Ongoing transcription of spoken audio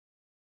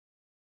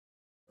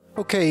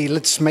Okay,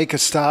 let's make a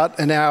start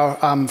in our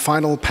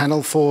final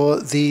panel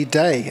for the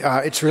day.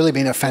 It's really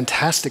been a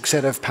fantastic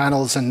set of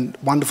panels and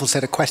wonderful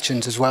set of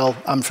questions as well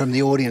from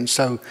the audience.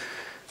 So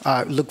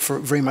look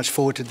very much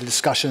forward to the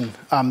discussion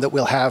that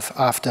we'll have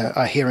after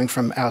hearing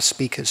from our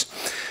speakers.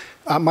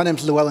 My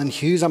name's Llewellyn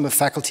Hughes. I'm a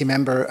faculty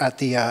member at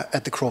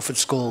the Crawford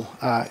School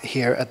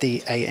here at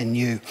the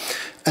ANU.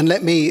 And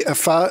let me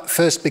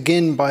first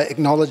begin by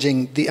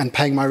acknowledging and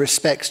paying my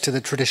respects to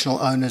the traditional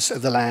owners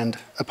of the land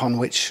upon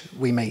which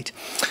we meet.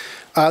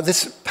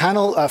 This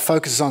panel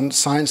focuses on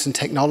science and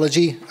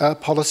technology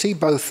policy,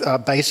 both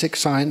basic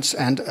science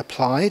and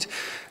applied.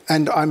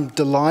 And I'm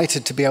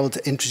delighted to be able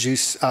to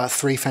introduce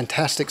three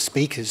fantastic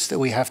speakers that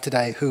we have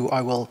today, who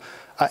I will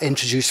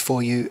introduce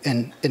for you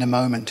in a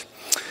moment.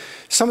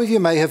 Some of you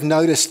may have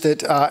noticed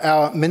that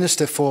our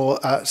Minister for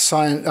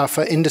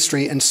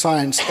Industry and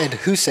Science, Ed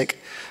Husic,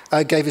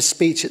 gave a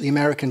speech at the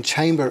American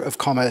Chamber of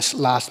Commerce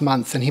last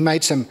month, and he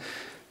made some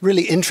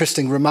really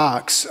interesting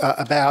remarks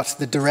about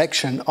the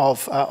direction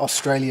of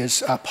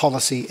Australia's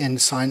policy in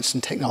science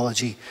and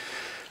technology.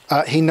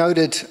 He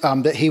noted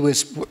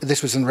that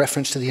this was in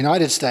reference to the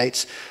United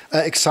States,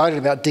 excited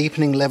about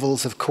deepening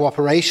levels of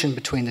cooperation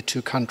between the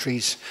two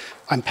countries.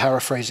 I'm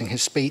paraphrasing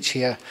his speech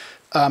here.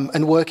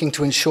 And working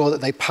to ensure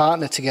that they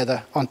partner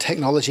together on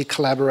technology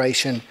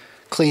collaboration,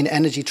 clean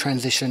energy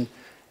transition,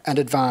 and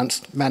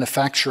advanced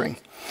manufacturing.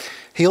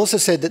 He also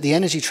said that the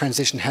energy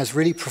transition has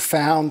really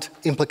profound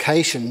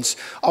implications,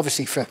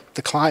 obviously for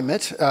the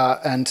climate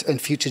and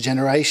future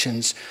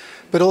generations,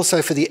 but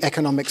also for the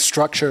economic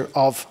structure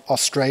of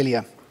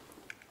Australia.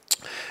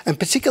 And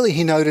particularly,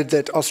 he noted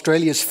that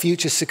Australia's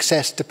future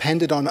success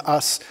depended on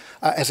us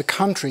as a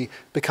country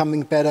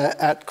becoming better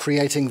at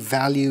creating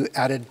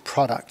value-added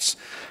products.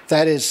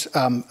 That is,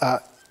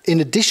 in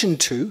addition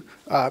to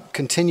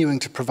continuing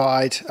to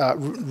provide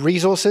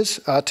resources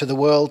to the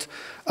world,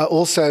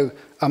 also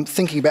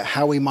thinking about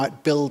how we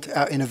might build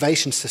our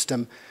innovation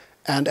system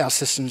and our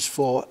systems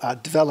for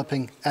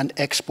developing and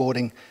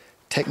exporting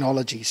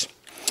technologies.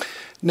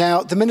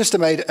 Now, the Minister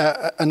made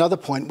another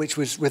point, which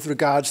was with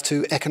regards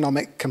to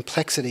economic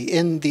complexity.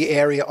 In the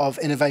area of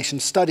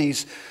innovation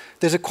studies,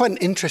 there's quite an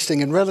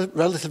interesting and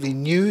relatively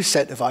new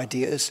set of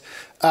ideas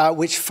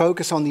which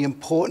focus on the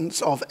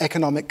importance of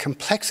economic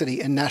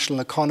complexity in national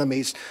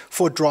economies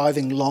for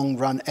driving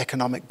long-run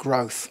economic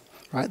growth.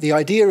 Right? The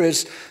idea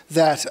is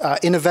that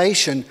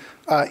innovation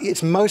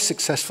is most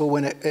successful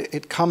when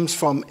it comes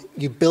from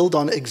you build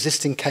on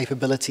existing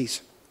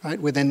capabilities,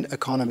 right, within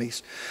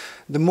economies.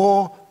 The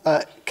more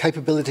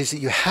capabilities that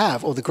you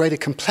have, or the greater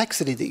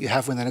complexity that you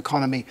have within an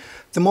economy,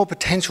 the more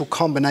potential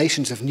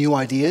combinations of new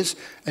ideas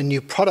and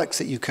new products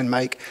that you can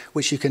make,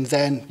 which you can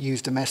then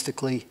use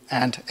domestically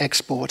and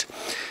export.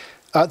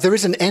 There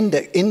is an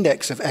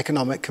index of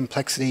economic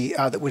complexity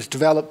that was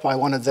developed by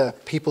one of the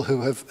people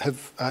who have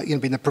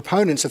been the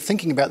proponents of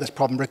thinking about this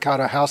problem,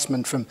 Ricardo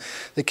Hausmann from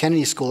the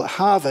Kennedy School at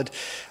Harvard.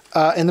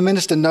 And the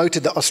Minister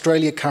noted that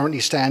Australia currently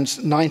stands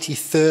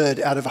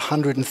 93rd out of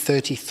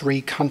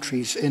 133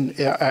 countries in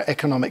our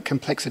economic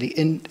complexity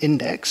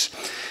index,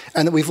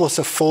 and that we've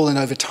also fallen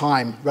over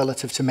time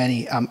relative to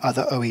many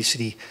other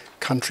OECD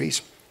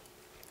countries.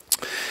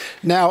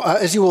 Now,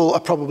 as you all are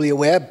probably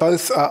aware,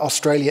 both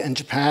Australia and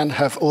Japan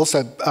have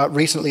also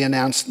recently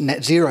announced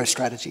net zero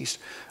strategies,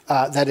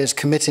 that is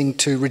committing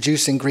to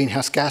reducing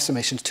greenhouse gas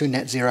emissions to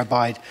net zero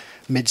by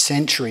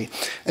mid-century.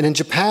 And in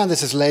Japan,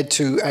 this has led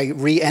to a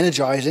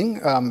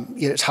re-energizing,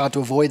 it's hard to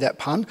avoid that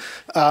pun,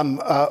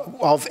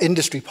 of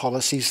industry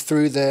policies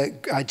through the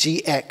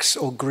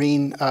GX, or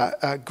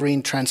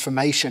Green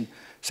Transformation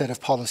set of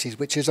policies,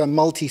 which is a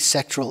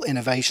multi-sectoral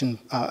innovation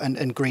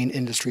and green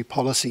industry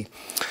policy.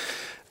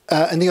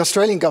 And the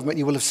Australian government,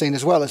 you will have seen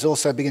as well, is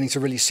also beginning to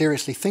really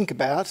seriously think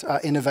about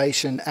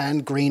innovation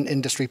and green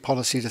industry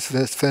policy for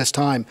the first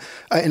time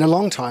in a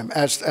long time,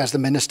 as the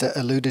Minister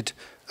alluded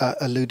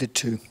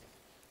to.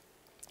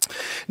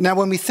 Now,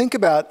 when we think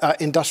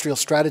about industrial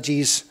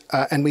strategies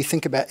and we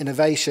think about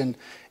innovation,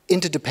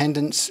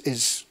 interdependence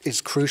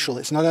is crucial.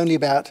 It's not only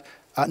about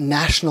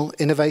national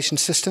innovation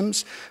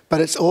systems,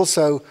 but it's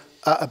also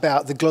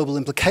about the global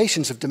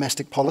implications of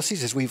domestic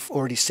policies, as we've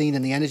already seen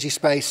in the energy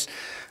space.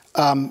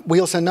 We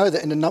also know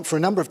that for a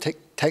number of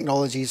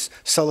technologies,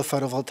 solar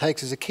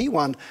photovoltaics is a key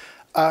one.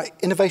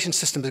 Innovation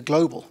systems are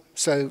global.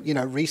 So,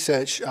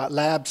 research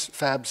labs,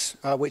 fabs,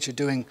 which are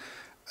doing,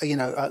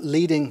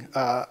 leading,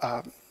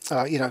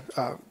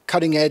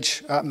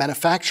 cutting-edge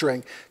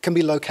manufacturing can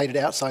be located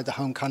outside the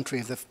home country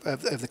of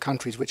the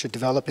countries which are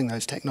developing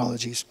those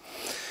technologies.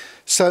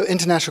 So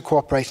international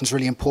cooperation is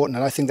really important,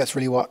 and I think that's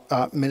really what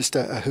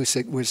Minister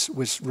Husic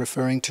was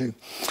referring to.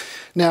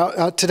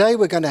 Now, today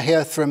we're going to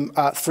hear from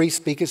three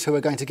speakers who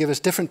are going to give us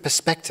different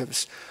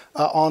perspectives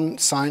on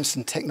science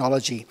and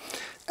technology.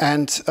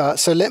 And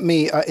so let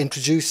me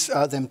introduce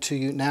them to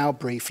you now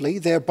briefly.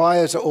 Their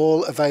bios are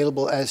all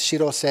available, as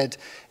Shiro said,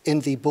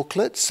 in the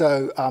booklet.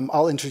 So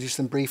I'll introduce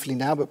them briefly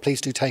now, but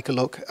please do take a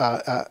look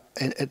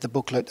at the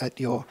booklet at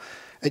your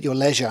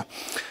leisure.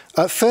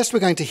 First, we're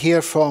going to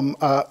hear from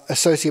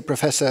Associate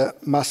Professor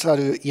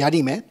Masaru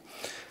Yarime,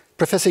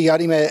 Professor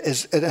Yarime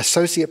is an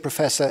associate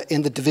professor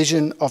in the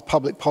Division of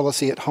Public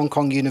Policy at Hong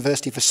Kong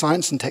University for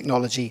Science and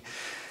Technology,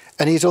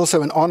 and he's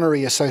also an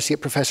honorary associate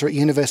professor at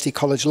University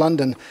College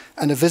London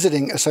and a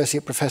visiting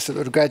associate professor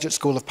at the Graduate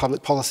School of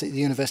Public Policy at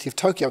the University of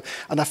Tokyo.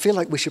 And I feel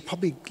like we should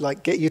probably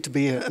get you to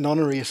be an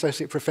honorary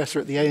associate professor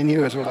at the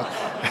ANU as well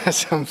at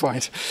some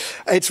point.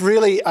 It's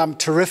really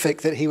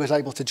terrific that he was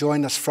able to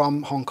join us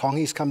from Hong Kong.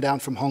 He's come down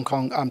from Hong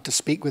Kong to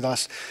speak with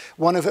us.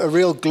 One of a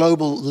real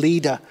global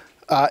leader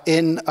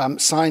in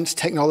science,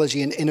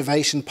 technology, and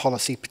innovation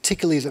policy,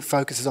 particularly as it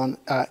focuses on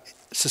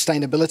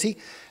sustainability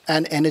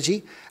and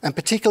energy, and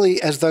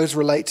particularly as those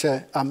relate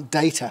to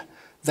data,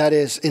 that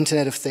is,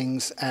 Internet of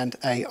Things and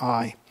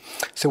AI.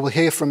 So we'll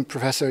hear from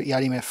Professor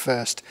Yarime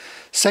first.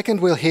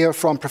 Second, we'll hear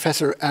from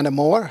Professor Anna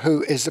Moore,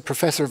 who is a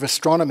professor of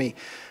astronomy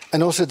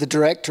and also the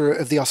director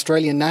of the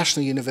Australian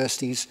National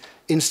University's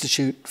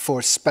Institute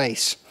for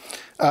Space,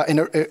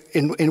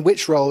 in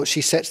which role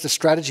she sets the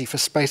strategy for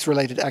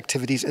space-related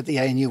activities at the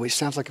ANU, which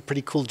sounds like a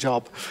pretty cool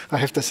job, I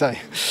have to say.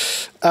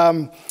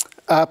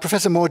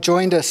 Professor Moore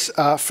joined us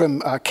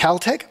from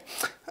Caltech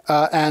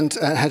and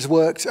has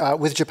worked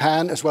with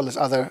Japan as well as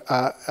other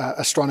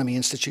astronomy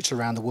institutes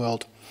around the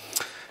world.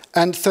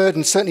 And third,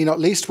 and certainly not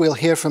least, we'll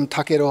hear from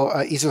Takero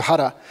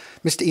Izuhara.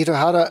 Mr.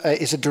 Izuhara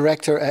is a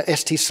director at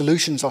ST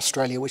Solutions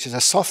Australia, which is a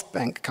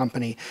SoftBank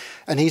company,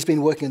 and he's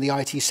been working in the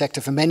IT sector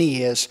for many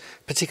years,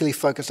 particularly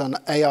focused on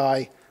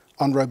AI,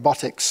 on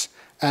robotics,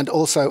 and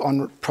also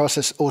on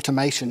process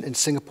automation in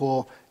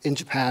Singapore, in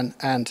Japan,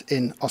 and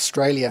in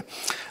Australia.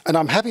 And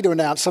I'm happy to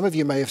announce, some of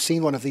you may have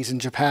seen one of these in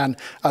Japan,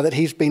 that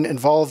he's been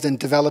involved in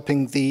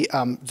developing the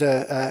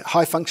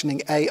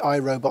high-functioning AI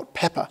robot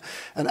Pepper.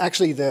 And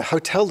actually, the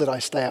hotel that I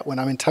stay at when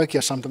I'm in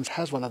Tokyo sometimes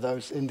has one of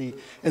those in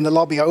the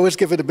lobby. I always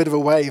give it a bit of a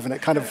wave, and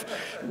it kind of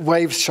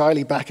waves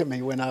shyly back at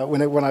me when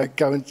I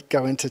go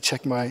in to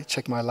check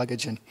my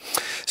luggage in.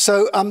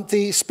 So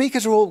the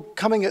speakers are all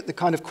coming at the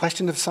kind of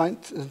question of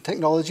science and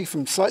technology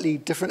from slightly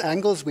different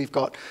angles. We've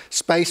got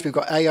space, we've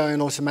got AI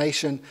and automation,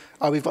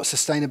 we've got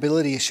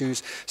sustainability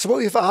issues. So what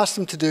we've asked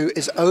them to do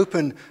is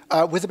open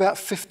with about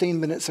 15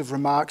 minutes of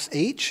remarks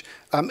each.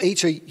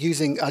 Each are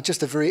using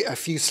just a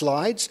few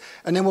slides,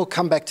 and then we'll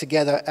come back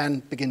together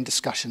and begin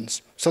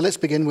discussions. So let's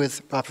begin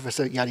with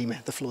Professor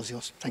Yarime. The floor is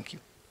yours. Thank you.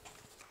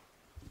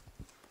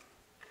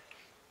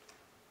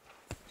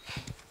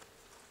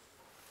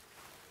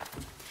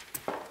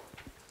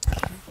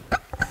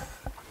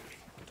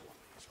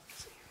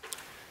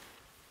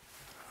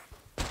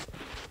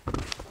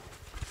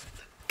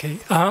 Okay.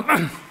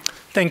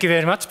 Thank you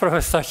very much,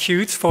 Professor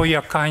Hughes, for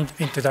your kind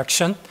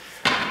introduction.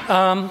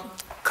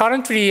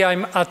 Currently,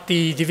 I'm at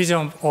the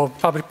Division of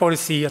Public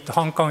Policy at the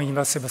Hong Kong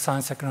University of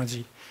Science and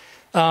Technology.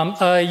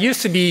 I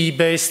used to be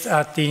based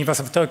at the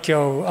University of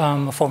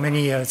Tokyo for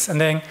many years, and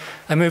then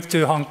I moved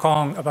to Hong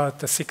Kong about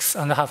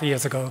 6.5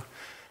 years ago.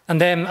 And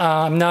then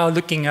I'm now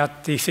looking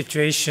at the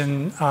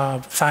situation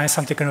of science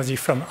and technology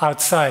from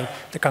outside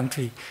the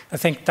country. I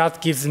think that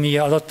gives me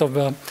a lot of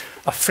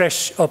a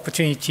fresh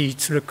opportunity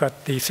to look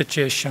at the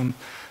situation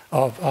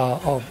of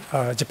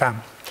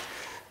Japan.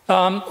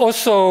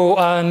 Also,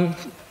 I'm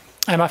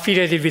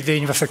affiliated with the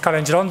University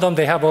College London.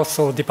 They have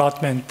also a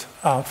department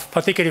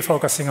particularly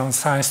focusing on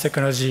science,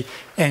 technology,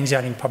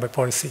 engineering, public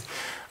policy.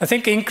 I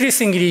think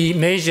increasingly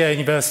major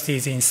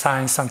universities in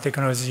science and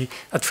technology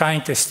are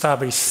trying to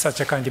establish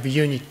such a kind of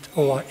unit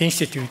or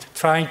institute,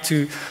 trying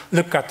to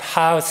look at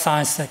how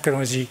science and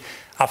technology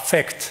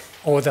affect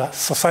all the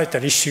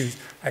societal issues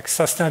like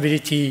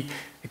sustainability,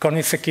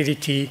 economic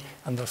security,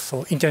 and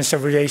also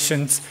international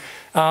relations.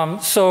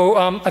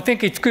 I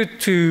think it's good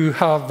to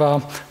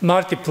have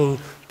multiple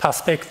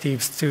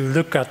perspectives to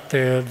look at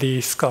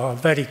these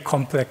very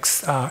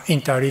complex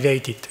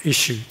interrelated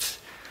issues.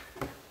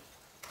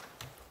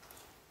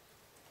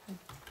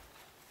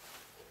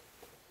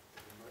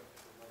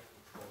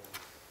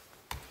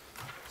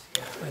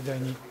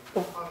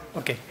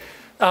 Okay.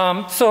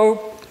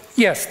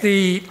 Yes,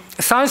 the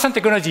science and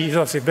technology is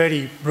also a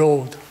very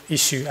broad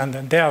issue, and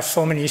there are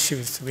so many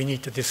issues we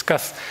need to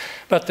discuss.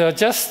 But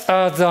just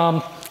as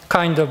a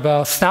kind of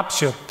a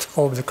snapshot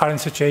of the current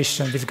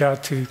situation with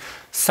regard to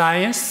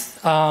science,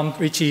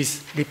 which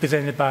is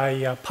represented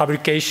by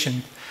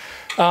publication.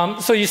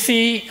 So you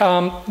see,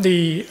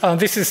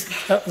 this is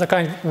the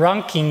kind of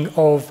ranking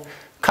of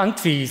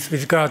countries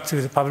with regard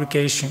to the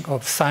publication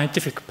of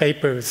scientific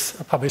papers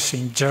published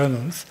in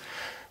journals.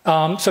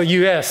 So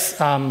US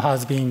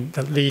has been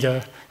the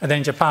leader, and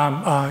then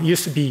Japan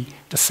used to be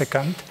the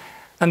second.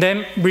 And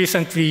then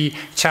recently,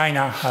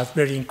 China has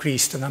really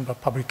increased the number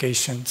of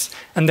publications.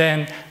 And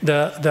then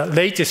the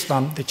latest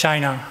one,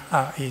 China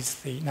is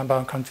the number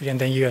one country, and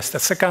then US the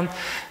second,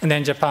 and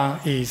then Japan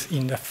is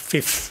in the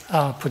fifth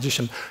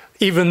position.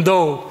 Even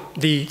though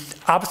the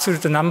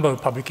absolute number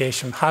of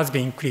publications has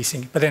been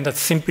increasing, but then that's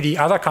simply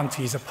other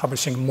countries are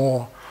publishing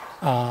more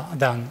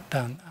than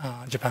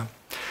Japan.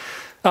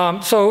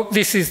 So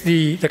this is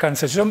the current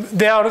situation.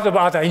 There are a lot of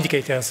other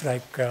indicators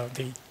like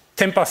the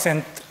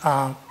 10%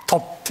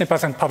 top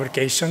 10%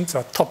 publications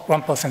or top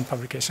 1%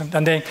 publications.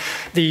 And then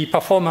the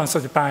performance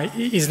of Japan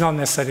is not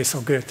necessarily so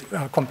good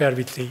compared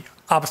with the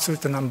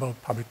absolute number of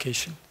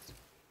publications.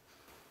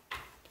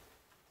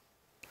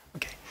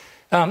 Okay.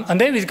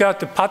 And then with regard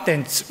to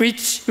patents,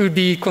 which would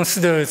be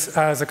considered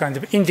as a kind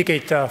of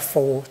indicator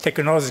for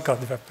technological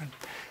development.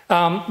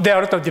 There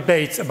are a lot of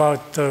debates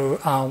about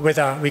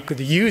whether we could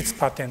use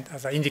patent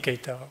as an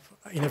indicator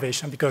of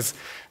innovation, because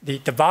the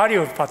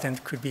value of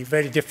patent could be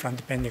very different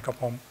depending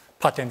upon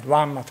patent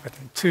 1 or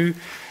patent 2.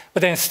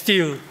 But then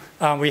still,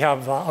 we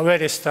have a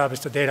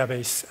well-established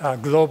database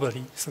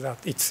globally, so that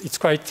it's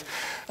quite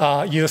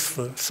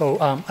useful. So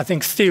I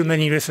think still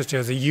many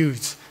researchers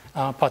use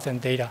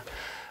patent data.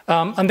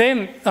 And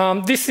then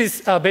this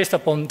is based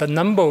upon the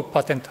number of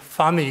patent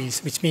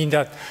families, which means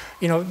that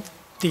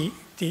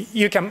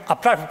you can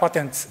apply for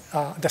patents.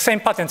 The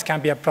same patents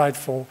can be applied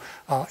for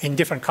in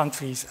different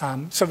countries.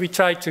 So we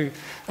try to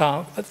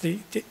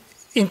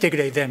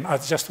integrate them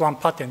as just one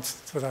patent,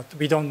 so that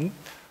we don't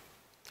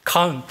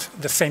count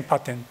the same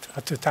patent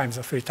 2 times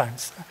or 3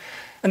 times.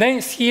 And then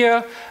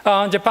here,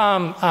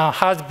 Japan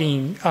has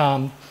been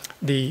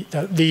the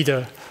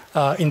leader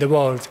in the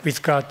world with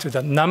regard to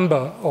the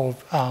number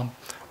of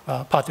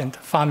patent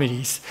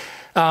families.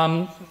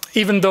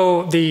 Even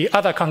though the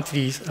other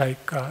countries,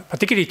 like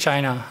particularly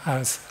China,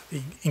 has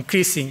been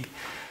increasing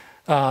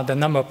the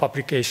number of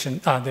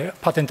publications, the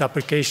patent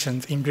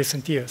applications in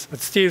recent years, but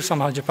still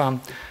somehow Japan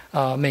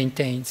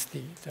maintains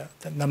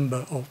the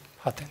number of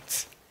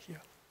patents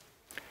here.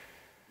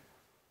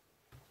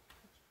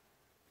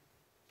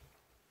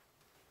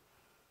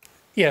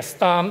 Yes,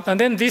 and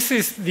then this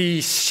is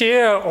the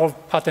share of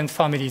patent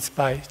families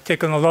by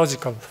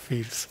technological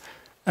fields.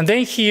 And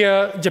then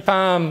here,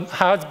 Japan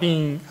has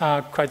been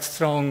quite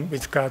strong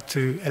with regard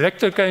to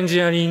electrical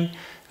engineering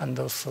and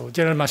also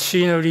general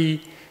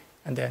machinery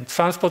and then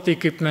transport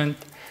equipment.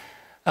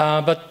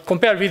 But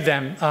compared with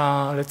them,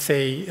 let's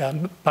say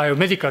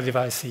biomedical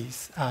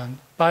devices and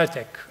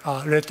biotech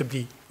are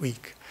relatively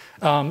weak.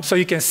 So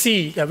you can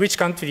see which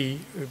country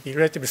will be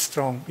relatively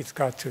strong with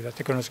regard to the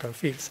technological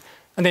fields.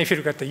 And then if you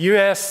look at the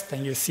US,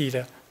 then you see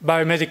the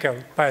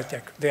biomedical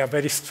biotech, they are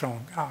very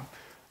strong.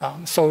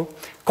 So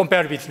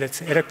compared with, let's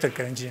say,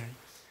 electrical engineering.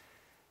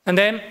 And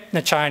then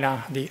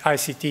China, the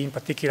ICT in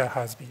particular,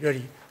 has been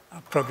really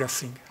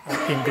progressing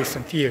in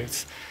recent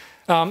years.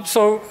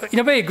 So in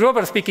a way,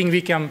 globally speaking,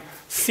 we can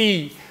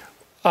see,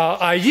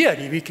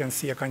 ideally, we can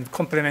see a kind of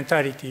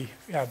complementarity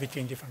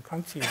between different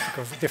countries,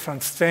 because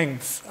different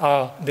strengths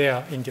are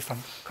there in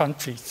different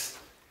countries.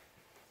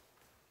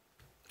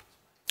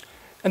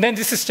 And then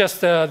this is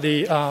just a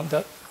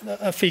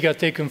figure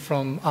taken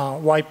from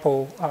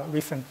WIPO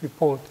recent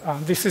report.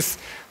 This is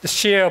the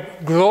share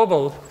of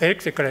global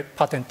electrical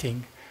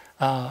patenting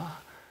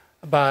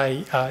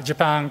by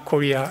Japan,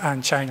 Korea,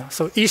 and China.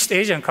 So East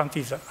Asian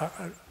countries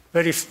are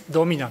very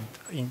dominant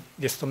in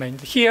this domain.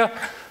 Here,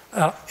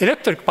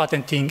 electric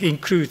patenting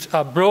includes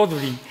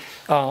broadly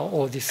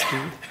all this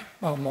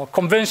more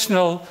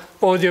conventional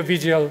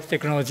audiovisual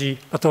technology,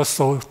 but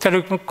also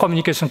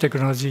telecommunication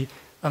technology,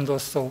 and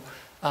also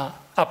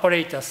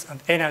apparatus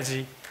and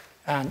energy,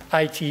 and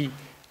IT,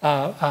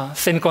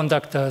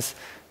 semiconductors,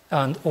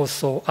 and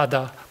also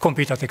other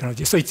computer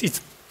technology. So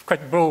it's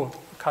quite broad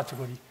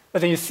category.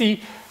 But then you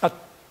see,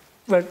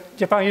 well,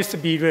 Japan used to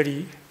be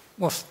really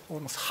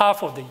almost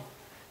half of the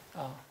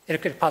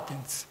electric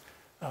patents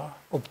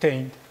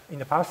obtained in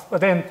the past.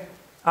 But then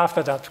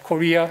after that,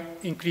 Korea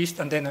increased,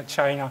 and then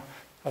China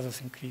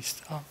has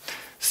increased.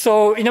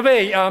 So in a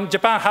way,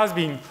 Japan has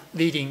been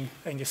leading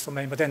in this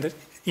domain, but then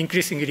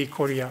increasingly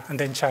Korea and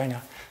then China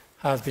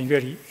has been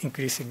really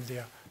increasing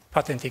their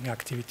patenting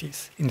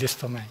activities in this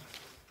domain.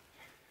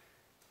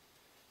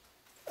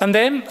 And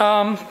then,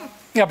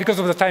 because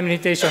of the time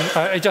limitation,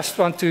 I just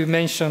want to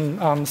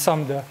mention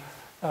some of the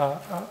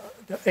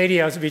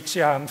areas which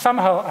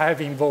somehow I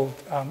have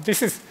involved.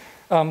 This is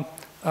some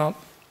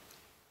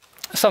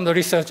of the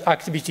research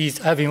activities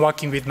I've been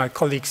working with my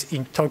colleagues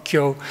in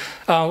Tokyo.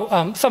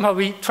 Somehow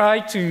we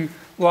try to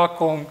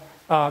work on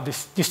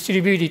this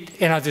distributed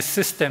energy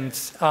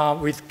systems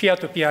with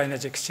peer-to-peer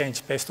energy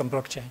exchange based on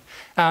blockchain.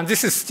 And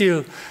this is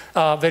still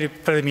very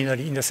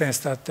preliminary in the sense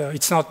that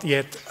it's not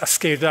yet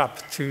scaled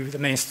up to the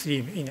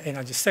mainstream in the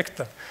energy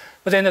sector.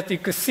 But then that you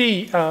could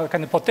see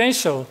kind of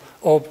potential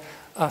of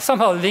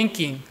somehow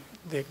linking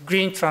the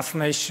green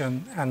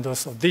transformation and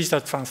also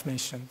digital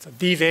transformation. So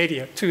these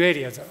two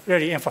areas are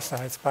really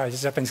emphasized by the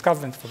Japanese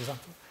government, for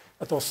example,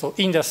 but also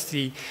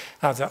industry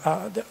has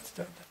the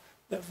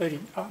very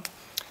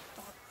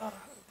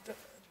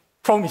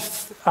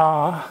promised,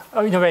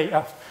 in a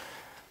way,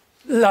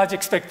 large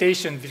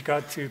expectation with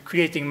regard to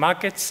creating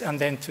markets and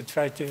then to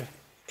try to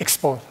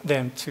export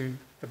them to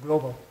the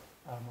global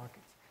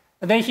markets.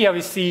 And then here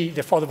we see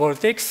the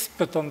photovoltaics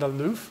put on the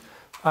roof,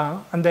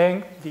 and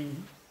then the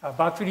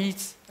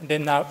batteries, and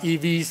then now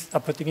EVs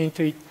are putting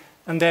into it,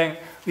 and then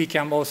we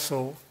can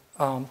also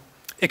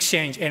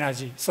exchange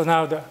energy. So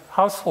now the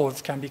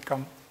households can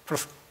become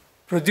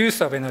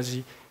producer of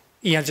energy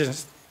in addition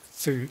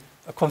to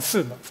a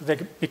consumer, so they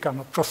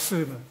become a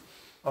prosumer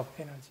of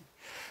energy.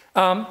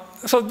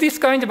 So this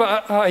kind of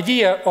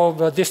idea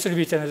of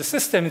distributed energy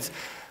systems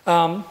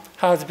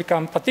has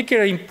become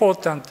particularly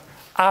important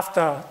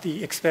after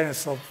the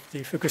experience of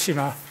the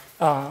Fukushima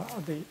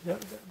the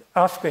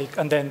earthquake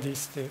and then the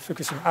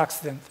Fukushima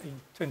accident in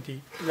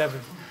 2011.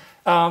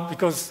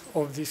 Because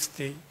of this,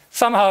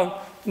 somehow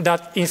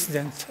that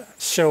incident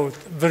showed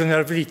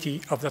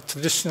vulnerability of the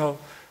traditional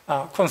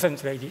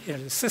concentrated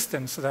energy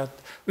system, so that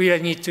we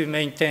need to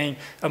maintain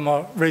a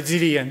more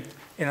resilient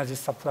energy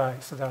supply,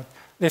 so that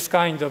this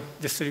kind of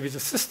distributed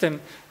system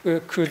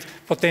could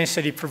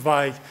potentially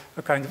provide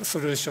a kind of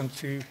solution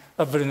to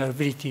a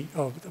vulnerability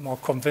of the more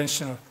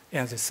conventional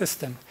energy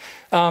system.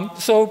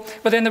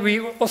 But then we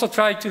also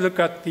try to look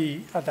at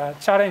the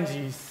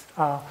challenges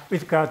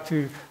with regard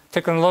to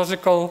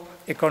technological,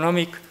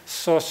 economic,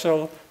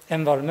 social,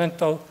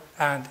 environmental,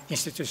 and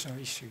institutional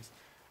issues.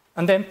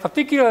 And then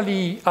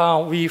particularly,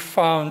 we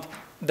found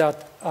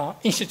that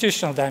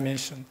institutional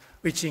dimension,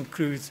 which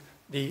includes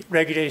the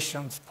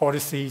regulations,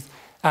 policies,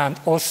 and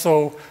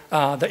also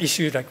the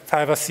issues like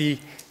privacy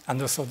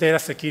and also data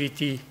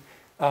security,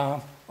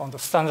 on the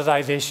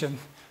standardization.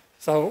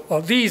 So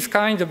these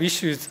kind of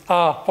issues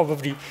are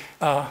probably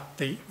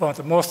one of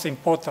the most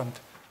important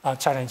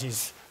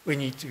challenges we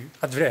need to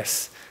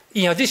address,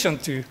 in addition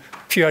to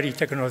purely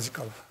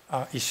technological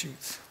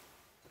issues.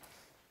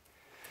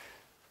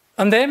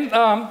 And then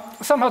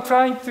somehow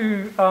trying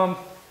to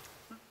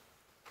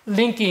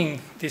linking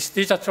this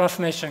data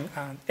transformation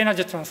and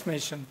energy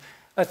transformation,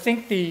 I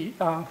think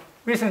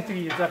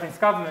recently the Japanese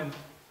government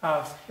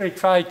has really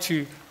tried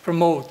to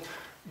promote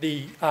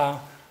the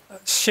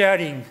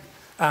sharing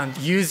and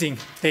using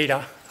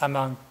data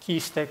among key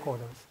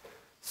stakeholders.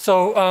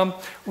 So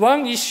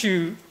one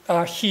issue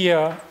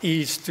here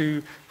is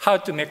how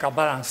to make a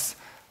balance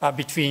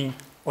between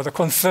all the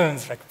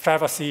concerns like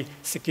privacy,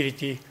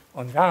 security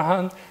on the one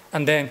hand,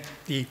 and then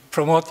the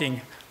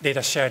promoting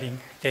data sharing,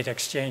 data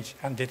exchange,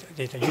 and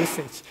data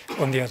usage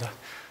on the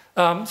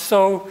other.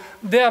 So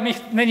there are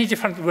many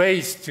different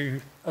ways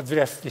to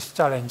address this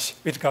challenge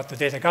with regard to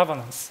data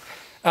governance.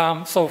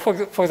 So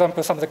for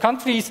example, some of the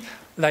countries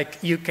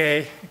like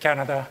UK,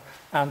 Canada,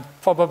 and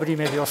probably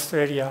maybe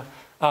Australia,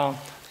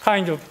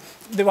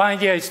 the one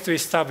idea is to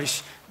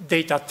establish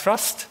data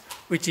trust,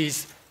 which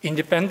is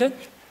independent,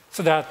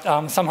 so that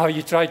somehow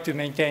you try to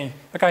maintain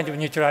a kind of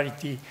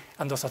neutrality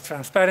and also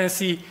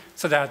transparency,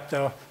 so that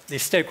the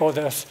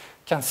stakeholders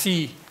can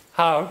see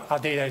how our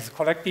data is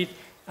collected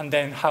and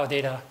then how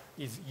data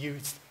is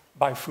used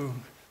by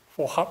whom,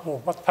 for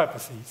what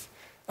purposes.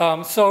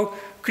 So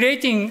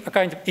creating a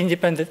kind of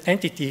independent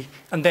entity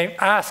and then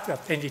ask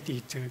that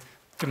entity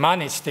to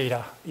manage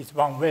data is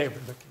one way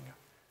of looking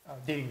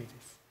at dealing with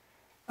this.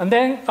 And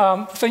then,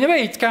 so in a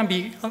way, it can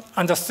be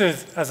understood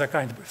as a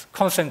kind of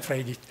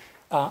concentrated,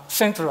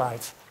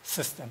 centralized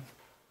system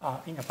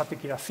in a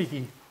particular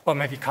city or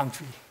maybe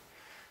country.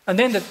 And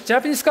then the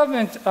Japanese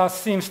government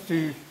seems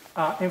to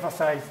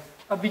emphasize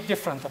a bit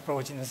different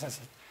approach in the sense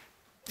that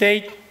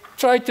they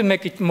try to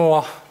make it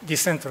more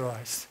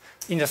decentralized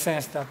in the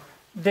sense that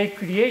they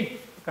create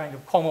a kind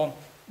of common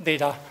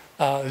data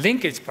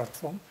linkage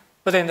platform,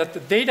 but then that the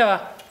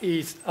data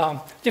is,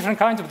 different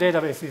kinds of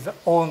databases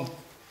owned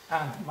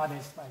and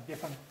managed by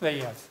different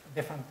players,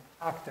 different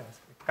actors,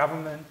 like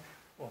government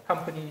or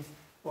companies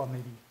or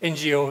maybe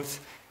NGOs.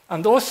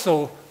 And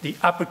also the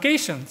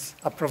applications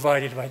are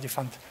provided by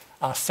different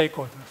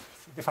stakeholders,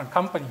 different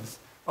companies,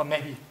 or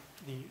maybe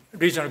the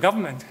regional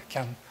government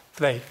can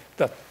play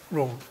that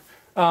role.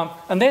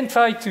 And then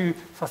try to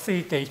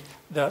facilitate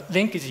the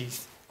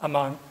linkages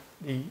among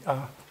the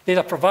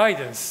data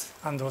providers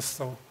and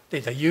also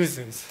data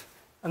users,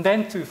 and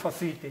then to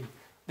facilitate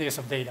the use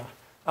of data.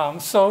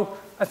 So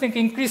I think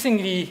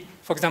increasingly,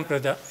 for example,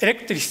 the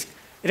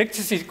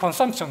electricity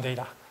consumption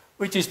data,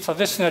 which is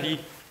traditionally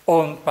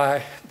owned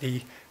by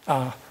the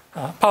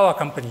power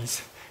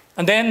companies.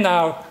 And then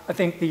now, I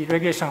think the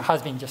regulation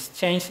has been just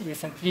changed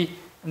recently,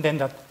 and then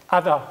that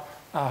other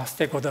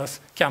stakeholders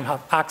can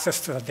have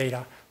access to the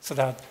data so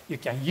that you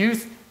can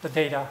use the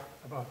data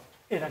about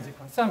energy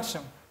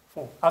consumption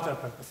for other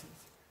purposes.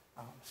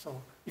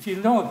 So if you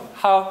know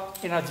how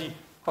energy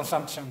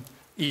consumption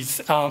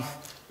is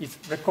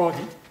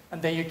recorded,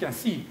 and then you can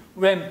see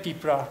when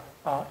people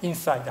are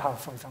inside the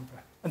house, for example,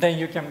 and then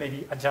you can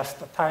maybe adjust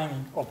the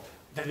timing of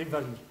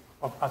delivery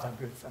of other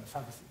goods and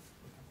services.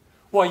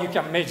 Or you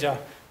can measure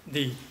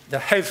the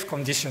health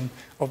condition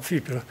of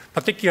people,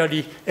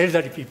 particularly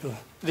elderly people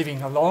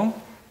living alone.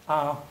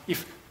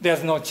 If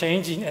there's no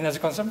change in energy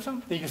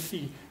consumption, then you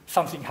see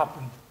something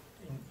happen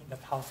in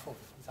that household,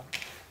 for example.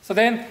 So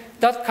then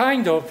that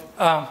kind of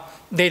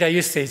data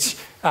usage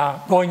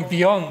going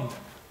beyond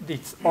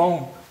its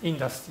own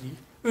industry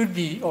would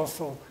be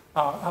also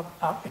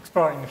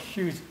exploring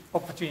huge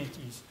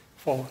opportunities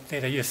for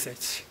data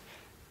usage.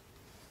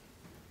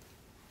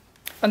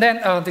 And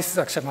then this is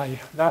actually my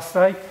last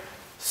slide.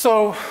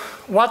 So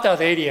what are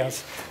the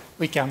areas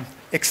we can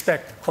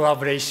expect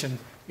collaboration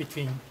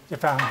between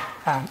Japan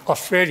and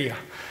Australia?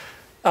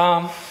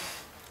 I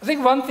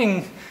think one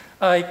thing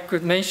I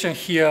could mention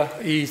here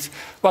is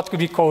what could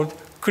be called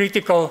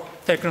critical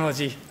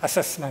technology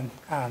assessment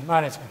and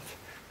management.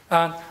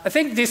 And I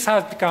think this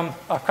has become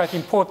quite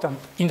important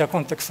in the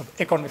context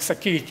of economic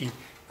security,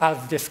 as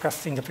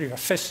discussed in the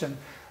previous session.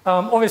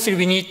 Obviously,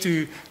 we need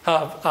to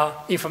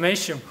have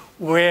information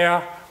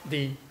where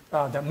the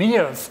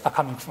minerals are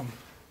coming from,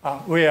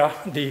 where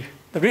the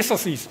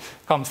resources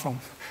come from,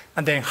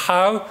 and then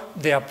how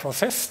they are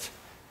processed,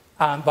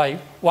 and by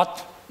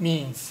what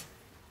means,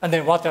 and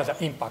then what are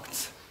the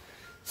impacts.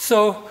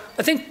 So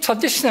I think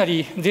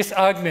traditionally, this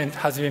argument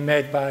has been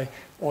made by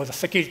all the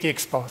security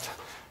experts.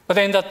 But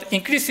then that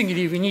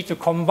increasingly, we need to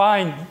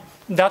combine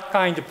that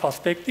kind of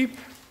perspective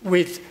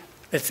with,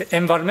 let's say,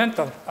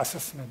 environmental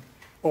assessment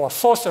or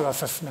social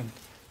assessment.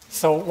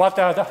 So what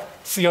are the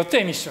CO2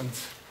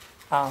 emissions?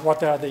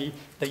 What are the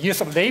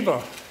use of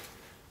labor?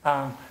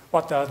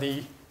 What are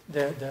the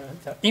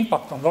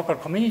impact on local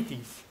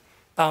communities?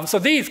 So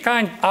these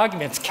kind of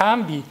arguments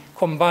can be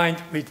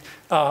combined with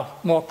a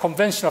more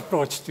conventional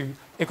approach to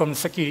economic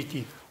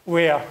security,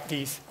 where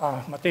these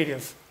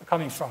materials are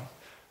coming from.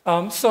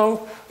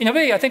 So in a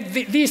way, I think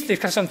these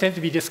discussions tend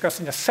to be discussed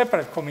in a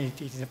separate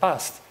communities in the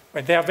past,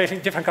 where there are very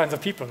different kinds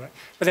of people. Right?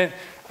 But then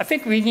I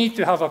think we need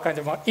to have a kind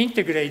of more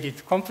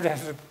integrated,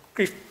 comprehensive,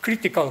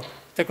 critical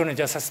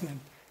technology assessment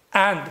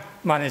and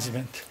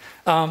management.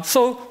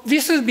 So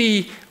this will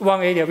be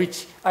one area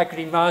which I can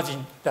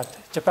imagine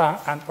that Japan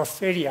and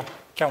Australia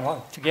can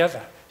work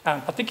together.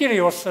 And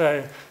particularly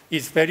Australia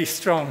is very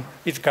strong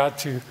with regard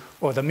to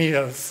all the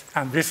minerals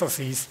and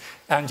resources.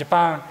 And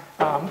Japan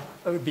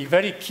would be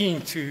very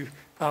keen to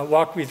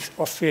work with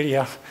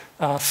Australia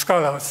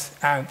scholars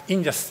and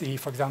industry,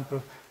 for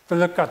example, to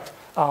look at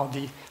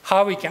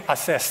how we can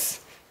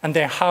assess and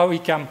then how we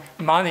can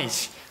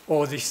manage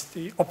all these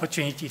the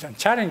opportunities and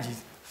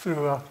challenges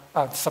through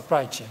the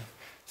supply chain.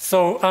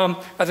 So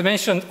as I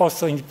mentioned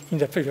also in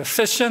the previous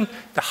session,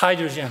 the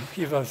hydrogen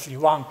is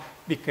one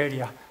big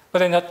area. But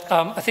then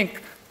I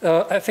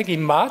think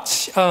in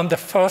March, the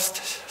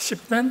first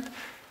shipment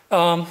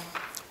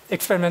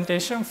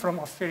experimentation from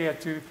Australia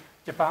to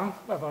Japan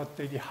about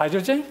the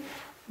hydrogen.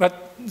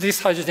 But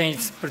this hydrogen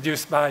is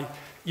produced by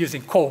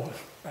using coal.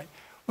 Right?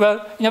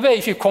 Well, in a way,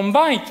 if you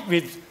combine it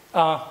with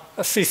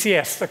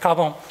CCS, the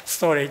carbon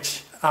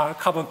storage,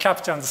 carbon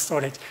capture and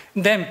storage,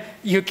 then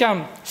you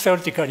can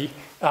theoretically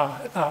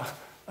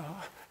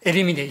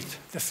eliminate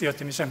the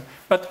CO2 emission.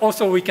 But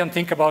also we can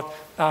think about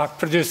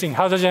producing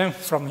hydrogen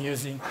from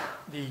using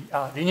the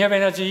renewable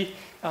energy.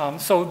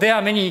 So there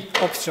are many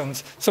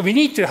options. So we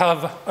need to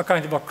have a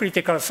kind of a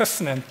critical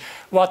assessment.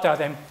 What are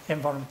the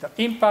environmental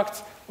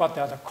impacts? What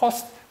are the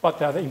costs?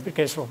 What are the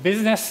implications for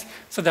business?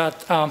 So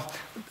that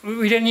we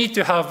really need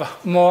to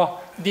have more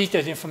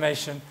detailed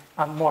information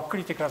and more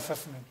critical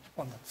assessment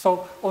on that.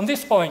 So on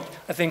this point,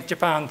 I think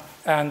Japan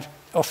and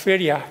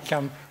Australia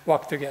can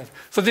work together.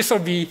 So this will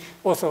be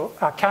also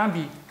can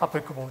be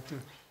applicable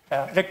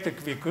to electric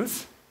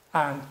vehicles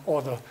and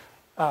all the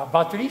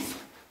batteries.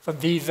 So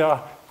these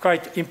are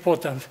quite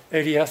important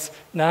areas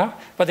now.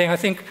 But then I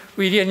think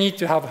we really need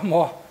to have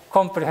more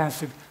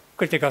comprehensive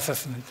critical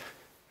assessment.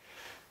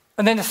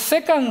 And then the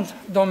second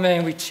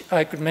domain which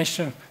I could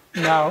mention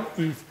now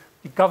is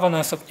the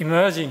governance of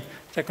emerging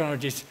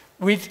technologies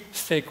with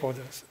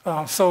stakeholders.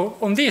 So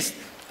on this,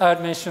 I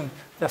had mentioned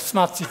the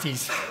smart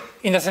cities,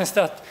 in the sense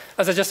that,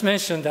 as I just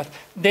mentioned, that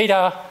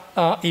data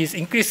is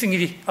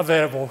increasingly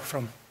available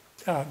from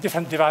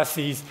different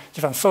devices,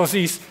 different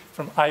sources,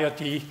 from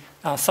IoT,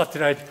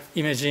 satellite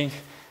imaging,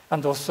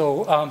 and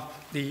also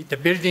the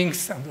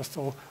buildings, and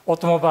also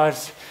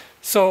automobiles.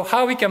 So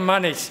how we can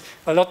manage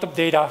a lot of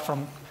data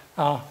from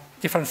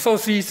different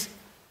sources,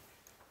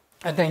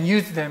 and then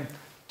use them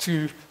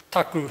to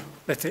tackle,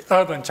 let's say,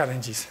 urban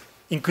challenges,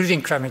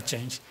 including climate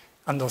change,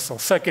 and also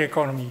circular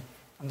economy,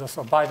 and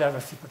also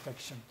biodiversity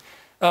protection.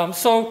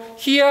 So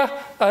here,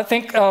 I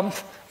think,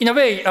 in a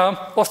way,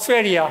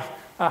 Australia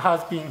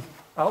has been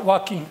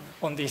working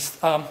on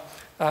this. I'm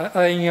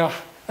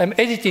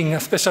editing a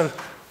special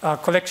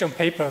collection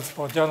papers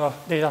for Journal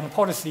Data and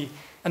Policy,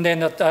 and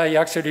then I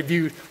actually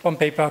reviewed one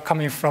paper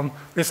coming from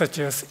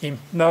researchers in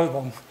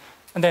Melbourne.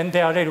 And then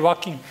they are really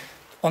working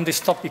on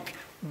this topic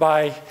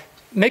by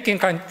making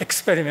kind of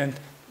experiment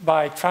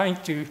by trying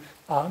to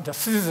the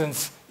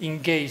citizens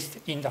engaged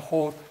in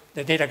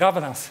the data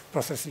governance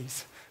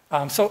processes.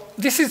 So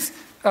this is,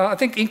 I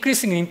think,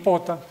 increasingly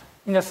important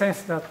in the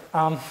sense that,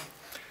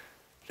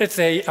 let's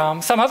say,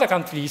 some other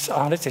countries,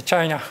 let's say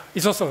China,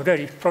 is also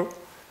really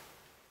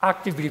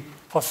actively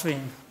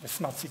pursuing the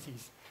smart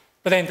cities.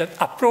 But then the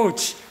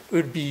approach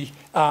would be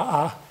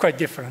quite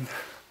different.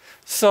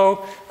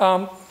 So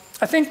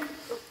I think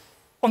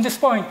on this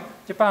point,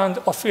 Japan and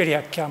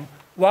Australia can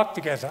work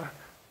together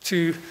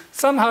to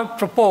somehow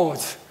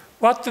propose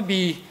what to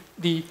be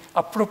the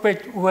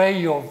appropriate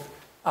way of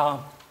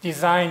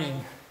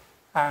designing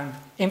and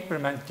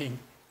implementing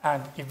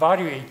and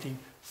evaluating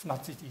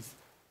smart cities,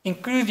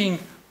 including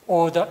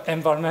all the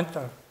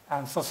environmental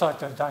and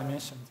societal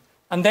dimensions.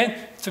 And then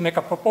to make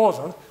a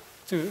proposal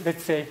to,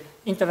 let's say,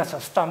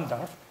 international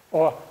standard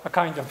or a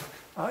kind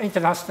of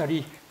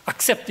internationally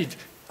accepted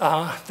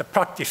the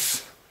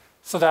practice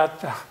so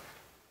that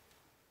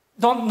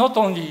not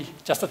only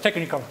just the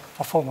technical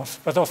performance,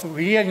 but also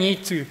we really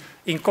need to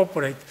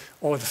incorporate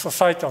all the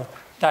societal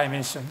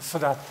dimensions so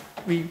that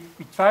we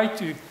try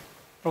to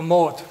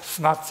promote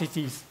smart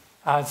cities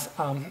as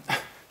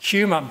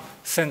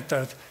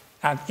human-centered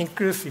and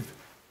inclusive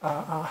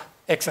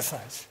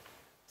exercise.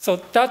 So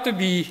that would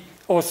be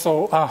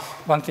also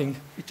one thing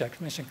which I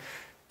could mention.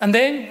 And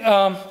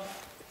then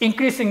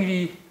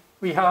increasingly,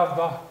 we have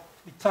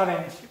the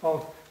challenge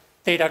of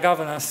data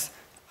governance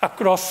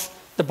across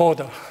the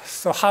border.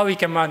 So how we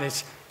can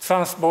manage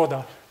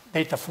trans-border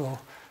data flow.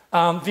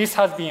 This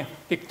has been a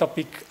big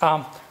topic,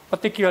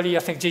 particularly I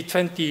think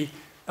G20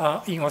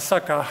 in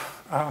Osaka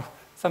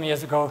some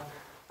years ago.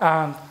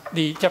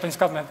 The Japanese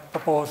government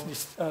proposed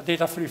this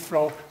data free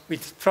flow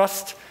with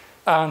trust.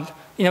 And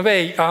in a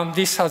way,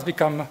 this has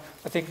become,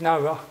 I think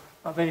now,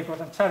 a very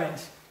important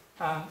challenge.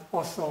 And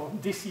also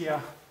this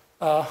year,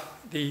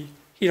 the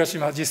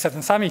Hiroshima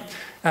G7 summit,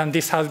 and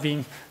this has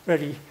been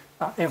really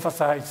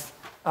emphasized.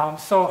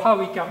 So how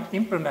we can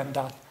implement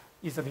that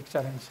is a big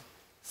challenge.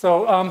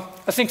 So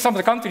I think some of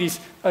the countries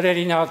are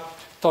really now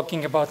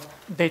talking about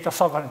data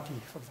sovereignty,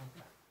 for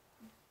example.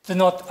 Do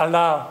not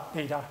allow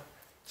data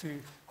to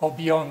go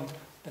beyond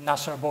the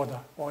national border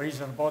or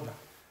regional border.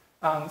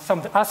 Some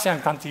of the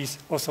ASEAN countries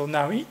also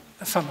now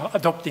some are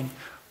adopting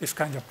this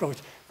kind of approach.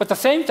 But at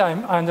the same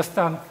time, I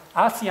understand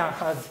ASEAN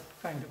has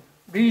kind of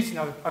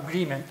regional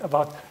agreement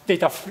about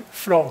data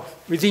flow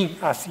within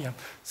ASEAN.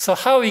 So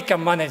how we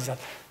can manage that?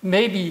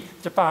 Maybe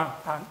Japan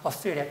and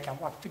Australia can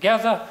work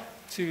together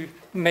to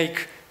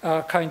make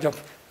a kind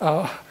of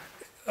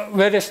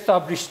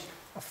well-established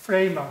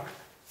framework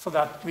so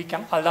that we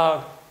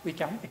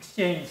can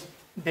exchange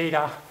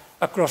data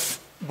across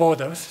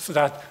borders so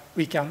that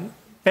we can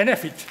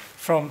benefit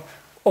from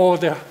all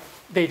the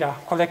data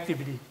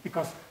collectively,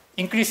 because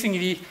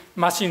increasingly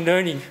machine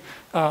learning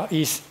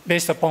is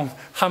based upon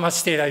how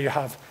much data you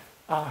have,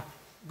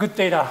 good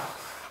data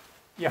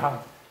you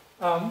have.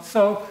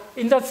 So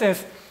in that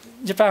sense,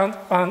 Japan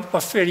and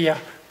Australia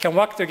can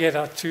work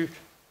together to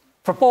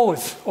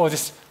propose all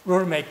this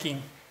rulemaking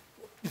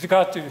with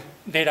regard to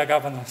data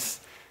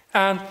governance.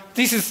 And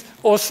this is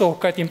also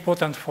quite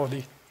important for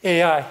the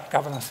AI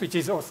governance, which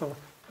is also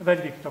a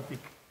very big topic.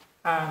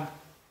 And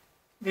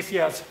this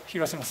year's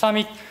Hiroshima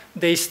summit,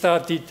 they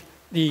started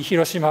the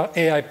Hiroshima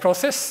AI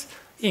process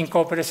in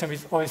cooperation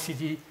with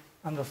OECD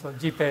and also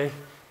GPay,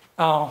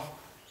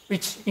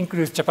 which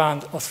includes Japan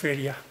and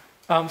Australia.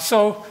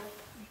 So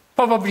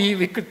probably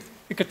we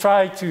could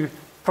try to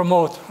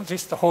promote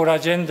the whole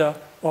agenda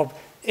of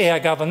AI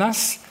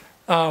governance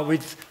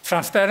with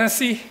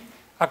transparency,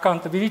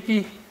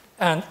 accountability,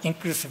 and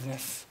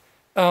inclusiveness.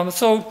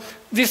 So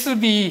this will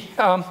be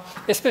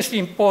especially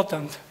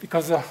important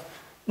because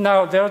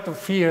now there are two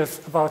fears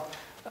about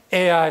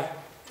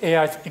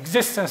AI's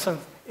existential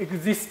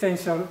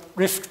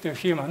risk to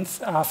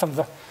humans. Some of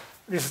the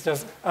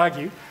researchers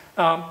argue.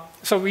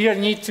 So we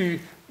need to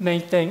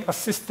maintain a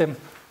system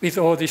with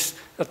all this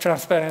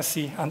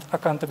transparency and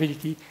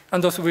accountability,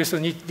 and also we also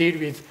need to deal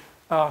with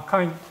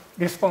kind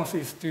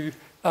responses to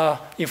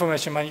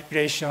information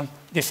manipulation,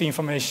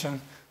 disinformation.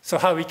 So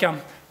how we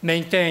can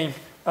maintain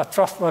a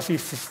trustworthy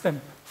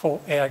system for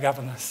AI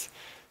governance.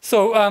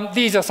 So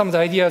these are some of the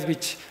ideas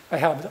which I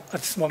have at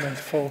this moment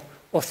for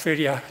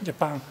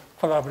Australia-Japan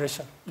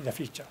collaboration in the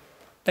future.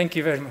 Thank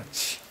you very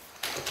much.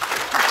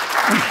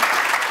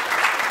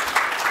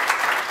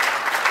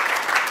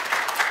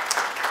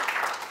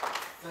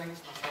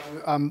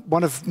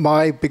 One of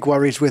my big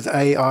worries with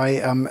AI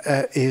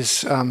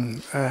is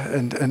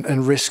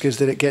and risk is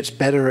that it gets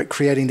better at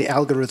creating the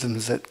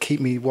algorithms that keep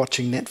me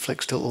watching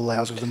Netflix till all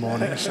hours of the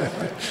morning. So.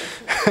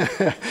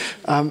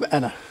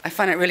 Anna. I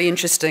find it really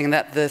interesting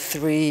that the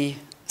three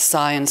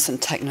science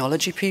and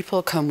technology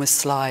people come with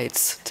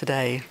slides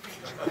today.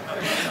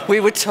 We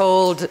were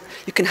told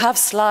you can have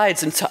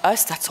slides, and to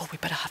us that's, oh, we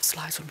better have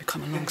slides when we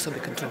come along so we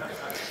can talk.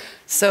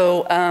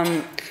 So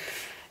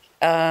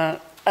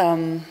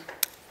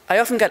I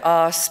often get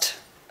asked,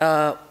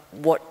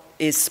 what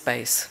is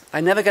space?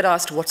 I never get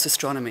asked, what's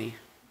astronomy?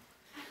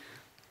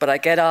 But I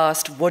get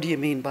asked, what do you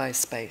mean by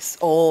space?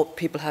 Or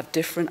people have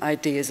different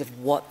ideas of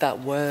what that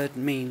word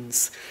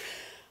means.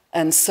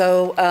 And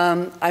so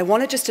I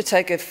wanted just to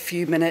take a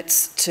few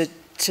minutes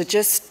to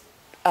just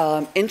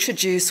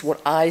introduce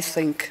what I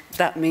think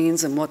that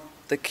means and what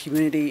the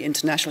community,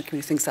 international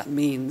community thinks that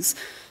means.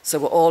 So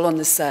we're all on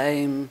the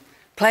same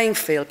playing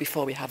field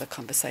before we have a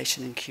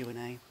conversation in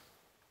Q&A.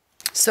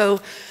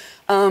 So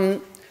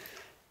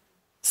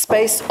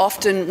space,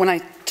 often when I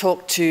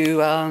talk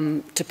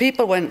to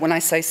people, when I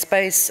say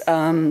space,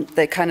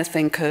 they kind of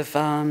think of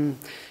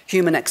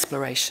human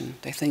exploration.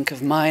 They think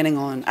of mining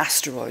on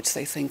asteroids.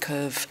 They think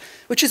of,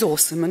 which is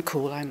awesome and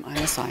cool, I'm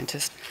a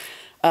scientist.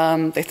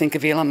 They think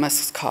of Elon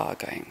Musk's car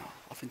going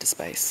off into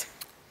space.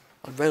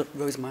 I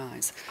rose my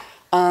eyes.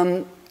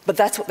 But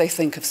that's what they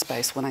think of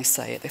space when I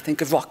say it. They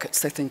think of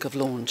rockets. They think of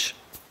launch.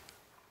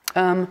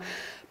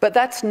 But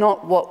that's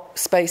not what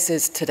space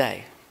is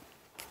today.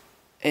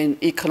 in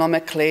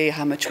economically,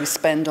 how much we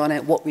spend on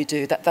it, what we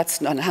do,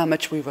 that's and how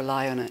much we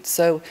rely on it.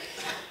 So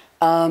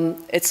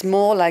it's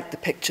more like the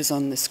pictures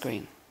on the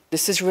screen.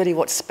 This is really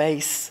what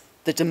space,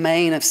 the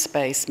domain of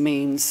space,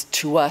 means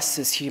to us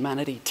as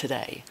humanity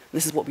today.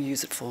 This is what we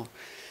use it for.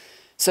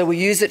 So we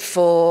use it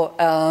for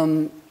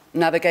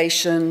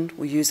navigation,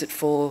 we use it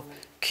for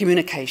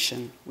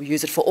communication, we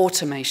use it for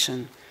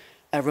automation,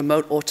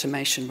 remote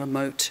automation,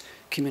 remote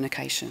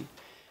communication.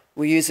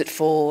 We use it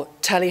for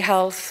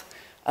telehealth.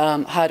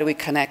 How do we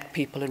connect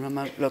people in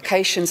remote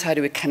locations? How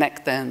do we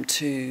connect them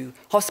to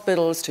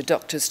hospitals, to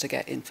doctors to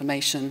get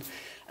information?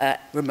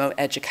 Remote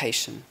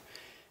education.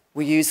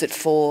 We use it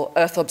for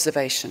Earth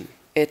observation.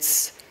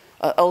 It's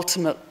an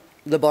ultimate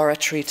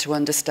laboratory to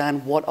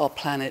understand what our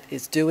planet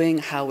is doing,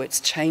 how it's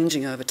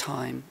changing over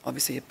time.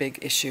 Obviously a big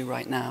issue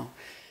right now.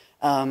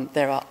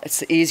 It's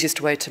the easiest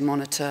way to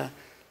monitor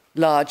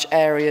large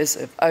areas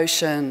of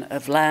ocean,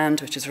 of land,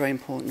 which is very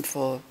important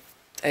for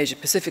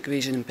Asia-Pacific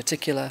region in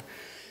particular.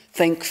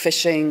 Think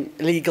fishing,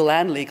 legal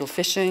and illegal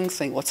fishing,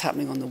 think what's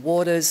happening on the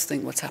waters,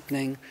 think what's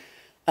happening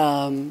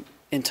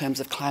in terms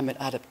of climate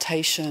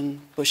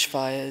adaptation,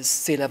 bushfires,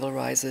 sea level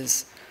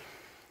rise,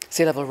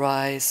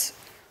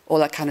 all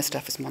that kind of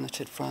stuff is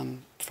monitored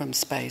from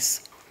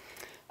space.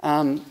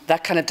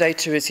 That kind of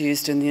data is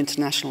used in the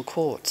international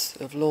courts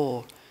of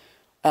law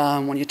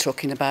when you're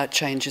talking about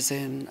changes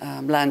in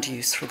land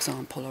use, for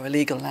example, or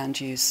illegal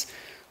land use.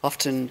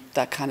 Often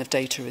that kind of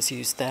data is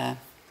used there.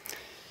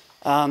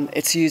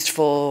 It's used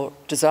for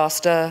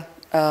disaster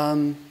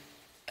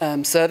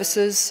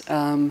services.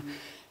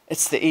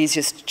 It's the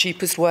easiest,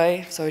 cheapest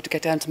way, sorry to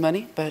get down to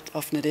money, but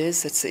often it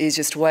is. It's the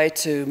easiest way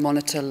to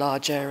monitor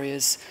large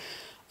areas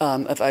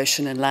of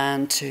ocean and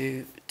land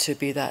to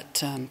be that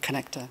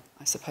connector,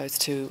 I suppose,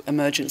 to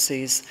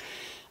emergencies,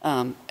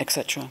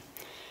 etc.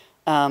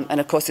 And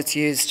of course, it's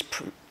used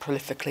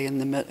prolifically in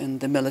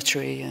the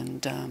military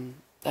and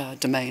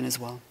domain as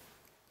well.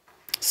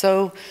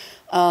 So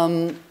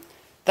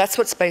that's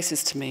what space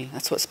is to me.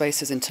 That's what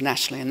space is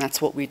internationally, and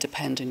that's what we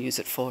depend and use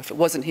it for. If it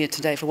wasn't here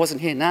today, if it wasn't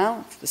here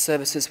now, if the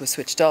services were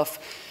switched off,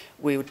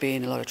 we would be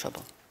in a lot of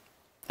trouble.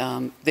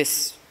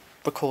 This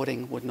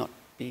recording would not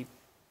be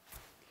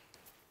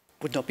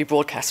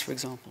broadcast, for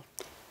example.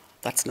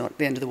 That's not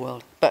the end of the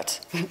world. But,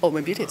 or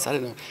maybe it is, I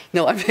don't know.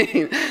 No, I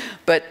mean,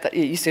 but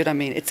you see what I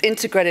mean. It's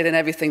integrated in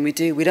everything we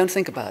do. We don't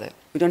think about it.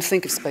 We don't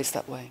think of space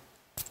that way.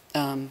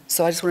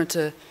 So I just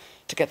wanted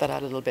to get that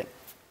out a little bit.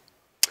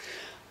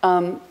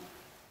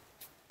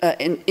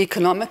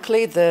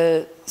 Economically,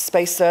 the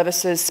space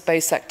services,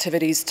 space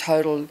activities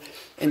total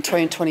in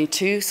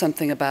 2022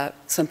 something like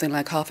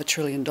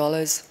 $500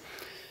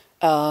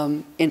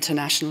 billion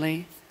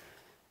internationally.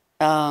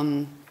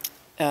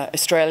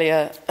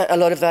 Australia, a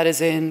lot of that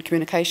is in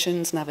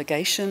communications,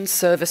 navigation,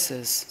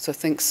 services. So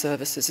think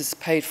services is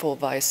paid for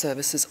via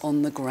services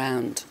on the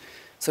ground.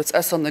 So it's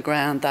us on the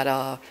ground that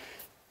are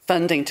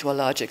funding to a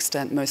large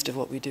extent most of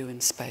what we do in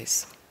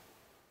space.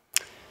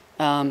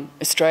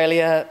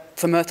 Australia,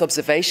 from Earth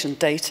observation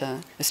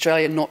data,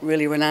 Australia not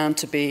really renowned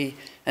to be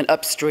an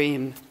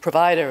upstream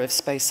provider of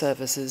space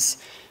services,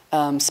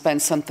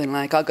 spends something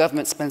like, our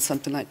government spends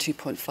something like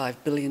 $2.5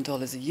 billion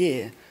a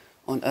year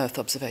on Earth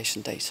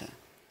observation data.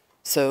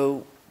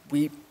 So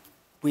we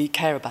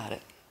care about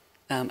it,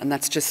 and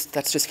that's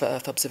just for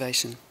Earth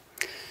observation.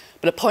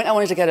 But a point I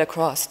wanted to get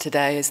across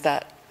today is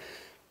that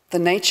the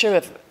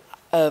nature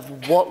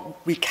of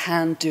what we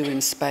can do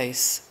in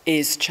space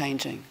is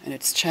changing, and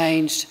it's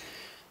changed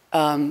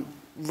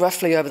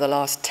roughly over the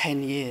last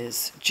 10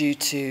 years due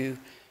to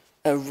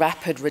a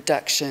rapid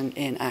reduction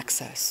in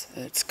access.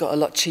 It's got a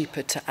lot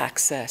cheaper to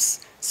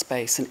access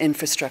space, and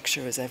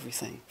infrastructure is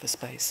everything for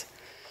space.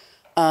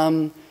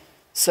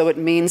 So it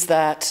means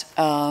that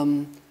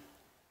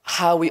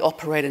how we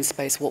operate in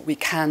space, what we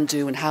can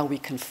do and how we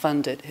can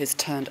fund it has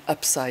turned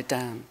upside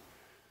down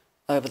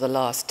over the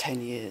last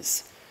 10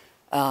 years.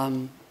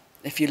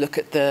 If you look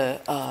at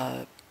the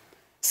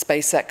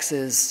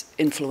SpaceX's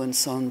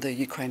influence on the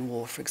Ukraine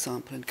war, for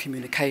example, and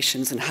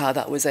communications and how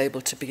that was able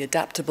to be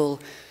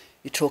adaptable,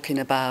 you're talking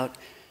about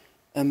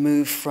a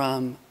move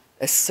from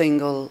a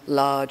single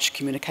large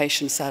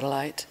communication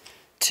satellite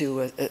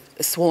to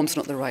a swarm's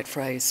not the right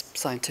phrase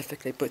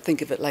scientifically, but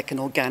think of it like an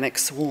organic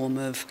swarm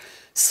of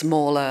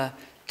smaller,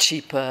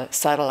 cheaper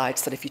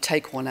satellites that if you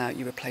take one out,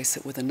 you replace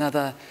it with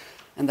another,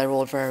 and they're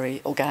all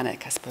very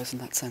organic, I suppose, in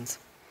that sense.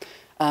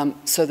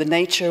 So the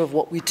nature of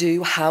what we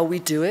do, how we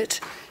do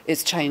it,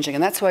 is changing.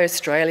 And that's why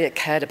Australia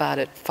cared about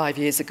it 5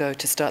 years ago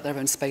to start their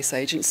own space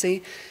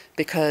agency,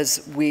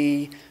 because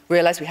we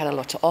realized we had a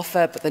lot to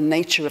offer, but the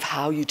nature of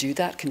how you do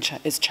that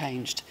is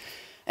changed.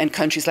 And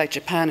countries like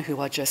Japan, who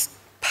are just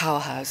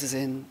powerhouses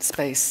in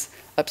space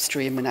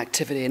upstream and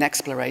activity and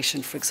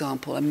exploration, for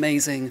example,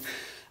 amazing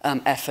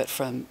effort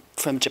from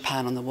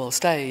Japan on the world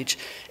stage.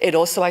 It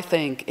also, I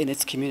think, in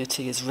its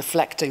community is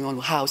reflecting on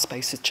how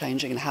space is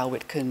changing and how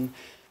it can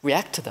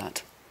react to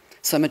that.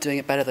 Some are doing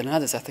it better than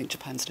others. I think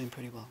Japan's doing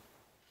pretty well.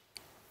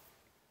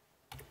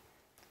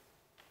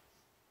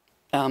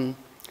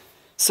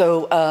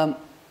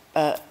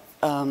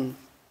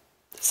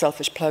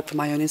 selfish plug for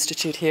my own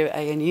institute here at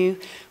ANU.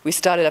 We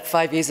started up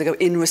 5 years ago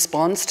in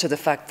response to the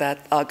fact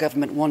that our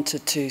government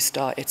wanted to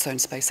start its own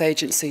space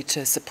agency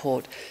to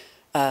support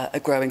a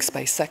growing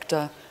space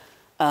sector.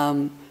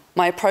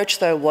 My approach,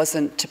 though,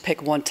 wasn't to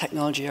pick one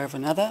technology over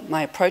another.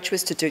 My approach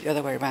was to do it the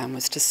other way around,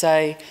 was to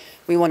say,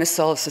 we want to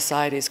solve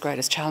society's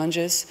greatest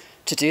challenges.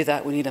 To do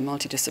that, we need a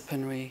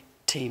multidisciplinary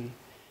team.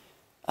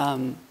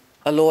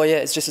 A lawyer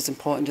is just as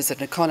important as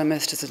an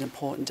economist, as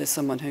important as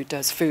someone who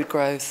does food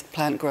growth,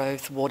 plant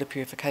growth, water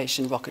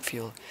purification, rocket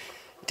fuel.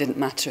 It didn't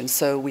matter. And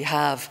so we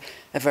have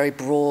a very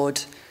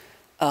broad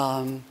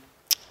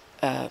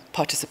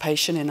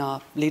participation in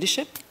our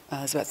leadership.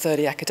 There's about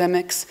 30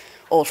 academics,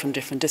 all from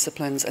different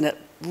disciplines, and it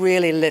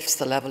really lifts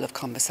the level of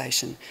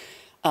conversation.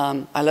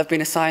 I love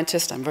being a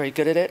scientist. I'm very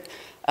good at it.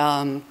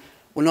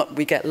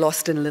 We get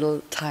lost in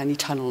little tiny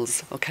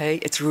tunnels, okay?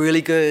 It's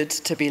really good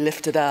to be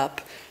lifted up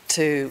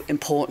to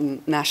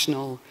important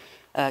national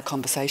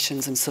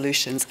conversations and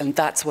solutions, and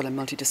that's what a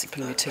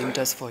multidisciplinary team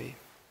does for you.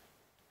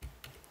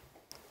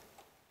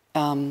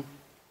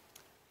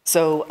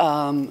 So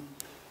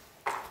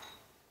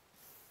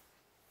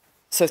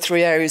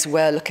 3 areas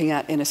we're looking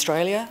at in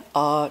Australia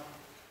are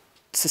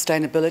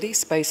sustainability,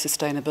 space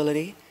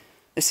sustainability.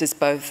 This is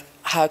both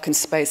how can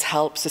space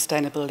help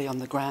sustainability on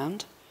the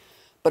ground,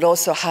 but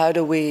also how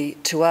do we,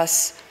 to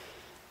us,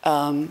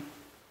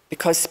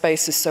 because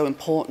space is so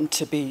important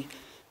to be,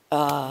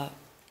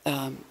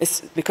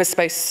 because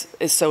space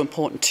is so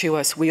important to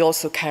us, we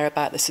also care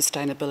about the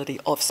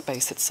sustainability of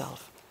space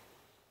itself.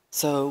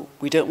 So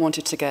we don't want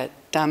it to get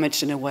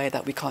damaged in a way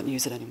that we can't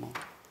use it anymore.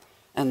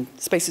 And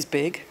space is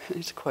big,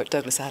 to quote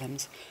Douglas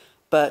Adams,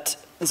 but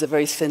there's a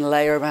very thin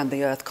layer around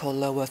the Earth called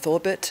low Earth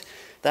orbit.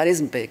 That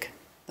isn't big,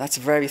 that's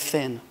very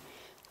thin.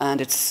 And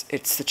it's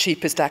the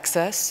cheapest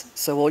access,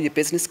 so all your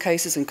business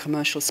cases and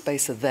commercial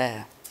space are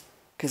there,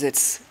 because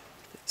it's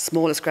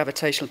smallest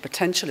gravitational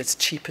potential, it's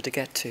cheaper to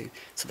get to.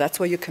 So that's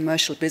where your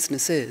commercial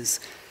business is.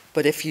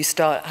 But if you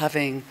start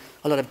having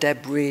a lot of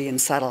debris and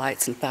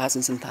satellites and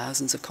thousands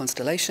of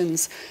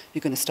constellations,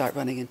 you're going to start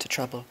running into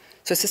trouble.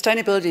 So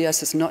sustainability,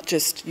 yes, is not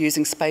just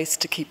using space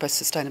to keep us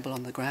sustainable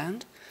on the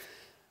ground,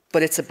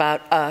 but it's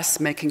about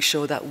us making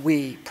sure that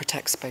we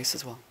protect space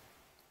as well.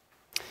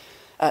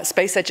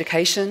 Space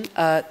education,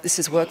 this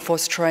is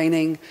workforce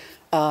training,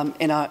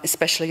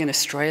 especially in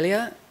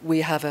Australia.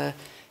 We have a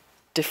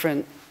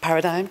different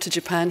paradigm to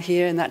Japan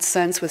here in that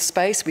sense with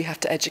space. We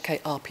have to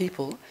educate our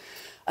people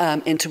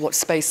into what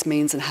space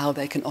means and how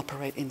they can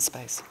operate in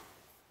space.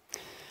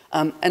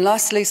 And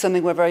lastly,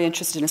 something we're very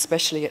interested in,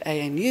 especially at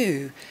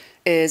ANU,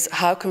 is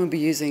how can we be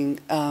using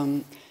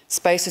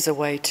space as a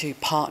way to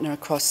partner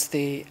across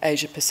the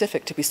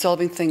Asia-Pacific to be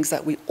solving things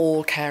that we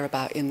all care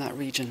about in that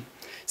region.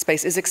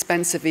 Space is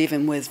expensive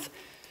even with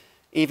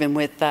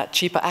that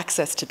cheaper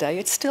access today.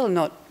 It's still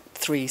not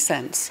 3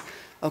 cents,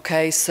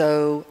 okay?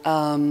 So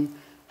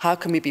how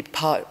can we be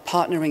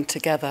partnering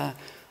together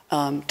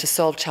to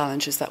solve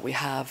challenges that we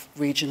have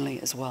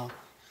regionally as well?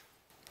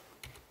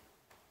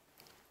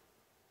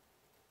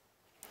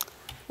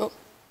 Oh.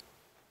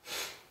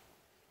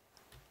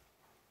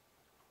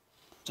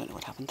 Don't know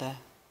what happened there.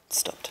 It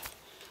stopped.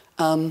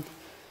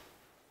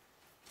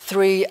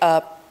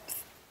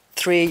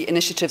 Three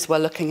initiatives we're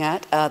looking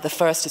at. The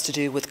first is to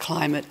do with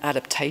climate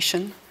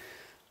adaptation.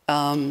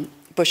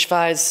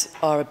 Bushfires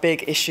are a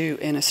big issue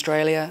in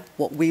Australia.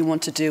 What we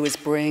want to do is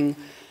bring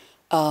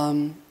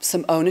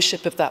some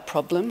ownership of that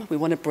problem. We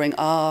want to bring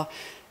our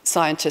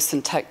scientists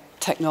and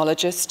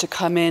technologists to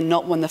come in,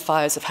 not when the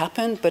fires have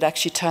happened, but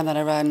actually turn that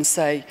around and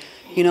say,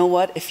 you know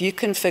what, if you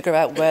can figure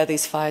out where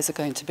these fires are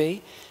going to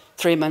be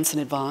 3 months in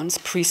advance,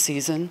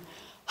 pre-season,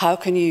 how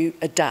can you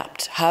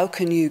adapt? How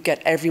can you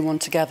get everyone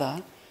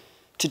together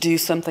to do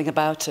something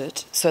about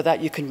it so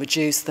that you can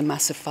reduce the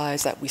massive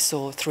fires that we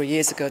saw 3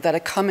 years ago that are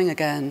coming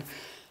again?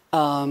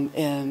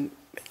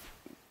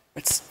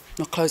 Let's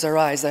not close our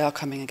eyes, they are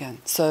coming again.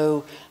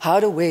 So how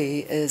do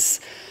we,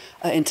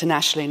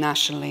 internationally,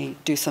 nationally,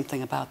 do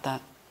something about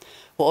that?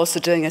 We're also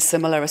doing a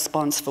similar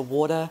response for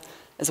water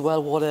as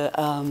well,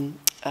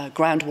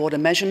 groundwater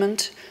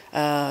measurement,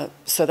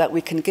 so that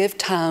we can give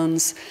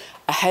towns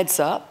a heads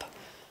up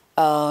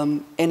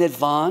in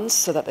advance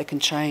so that they can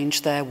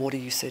change their water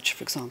usage,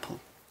 for example.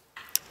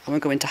 I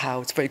won't go into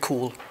how, it's very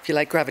cool. If you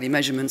like gravity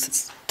measurements,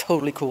 it's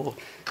totally cool,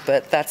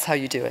 but that's how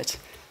you do it.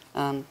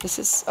 This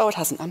is, oh, it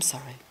hasn't, I'm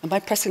sorry. Am I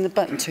pressing the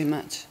button too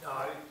much? No,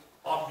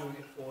 I'm doing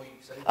it for you.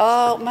 So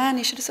oh, man,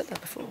 you should have said that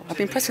before. I've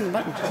been pressing the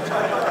button.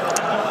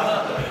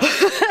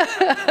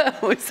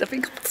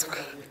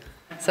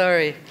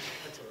 Sorry,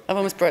 I've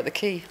almost broke the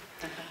key.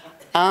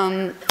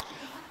 And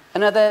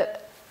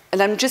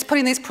I'm just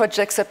putting these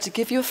projects up to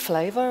give you a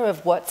flavor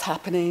of what's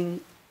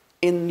happening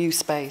in new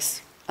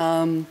space.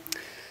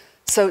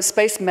 So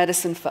space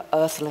medicine for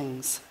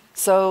Earthlings.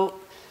 So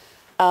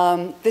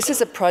this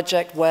is a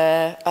project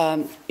where,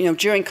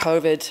 during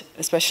COVID,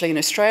 especially in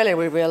Australia,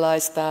 we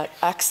realized that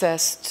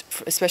access,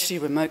 especially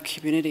remote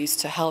communities,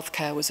 to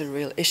healthcare was a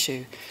real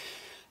issue.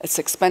 It's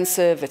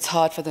expensive, it's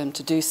hard for them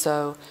to do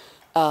so.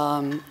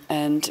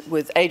 And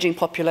with aging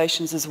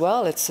populations as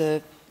well, it's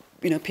a,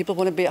 people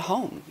want to be at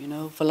home,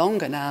 for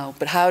longer now.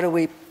 But how do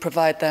we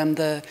provide them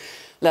the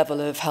level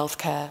of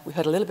healthcare? We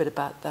heard a little bit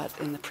about that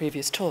in the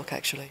previous talk,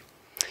 actually.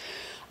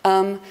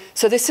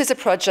 So this is a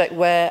project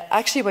where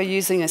actually we're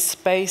using a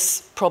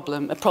space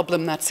problem, a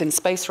problem that's in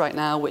space right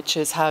now, which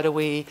is how do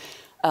we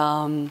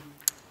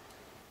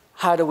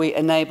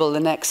enable the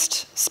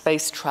next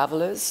space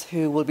travelers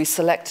who will be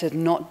selected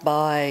not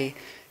by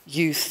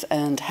youth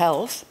and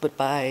health, but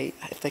by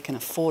if they can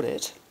afford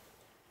it.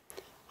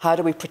 How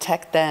do we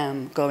protect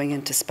them going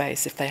into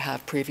space if they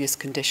have previous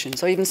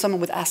conditions, or even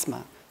someone with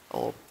asthma?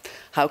 Or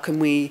how can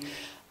we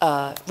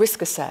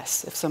risk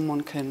assess if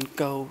someone can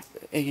go,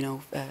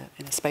 in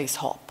a space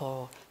hop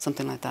or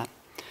something like that?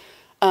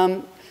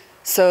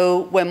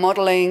 So we're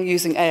modeling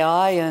using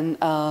AI and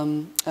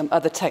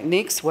other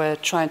techniques. We're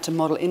trying to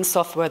model in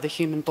software the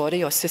human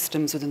body or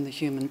systems within the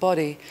human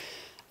body,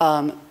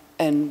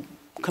 and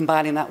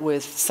combining that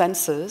with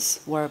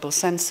sensors, wearable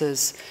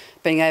sensors,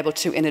 being able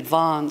to, in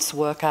advance,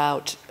 work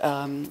out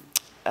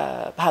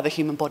how the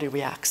human body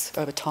reacts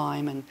over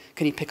time and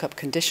can you pick up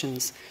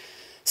conditions.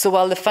 So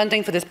while the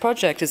funding for this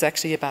project is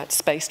actually about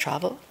space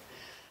travel,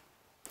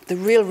 the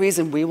real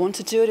reason we want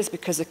to do it is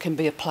because it can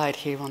be applied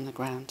here on the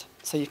ground.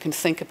 So you can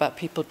think about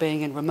people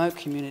being in remote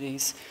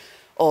communities,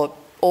 or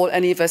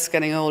any of us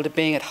getting older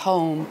being at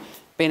home,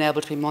 being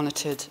able to be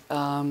monitored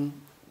in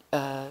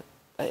a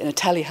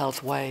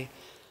telehealth way,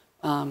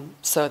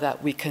 so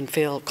that we can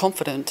feel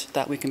confident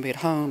that we can be at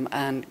home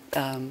and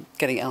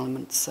getting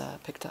elements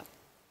picked up.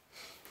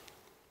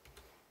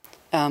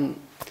 And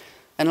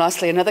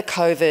lastly, another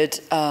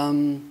COVID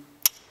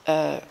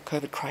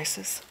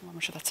crisis. I'm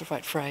not sure that's the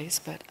right phrase,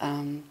 but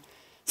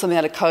something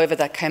out of COVID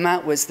that came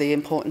out was the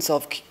importance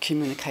of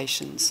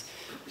communications,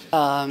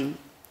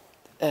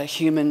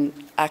 human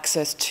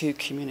access to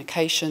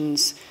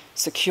communications,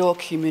 secure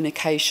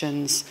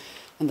communications,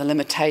 and the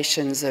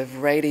limitations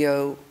of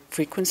radio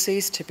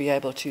frequencies to be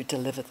able to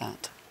deliver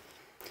that.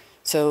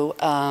 So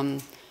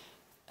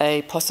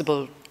a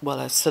possible,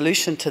 a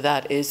solution to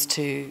that is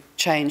to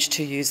change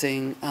to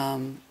using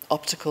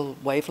optical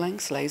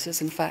wavelengths,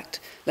 lasers in fact,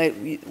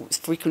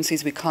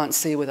 frequencies we can't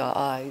see with our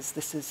eyes.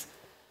 This is,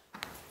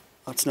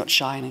 it's not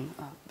shining,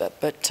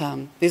 but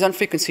these aren't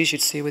frequencies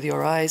you'd see with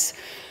your eyes,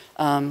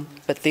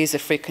 but these are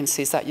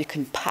frequencies that you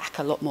can pack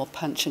a lot more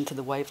punch into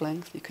the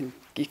wavelength.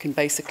 You can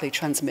basically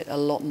transmit a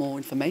lot more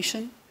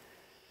information.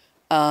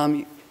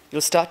 You'll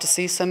start to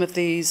see some of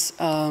these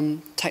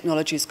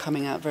technologies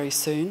coming out very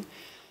soon.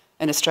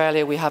 In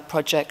Australia, we have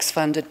projects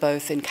funded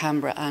both in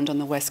Canberra and on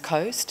the West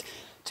Coast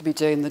to be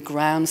doing the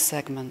ground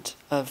segment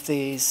of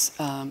these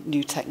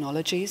new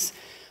technologies.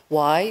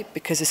 Why?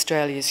 Because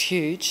Australia is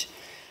huge.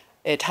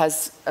 It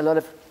has a lot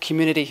of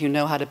community who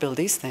know how to build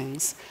these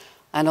things.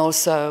 And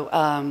also,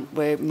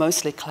 we're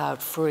mostly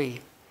cloud-free.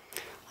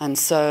 And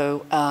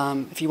so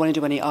if you want to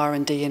do any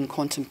R&D in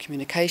quantum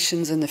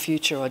communications in the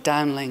future or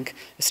downlink,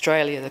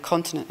 Australia, the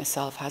continent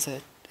itself,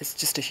 it's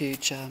just a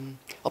huge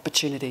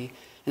opportunity.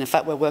 And in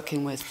fact, we're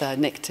working with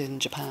NICT in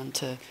Japan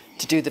to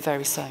do the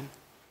very same.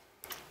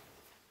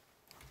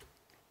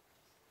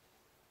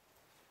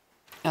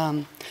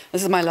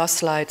 This is my last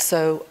slide.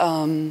 So,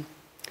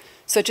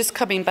 so just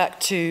coming back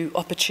to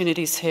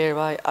opportunities here,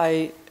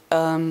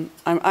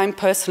 I'm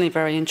personally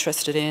very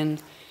interested in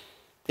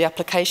the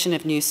application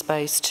of new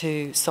space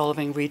to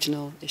solving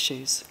regional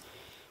issues,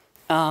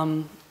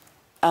 and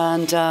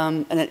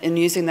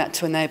using that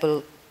to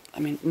enable,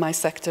 my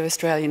sector,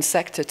 Australian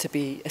sector, to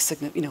be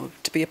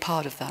a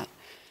part of that,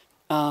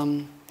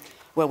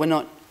 where we're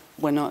not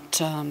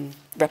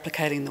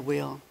replicating the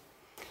wheel.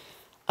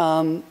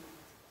 And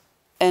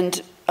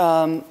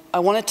I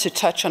wanted to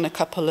touch on a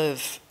couple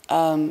of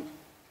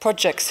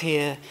projects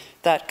here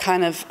that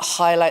kind of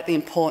highlight the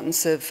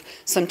importance of,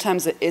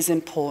 sometimes it is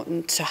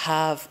important to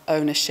have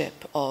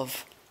ownership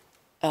of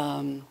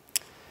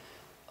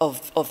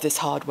this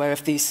hardware,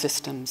 of these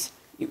systems.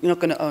 You're not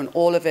going to own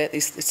all of it,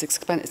 it's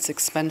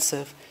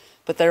expensive,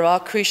 but there are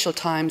crucial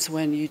times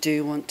when you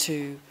do want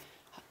to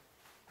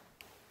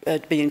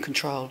be in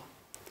control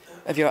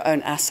of your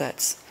own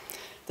assets.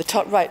 The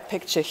top right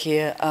picture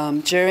here,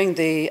 during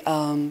the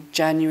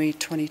January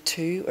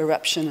 22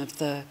 eruption of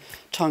the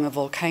Tonga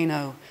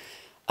volcano,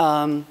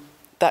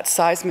 that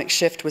seismic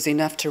shift was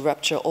enough to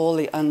rupture all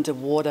the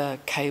underwater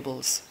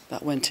cables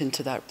that went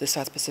into the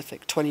South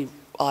Pacific, 20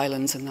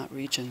 islands in that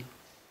region.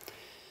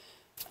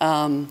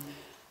 And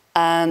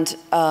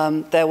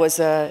there was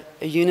a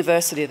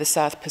University of the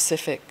South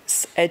Pacific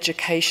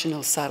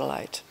educational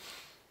satellite,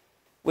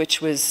 which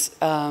was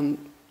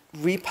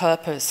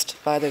repurposed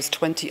by those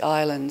 20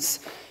 islands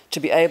to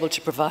be able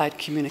to provide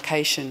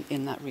communication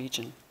in that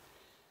region.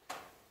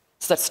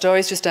 So that story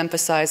is just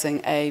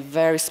emphasizing a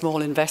very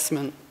small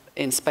investment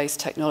in space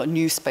technology,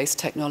 new space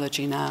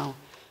technology now,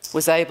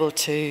 was able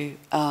to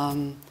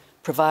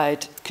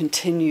provide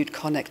continued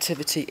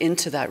connectivity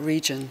into that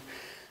region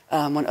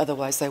when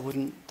otherwise they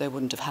wouldn't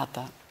have had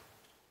that.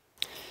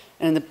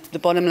 And in the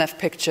bottom left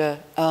picture,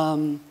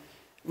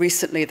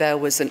 recently there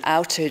was an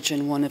outage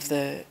in one of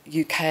the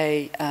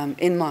UK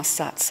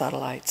Inmarsat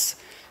satellites,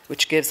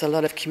 which gives a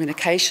lot of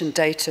communication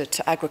data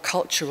to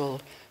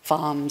agricultural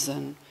farms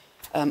and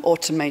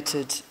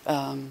automated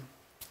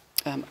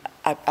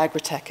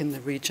agritech in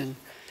the region.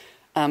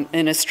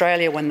 In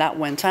Australia, when that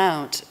went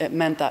out, it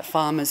meant that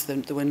farmers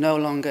they were no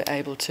longer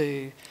able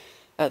to,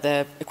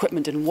 their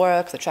equipment didn't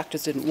work, the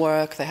tractors didn't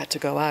work, they had to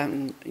go out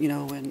and,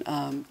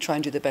 try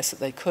and do the best that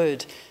they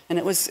could. And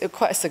it was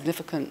quite a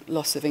significant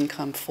loss of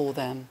income for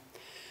them.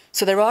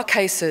 So there are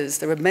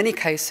many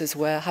cases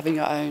where having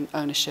your own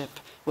ownership,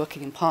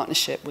 working in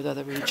partnership with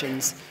other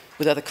regions,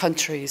 with other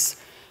countries,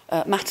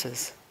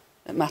 matters.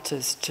 It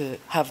matters to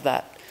have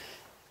that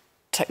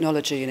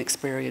technology and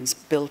experience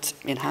built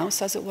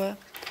in-house, as it were,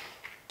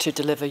 to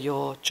deliver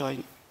your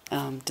joint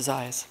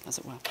desires, as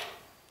it were.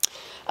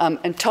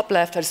 And top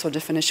left, I just want to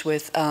finish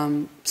with,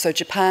 so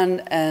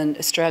Japan and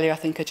Australia, I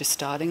think, are just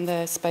starting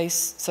their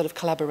space sort of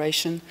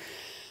collaboration.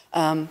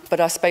 But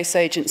our space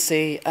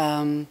agency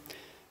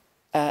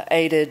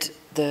aided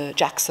the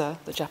JAXA,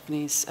 the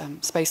Japanese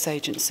space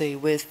agency,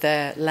 with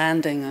their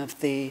landing of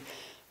the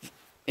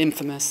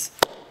infamous,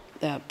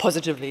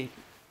 positively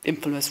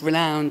infamous,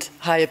 renowned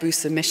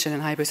Hayabusa mission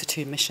and Hayabusa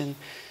 2 mission.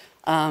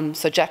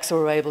 So JAXA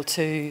were able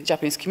to, the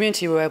Japanese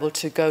community were able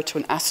to go to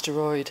an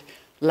asteroid,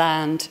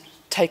 land,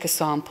 take a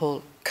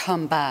sample,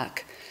 come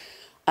back.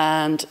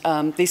 And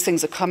these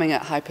things are coming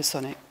at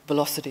hypersonic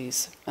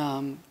velocities,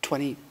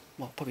 probably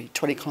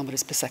 20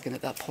 kilometers per second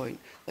at that point.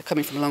 They're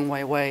coming from a long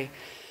way away.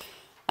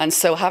 And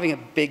so having a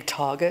big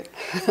target,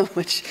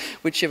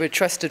 which you're a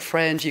trusted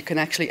friend you can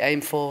actually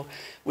aim for,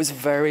 was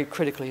very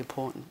critically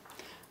important.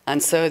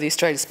 And so the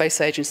Australian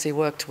Space Agency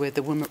worked with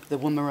the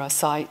Woomera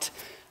site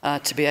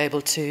to be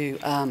able to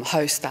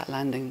host that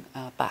landing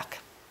back,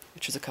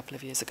 which was a couple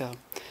of years ago.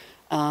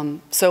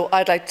 So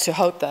I'd like to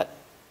hope that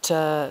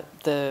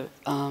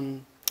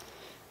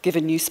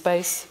given new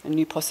space and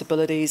new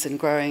possibilities and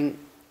growing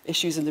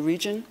issues in the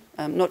region,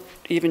 not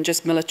even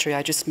just military,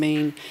 I just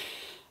mean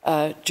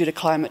due to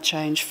climate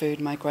change, food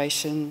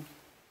migration,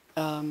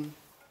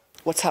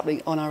 what's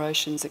happening on our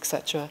oceans,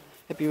 etc.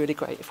 It'd be really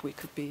great if we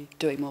could be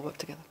doing more work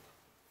together.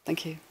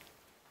 Thank you.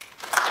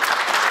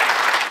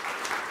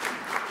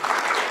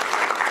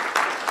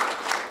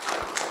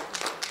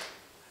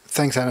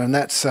 Thanks, Anna. And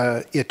that's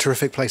a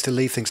terrific place to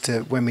leave things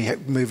to when we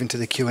move into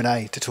the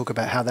Q&A to talk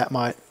about how that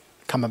might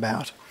come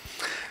about.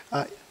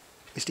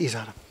 Mr.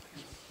 Izada.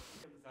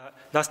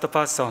 Last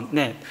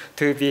person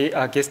to be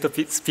a guest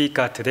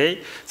speaker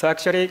today. So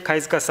actually,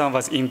 Kaizuka-san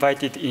was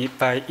invited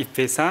by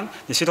Ippei-san.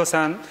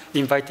 Shiro-san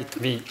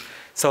invited me.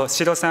 So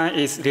Shiro-san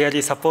is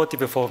really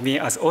supportive for me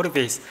as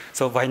always.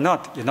 So why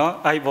not?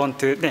 I want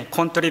to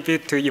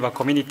contribute to your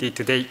community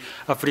today.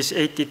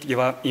 Appreciated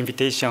your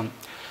invitation.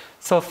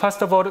 So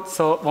first of all,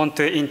 want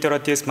to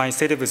introduce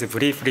myself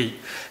briefly.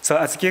 So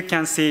as you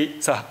can see,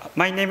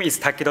 my name is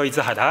Takiro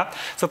Izuhara.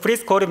 So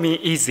please call me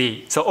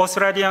Easy. So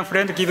Australian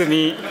friend give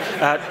me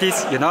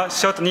this,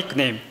 short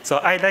nickname. So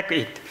I like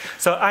it.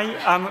 So I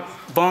am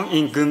born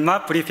in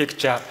Gunma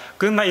Prefecture.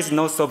 Gunma is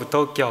north of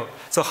Tokyo.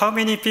 So how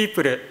many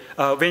people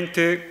went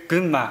to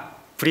Gunma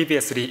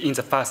previously in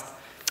the past?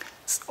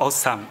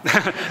 Awesome.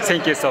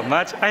 Thank you so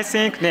much. I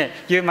think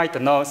you might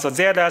know, so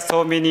there are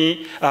so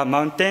many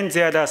mountains,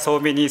 there are so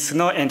many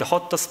snow and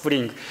hot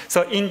springs.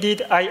 So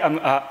indeed, I am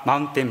a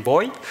mountain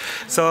boy.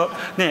 So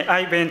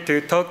I went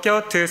to Tokyo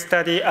to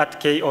study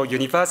at Keio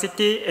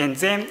University, and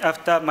then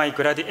after my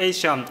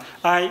graduation,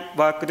 I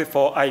worked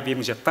for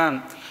IBM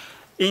Japan.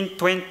 In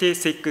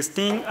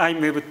 2016, I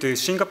moved to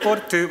Singapore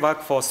to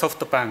work for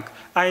SoftBank.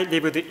 I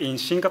lived in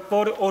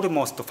Singapore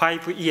almost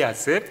 5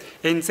 years.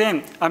 And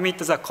then, amid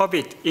the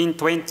COVID in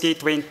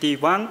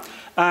 2021,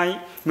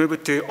 I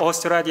moved to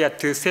Australia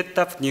to set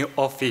up new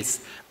office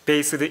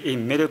based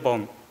in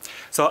Melbourne.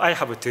 So I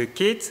have 2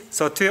 kids.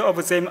 So 2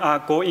 of them are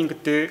going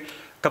to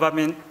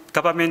government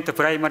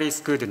primary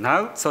school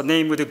now, so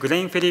named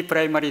Glenferrie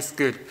Primary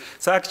School.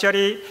 So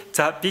actually,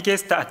 the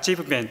biggest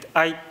achievement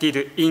I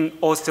did in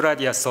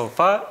Australia so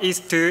far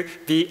is to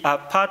be a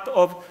part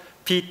of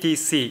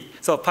PTC,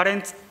 so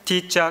Parent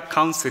Teacher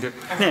Council.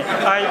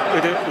 I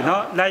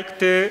would like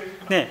to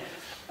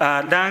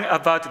learn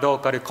about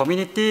local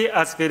community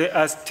as well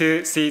as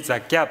to see the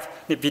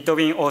gap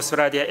between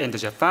Australia and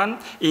Japan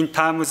in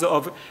terms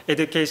of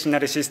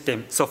educational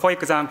system. So for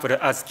example,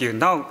 as you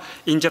know,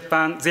 in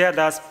Japan,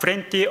 there is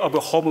plenty of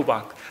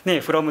homework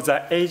from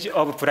the age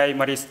of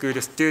primary school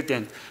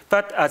student.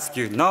 But as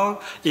you know,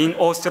 in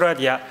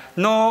Australia,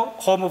 no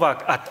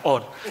homework at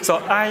all. So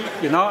I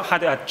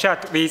had a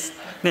chat with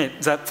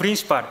the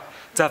principal.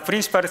 The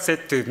principal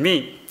said to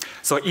me,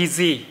 so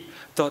easy.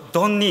 So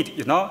don't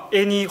need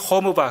any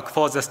homework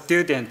for the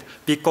student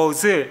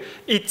because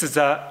it's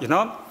the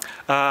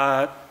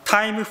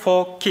time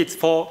for kids,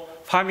 for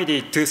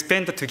family to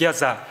spend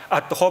together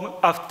at home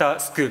after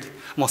school.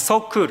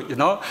 So cool,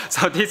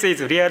 So this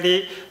is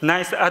really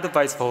nice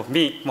advice for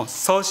me.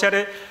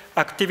 Social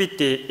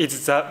activity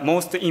is the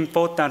most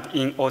important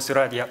in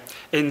Australia.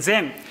 And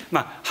then,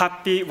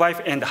 happy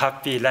wife and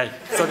happy life.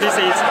 So this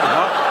is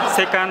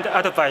second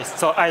advice.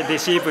 So I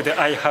received,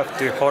 I have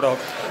to follow.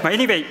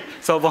 Anyway,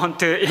 so I want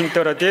to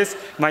introduce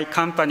my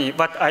company,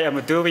 what I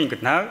am doing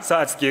now. So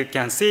as you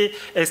can see,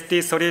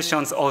 ST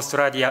Solutions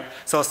Australia.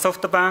 So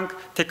SoftBank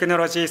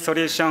Technology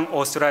Solution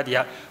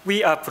Australia.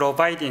 We are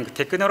providing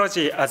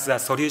technology as a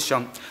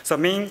solution. So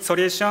main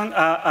solution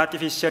are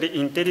artificial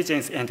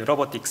intelligence and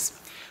robotics.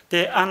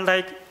 They,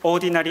 unlike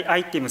ordinary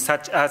items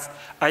such as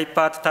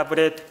iPad,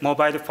 tablet,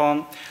 mobile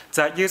phone,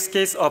 the use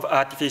case of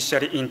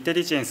artificial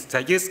intelligence,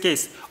 the use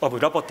case of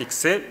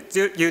robotics,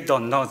 you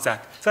don't know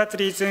that. That's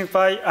the reason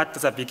why at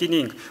the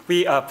beginning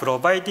we are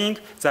providing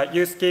the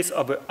use case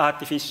of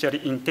artificial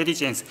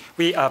intelligence.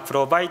 We are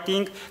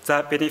providing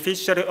the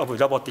beneficiary of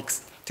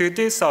robotics. To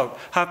do so,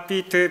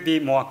 happy to be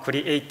more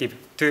creative,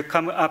 to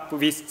come up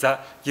with the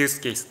use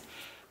case.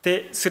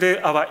 Through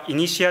our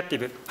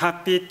initiative,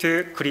 happy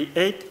to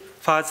create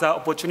further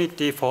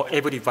opportunity for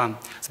everyone,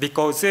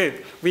 because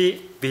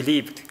we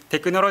believed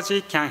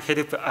technology can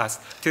help us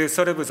to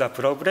solve the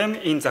problem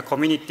in the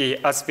community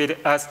as well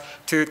as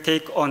to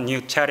take on new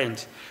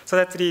challenge. So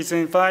that's the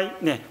reason why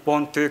we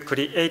want to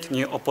create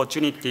new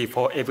opportunity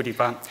for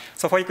everyone.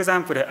 So for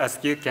example, as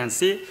you can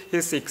see,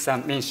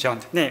 Husik-san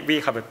mentioned,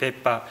 we have a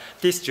paper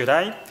this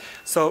July.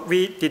 So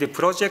we did a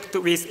project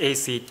with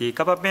ACT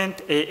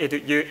government,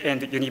 ALU,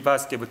 and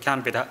University of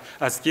Canberra.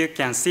 As you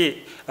can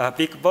see,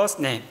 big boss,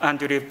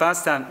 Andrew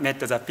Bassan met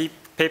the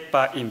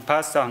paper in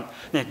person,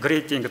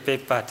 greeting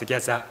paper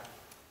together.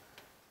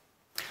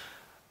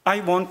 I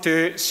want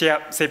to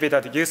share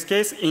several use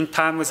cases in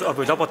terms of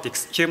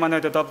robotics,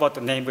 humanoid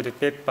robot named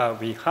paper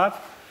we have.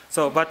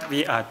 So what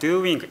we are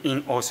doing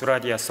in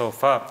Australia so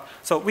far.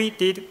 So we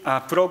did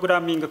a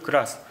programming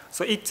class.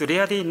 So it's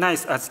really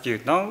nice, as you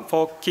know,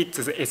 for kids,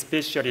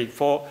 especially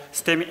for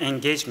STEM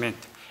engagement.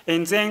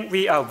 And then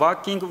we are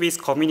working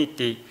with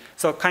community.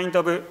 So kind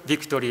of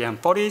Victorian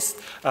Police,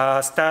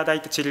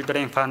 Starlight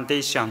Children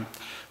Foundation.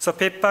 So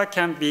paper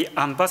can be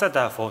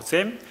ambassador for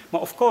them.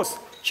 But of course,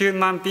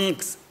 human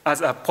beings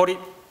as a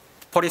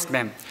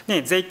policeman,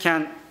 they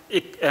can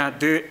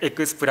do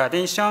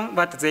explanation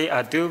what they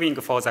are doing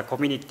for the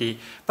community.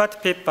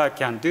 But paper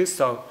can do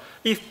so.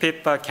 If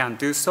paper can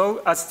do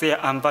so as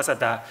their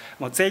ambassador,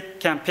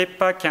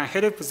 paper can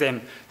help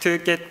them to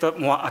get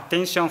more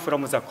attention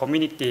from the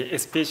community,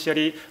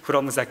 especially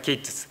from the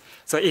kids.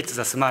 So it's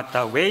a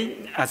smarter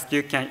way, as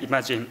you can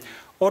imagine.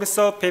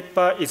 Also,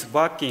 paper is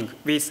working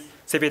with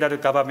several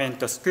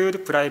government school,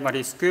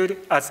 primary school,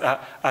 as an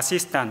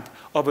assistant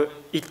of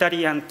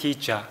Italian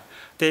teacher.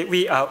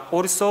 We are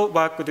also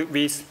worked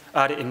with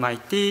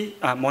RMIT,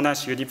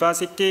 Monash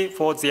University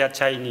for their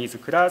Chinese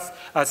class,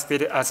 as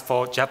well as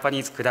for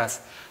Japanese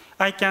class.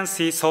 I can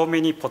see so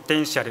many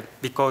potential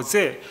because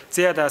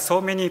there are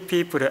so many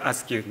people,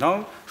 as you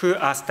know, who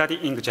are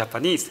studying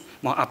Japanese,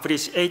 more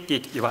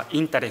appreciated your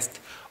interest.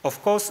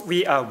 Of course,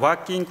 we are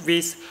working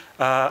with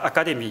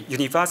academy,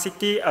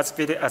 university, as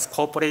well as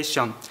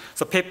corporation.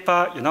 So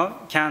paper,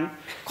 can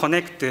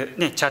connect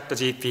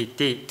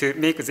ChatGPT to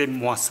make them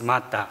more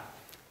smarter.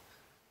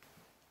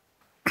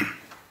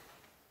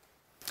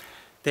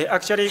 They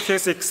actually,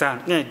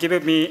 Husik-san,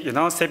 give me,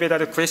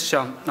 several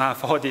questions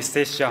for this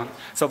session.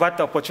 So what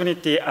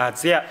opportunity are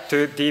there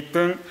to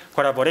deepen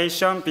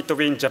collaboration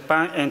between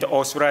Japan and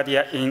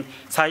Australia in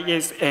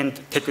science and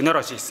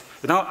technologies?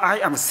 I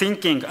am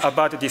thinking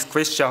about this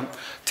question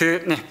to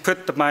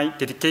put my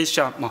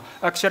dedication.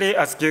 Actually,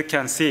 as you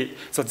can see,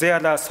 so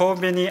there are so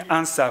many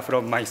answers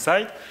from my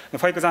side.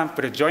 For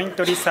example, joint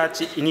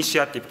research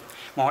initiative.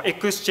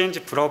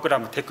 Exchange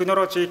program,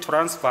 technology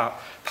transfer,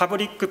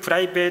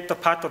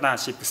 public-private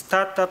partnership,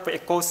 startup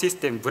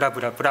ecosystem, blah,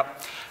 blah, blah.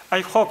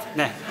 I hope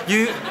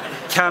you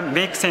can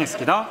make sense,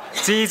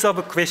 these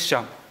of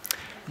questions.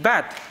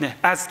 But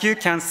as you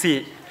can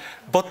see,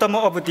 bottom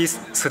of this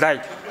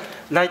slide,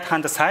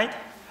 right-hand side,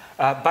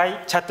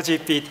 by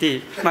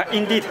ChatGPT.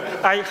 Indeed,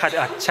 I had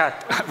a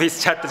chat with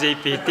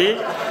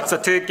ChatGPT so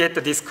to get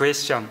this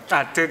question,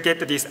 to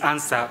get this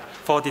answer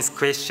for these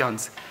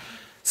questions.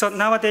 So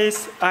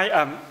nowadays, I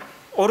am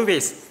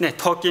always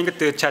talking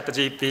to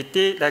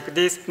ChatGPT like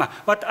this.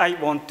 What I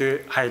want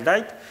to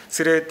highlight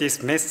through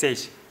this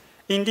message.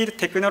 Indeed,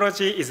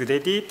 technology is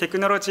ready.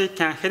 Technology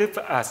can help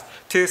us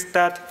to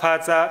start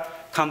further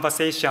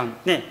conversation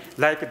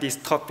like this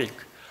topic.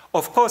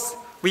 Of course,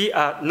 we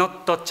are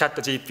not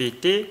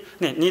ChatGPT.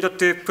 Need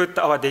to put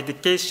our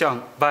dedication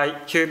by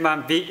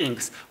human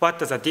beings. What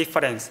is the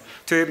difference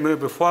to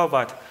move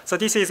forward? So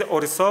this is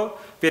also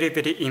very,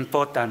 very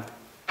important.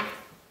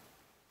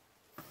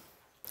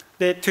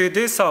 To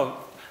do so,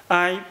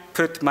 I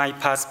put my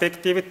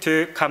perspective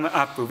to come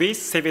up with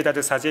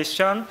several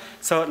suggestions,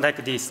 so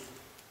like this.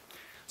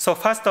 So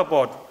first of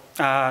all,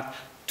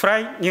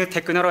 try new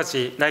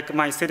technology like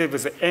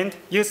myself and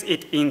use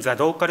it in the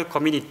local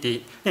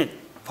community.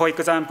 For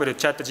example,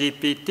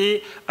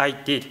 ChatGPT, I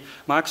did.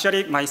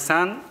 Actually, my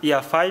son,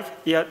 year 5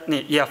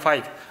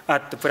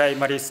 at the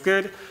primary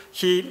school,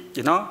 he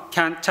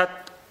can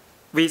chat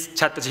with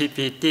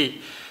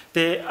ChatGPT,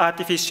 the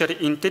artificial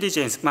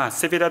intelligence,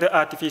 several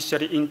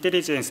artificial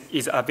intelligence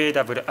is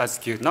available, as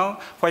you know.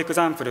 For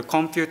example,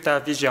 computer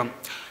vision.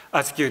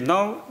 As you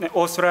know, the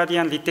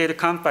Australian retail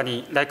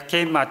company like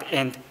Kmart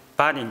and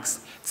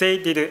Bunnings, they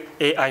did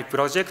AI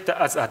project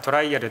as a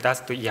trial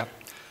last year.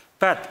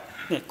 But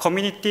the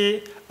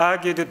community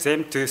argued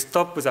them to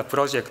stop the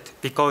project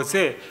because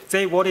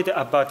they worried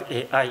about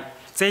AI.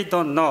 They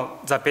don't know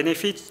the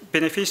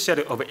beneficial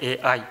of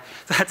AI.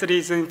 That's the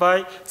reason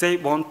why they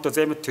want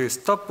them to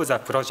stop the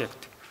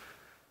project.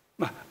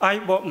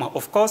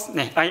 Of course,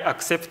 I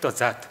accept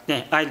that.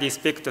 I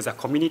respect the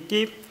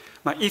community.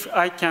 If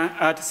I can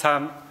add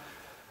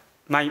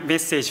my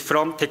message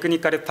from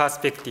technical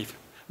perspective.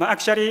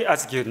 Actually,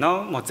 as you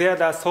know,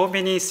 there are so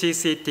many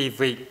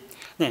CCTV.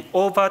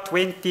 Over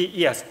 20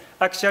 years,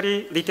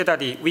 actually,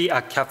 literally, we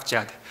are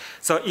captured.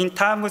 So in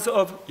terms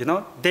of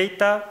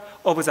data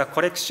of the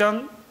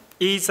collection,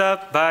 either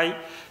by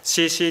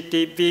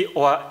CCTV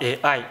or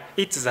AI,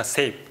 it's the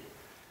same.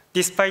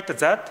 Despite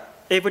that,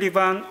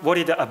 everyone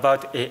worried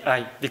about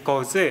AI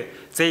because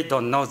they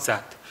don't know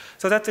that.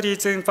 So that's the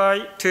reason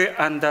why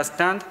to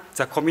understand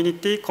the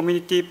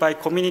community by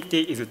community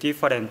is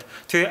different.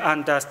 To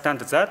understand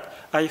that,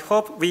 I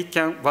hope we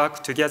can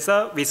work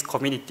together with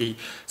community.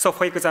 So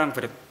for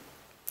example,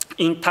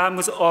 in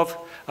terms of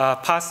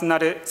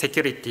personal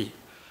security,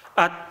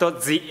 at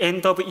the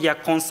end of year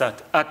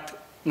concert at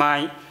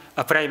my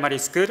primary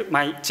school,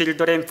 my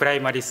children's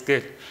primary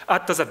school,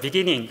 at the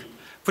beginning,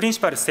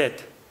 principal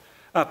said,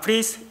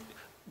 please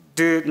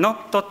do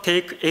not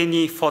take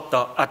any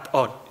photo at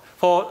all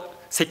for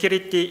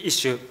security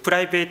issue,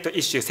 private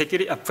issue,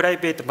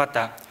 private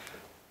matter.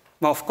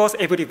 Of course,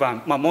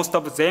 everyone, most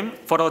of them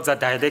follow the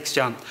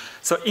direction.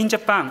 So in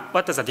Japan,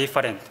 what is the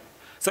difference?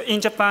 So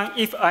in Japan,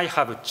 if I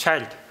have a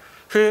child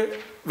who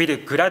will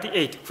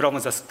graduate from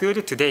the school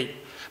today,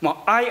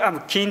 I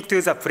am keen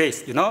to the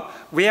place,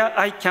 where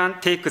I can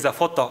take the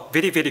photo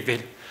very, very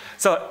well.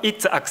 So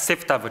it's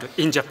acceptable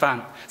in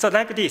Japan. So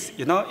like this,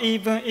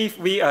 even if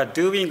we are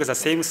doing the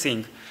same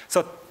thing,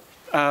 so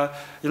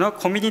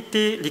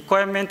community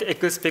requirement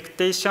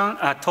expectation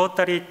are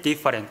totally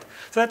different.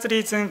 So that's the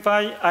reason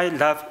why I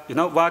love,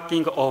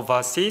 working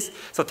overseas.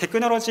 So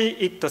technology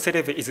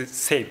itself is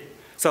same.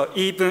 So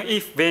even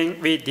if when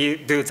we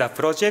do the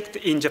project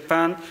in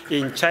Japan,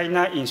 in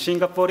China, in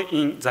Singapore,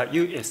 in the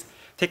US,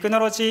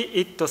 technology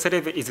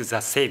itself is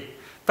the same.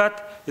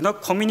 But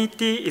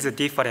community is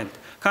different.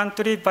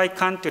 Country by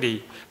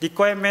country,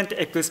 requirement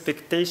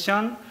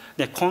expectation,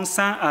 the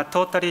concern are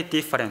totally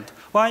different.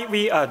 Why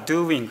we are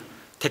doing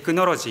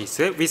technologies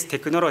with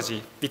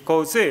technology?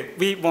 Because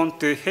we want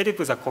to help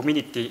the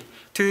community.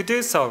 To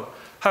do so,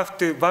 have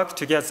to work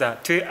together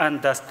to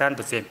understand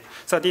them.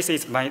 So this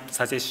is my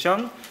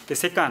suggestion. The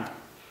second,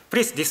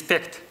 please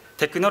respect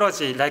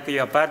technology like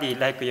your body,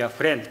 like your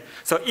friend.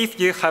 So if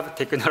you have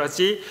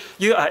technology,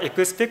 you are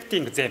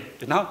expecting them,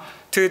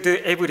 to do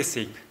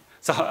everything.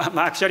 So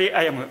actually,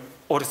 I am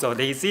also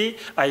lazy.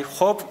 I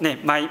hope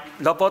my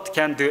robot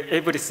can do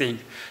everything.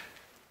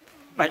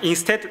 But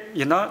instead,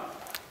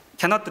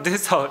 cannot do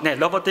so.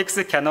 Robotics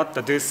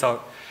cannot do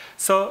so.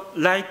 So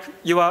like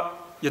your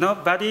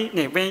body,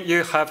 when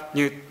you have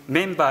new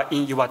member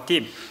in your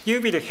team, you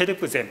will help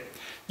them.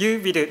 You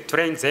will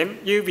train them.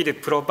 You will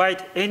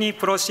provide any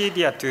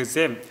procedure to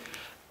them.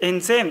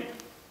 And then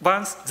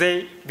once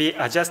they be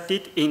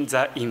adjusted in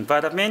the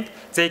environment,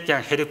 they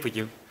can help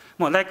you.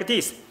 Like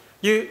this,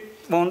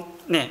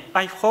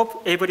 I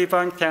hope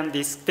everyone can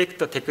respect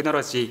the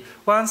technology.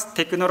 Once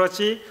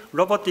technology,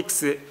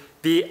 robotics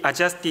be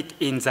adjusted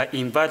in the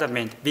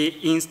environment, be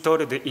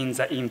installed in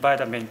the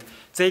environment,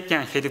 they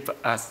can help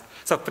us.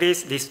 So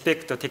please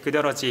respect the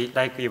technology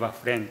like your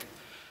friend.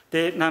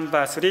 The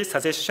number 3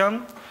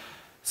 suggestion.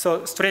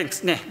 So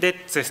strengths,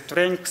 let's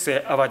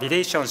strengthen our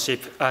relationship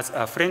as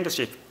a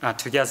friendship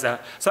together.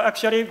 So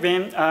actually,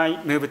 when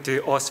I moved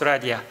to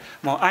Australia,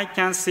 I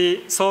can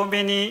see so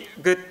many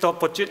good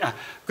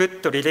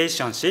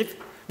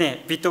relationship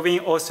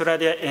between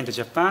Australia and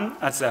Japan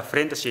as a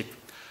friendship.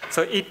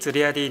 So it's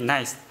really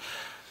nice.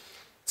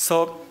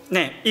 So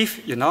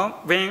if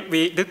when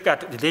we look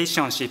at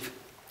relationship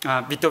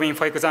between,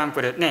 for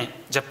example,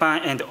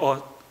 Japan and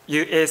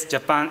US,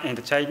 Japan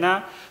and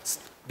China,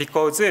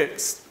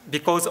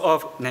 because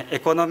of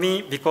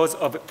economy, because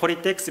of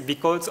politics,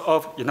 because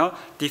of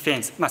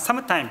defense.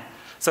 Sometimes,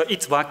 so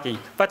it's working,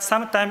 but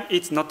sometimes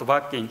it's not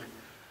working.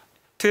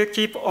 To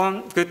keep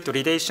on good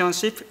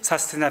relationship,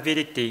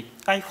 sustainability,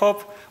 I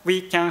hope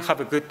we can have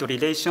a good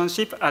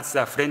relationship as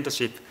a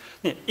friendship.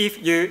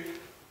 If you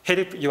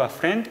help your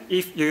friend,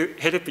 if you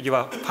help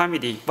your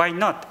family, why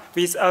not?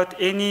 Without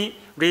any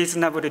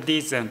reasonable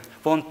reason,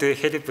 want to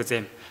help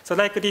them. So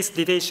like this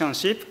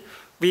relationship,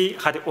 we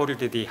had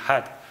already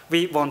had.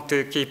 We want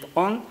to keep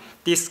on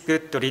this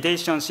good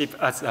relationship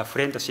as a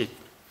friendship.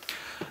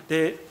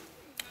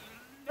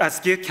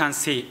 As you can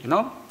see,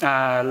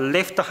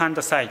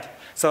 left-hand side.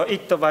 So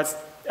it was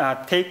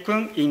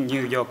taken in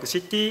New York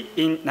City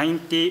in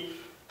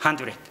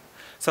 1900.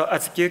 So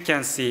as you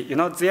can see,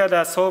 there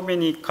are so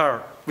many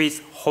cars with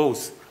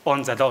hose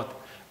on the road,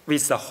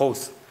 with the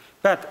hose.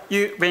 But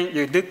when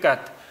you look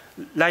at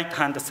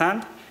right-hand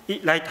side,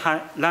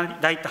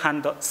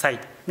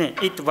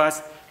 it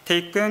was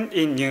taken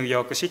in New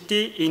York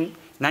City in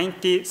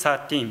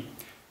 1913.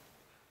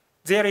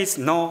 There is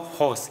no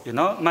hose,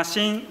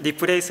 machine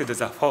replaced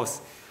the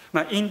hose.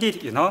 But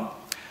indeed, in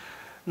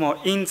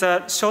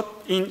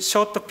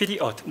short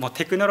period,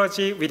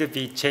 technology will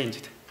be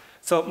changed.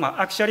 So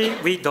actually,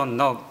 we don't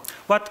know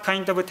what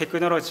kind of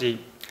technology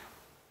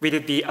will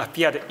be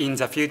appeared in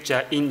the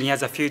future, in near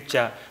the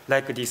future,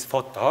 like this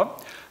photo.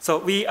 So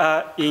we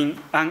are in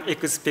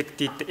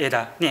unexpected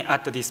era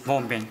at this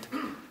moment.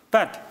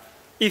 But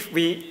if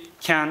we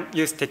can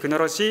use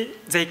technology,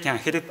 they can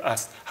help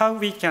us. How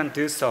we can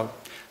do so?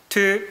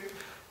 To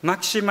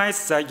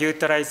maximize the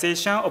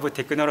utilization of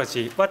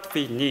technology, what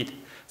we need.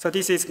 So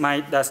this is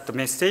my last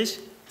message.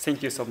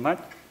 Thank you so much.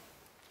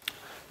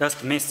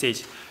 Last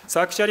message. So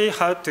actually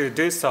how to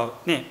do so?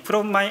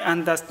 From my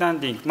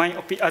understanding,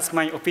 as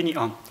my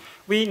opinion,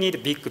 we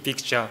need big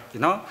picture,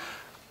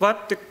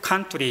 what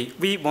country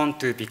we want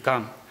to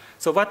become.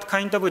 So what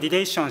kind of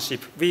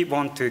relationship we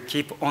want to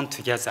keep on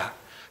together.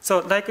 So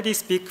like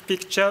this big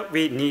picture,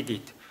 we need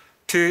it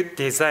to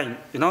design,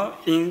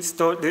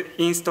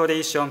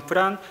 installation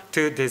plan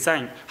to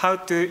design how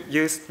to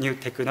use new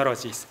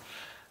technologies.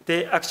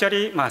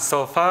 Actually,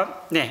 so far,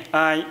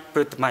 I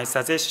put my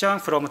suggestion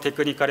from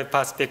technical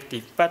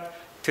perspective, but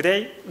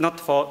today, not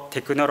for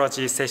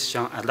technology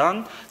session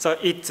alone, so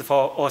it's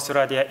for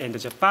Australia and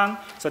Japan.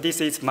 So this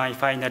is my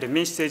final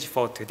message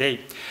for today.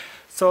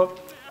 So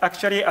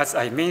actually, as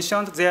I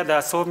mentioned, there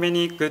are so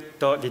many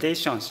good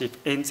relationships,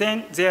 and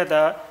then there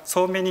are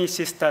so many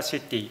sister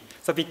cities.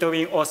 So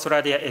between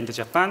Australia and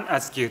Japan,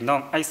 as you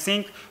know, I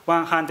think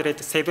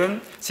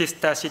 107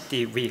 sister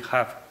cities we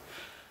have.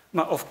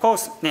 Of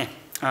course,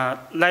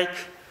 like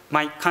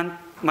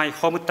my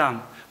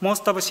hometown,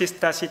 most of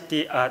sister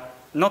cities are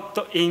not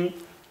in,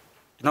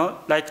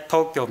 like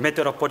Tokyo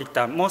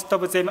metropolitan. Most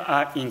of them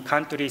are in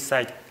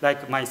countryside,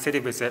 like my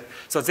cities.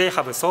 So they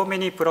have so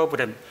many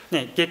problems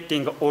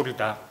getting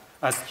older,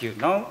 as you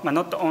know,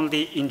 not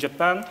only in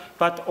Japan,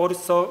 but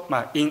also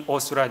in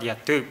Australia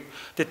too.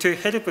 To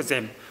help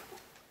them,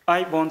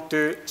 I want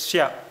to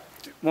share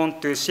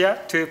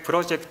 2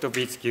 projects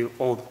with you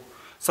all.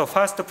 So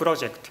first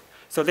project,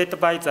 so led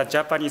by the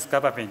Japanese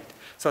government.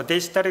 So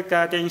Digital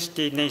Garden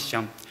City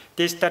Nation,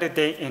 Digital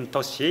Day and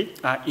Toshi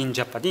in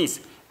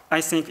Japanese.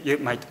 I think you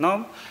might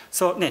know.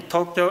 So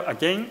Tokyo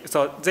again,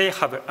 so they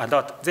have a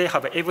lot, they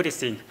have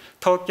everything.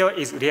 Tokyo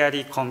is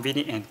really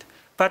convenient.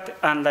 But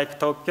unlike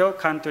Tokyo,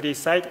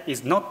 countryside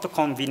is not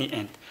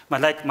convenient.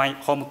 Like my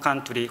home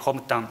country,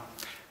 hometown.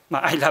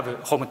 I love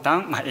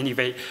hometown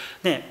anyway.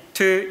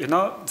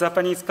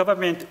 Japanese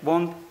government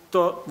want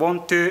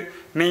to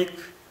make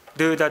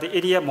rural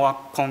area more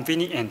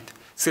convenient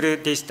through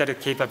digital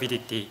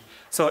capability.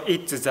 So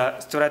it's the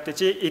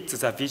strategy, it's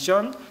the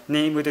vision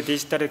named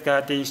Digital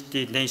Garden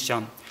City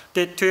Nation.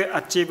 To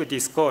achieve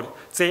this goal,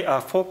 they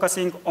are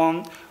focusing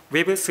on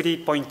Web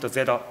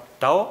 3.0,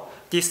 DAO,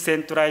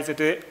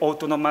 decentralized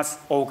autonomous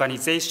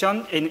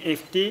organization,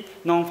 NFT,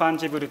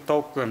 non-fungible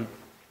token.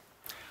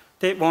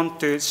 They want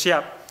to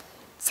share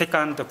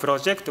second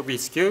project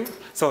with you,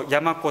 so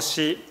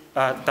Yamakoshi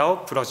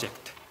DAO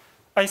project.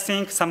 I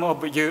think some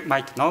of you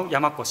might know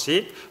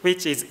Yamakoshi,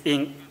 which is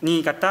in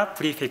Niigata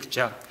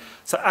Prefecture.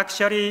 So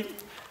actually,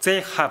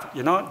 they have,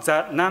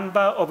 the number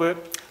of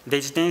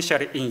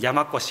residential in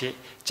Yamakoshi,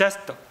 just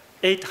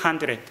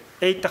 800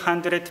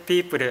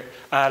 people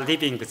are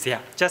living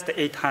there, just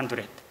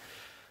 800.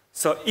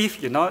 So if,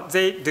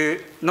 they do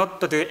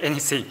not do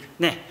anything,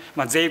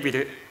 they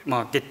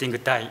will getting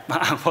die,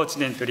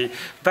 unfortunately.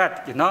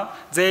 But,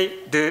 they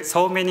do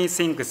so many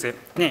things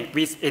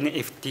with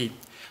NFT.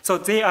 So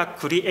they are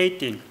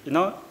creating,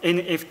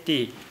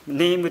 NFT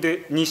named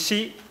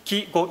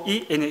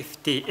Nishikigoi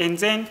NFT, and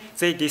then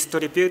they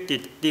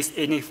distributed this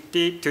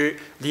NFT to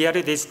real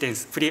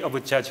residents free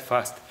of charge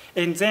first.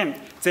 And then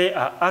they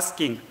are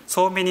asking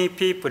so many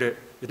people,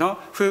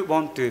 who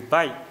want to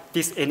buy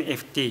this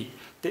NFT.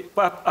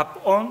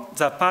 Upon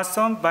the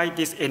person buy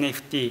this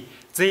NFT,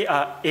 they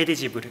are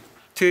eligible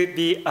to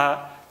be a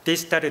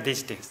digital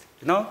resident.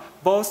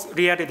 Both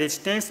real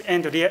residents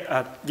and real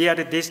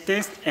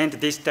residents and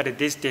digital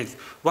residents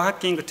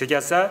working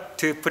together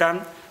to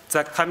plan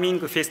the coming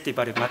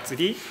festival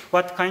Matsuri,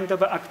 what kind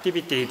of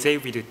activity they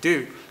will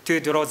do to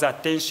draw the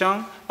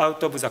attention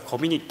out of the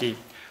community,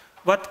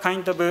 what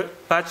kind of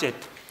budget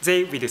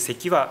they will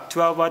secure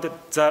toward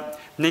the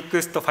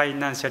next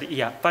financial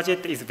year.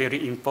 Budget is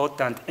very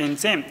important. And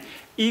then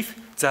if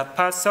the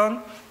person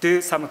do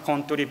some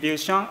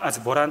contribution as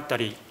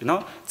voluntary,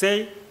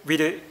 they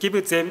will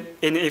give them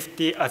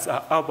NFT as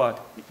an award,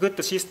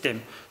 good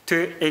system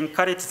to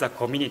encourage the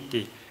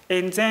community.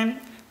 And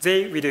then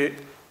they will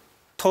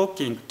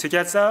talking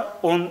together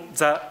on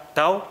the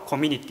DAO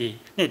community.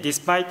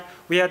 Despite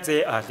where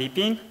they are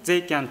living,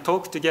 they can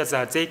talk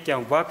together, they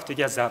can work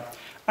together.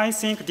 I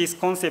think this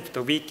concept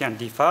we can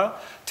refer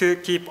to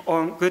keep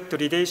on good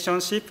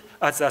relationship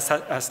as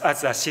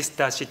a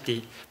sister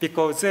city,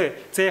 because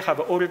they have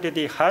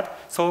already had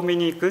so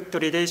many good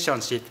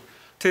relationships.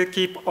 To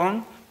keep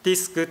on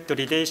this good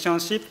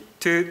relationship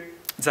to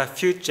the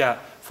future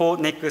for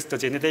next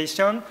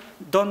generation,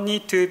 don't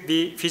need to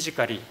be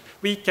physically.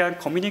 We can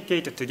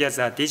communicate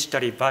together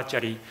digitally,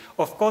 virtually.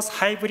 Of course,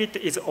 hybrid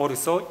is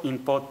also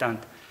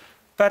important.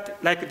 But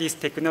like this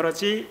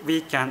technology,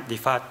 we can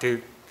refer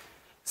to.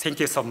 Thank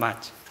you so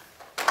much.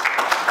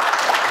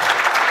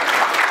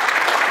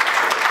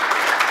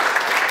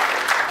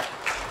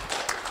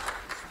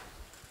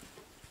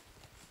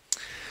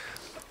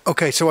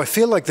 Okay, so I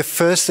feel like the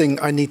first thing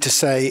I need to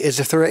say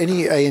is if there are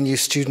any ANU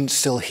students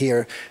still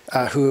here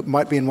who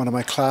might be in one of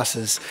my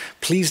classes,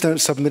 please don't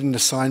submit an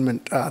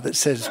assignment that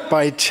says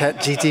by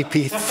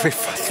ChatGPT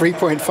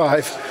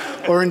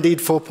 3.5 or indeed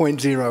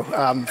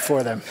 4.0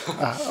 for them.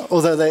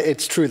 Although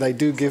it's true, they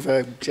do give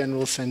a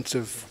general sense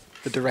of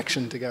the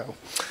direction to go.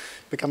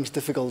 It becomes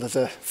difficult as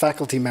a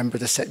faculty member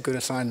to set good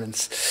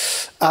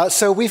assignments.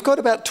 So we've got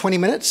about 20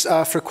 minutes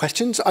for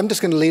questions. I'm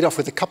just going to lead off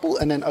with a couple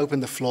and then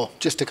open the floor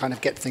just to kind of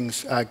get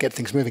things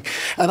moving.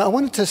 And I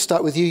wanted to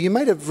start with you. You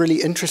made a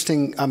really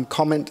interesting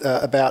comment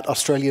about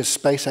Australia's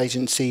space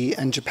agency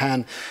and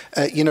Japan,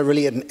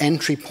 really at an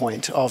entry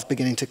point of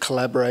beginning to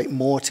collaborate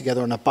more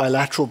together on a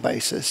bilateral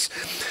basis.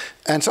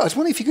 And so I was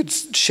wondering if you could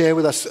share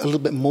with us a little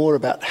bit more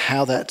about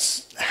how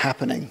that's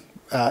happening.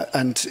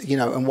 And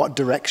what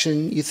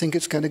direction you think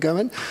it's going to go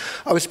in.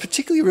 I was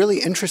particularly really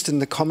interested in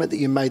the comment that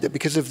you made that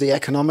because of the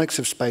economics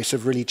of space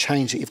have really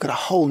changed, that you've got a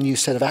whole new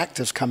set of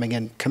actors coming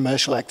in,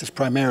 commercial actors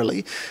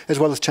primarily, as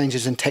well as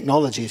changes in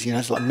technologies,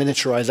 it's like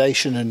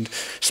miniaturization and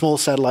small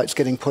satellites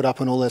getting put up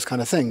and all those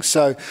kind of things.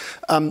 So,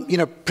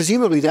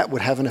 presumably that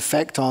would have an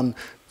effect on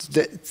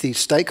the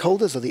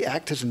stakeholders or the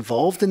actors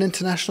involved in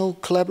international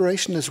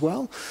collaboration as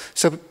well.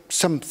 So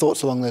some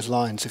thoughts along those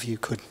lines, if you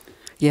could.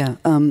 Yeah,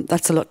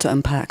 that's a lot to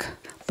unpack.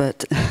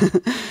 But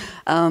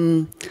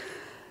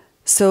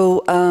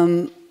so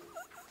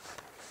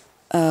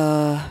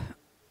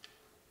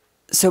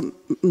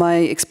my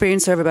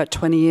experience over about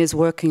 20 years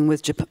working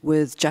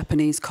with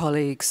Japanese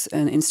colleagues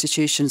and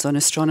institutions on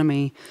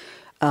astronomy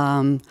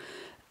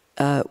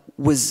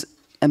was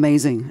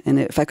amazing. And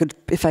if I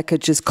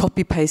could just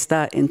copy paste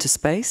that into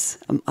space,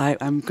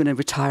 I'm going to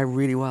retire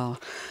really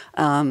well.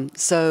 But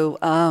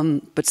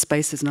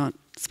space is not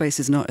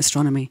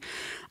astronomy.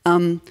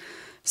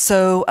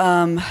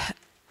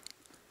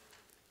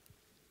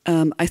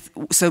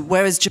 So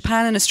whereas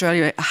Japan and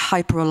Australia are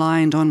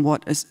hyper-aligned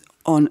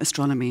on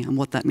astronomy and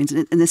what that means,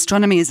 and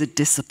astronomy is a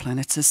discipline.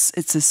 It's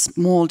a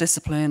small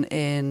discipline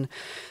in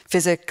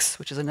physics,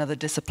 which is another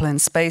discipline.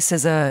 Space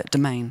is a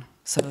domain.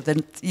 So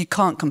then you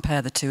can't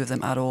compare the two of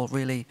them at all,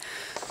 really.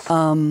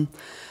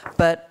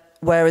 But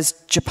whereas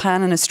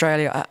Japan and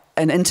Australia,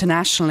 and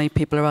internationally,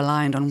 people are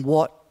aligned on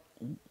what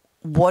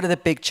are the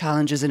big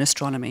challenges in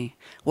astronomy?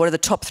 What are the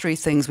top 3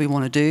 things we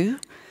want to do?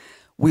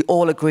 We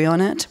all agree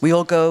on it. We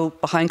all go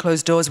behind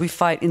closed doors. We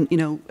fight, on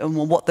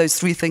what those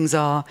 3 things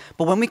are.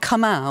 But when we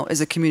come out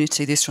as a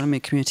community, the astronomy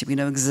community, we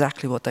know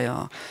exactly what they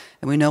are,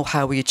 and we know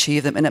how we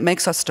achieve them. And it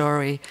makes our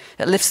story,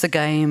 it lifts the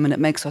game, and it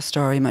makes our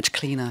story much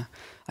cleaner,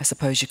 I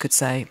suppose you could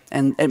say.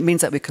 And it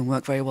means that we can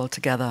work very well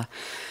together.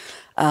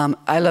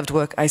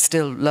 I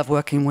still love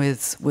working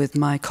with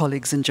my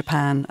colleagues in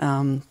Japan.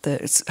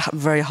 It's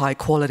very high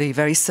quality,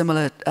 very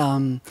similar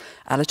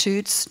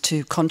attitudes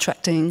to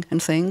contracting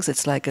and things.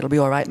 It's like, it'll be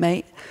all right,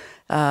 mate,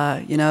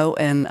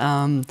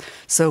 and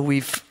so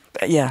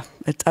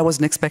I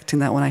wasn't expecting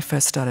that when I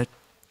first started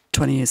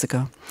 20 years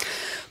ago.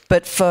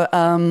 But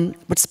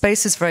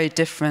space is very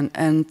different,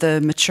 and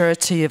the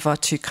maturity of our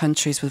 2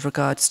 countries with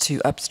regards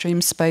to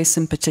upstream space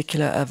in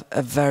particular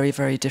are very,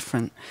 very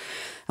different.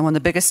 And one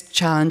of the biggest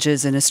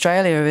challenges in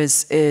Australia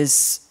is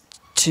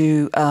for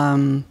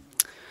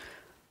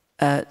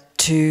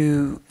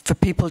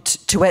people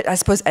to I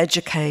suppose,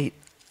 educate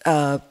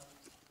the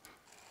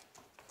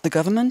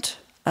government,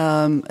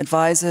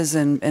 advisors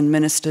and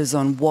ministers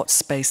on what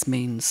space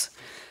means.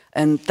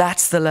 And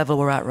that's the level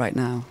we're at right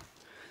now.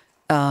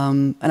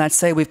 And I'd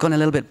say we've gone a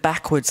little bit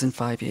backwards in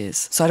 5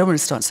 years. So I don't want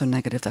to start so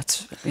negative.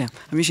 I'm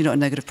usually not a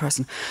negative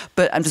person,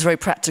 but I'm just very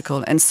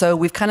practical. And so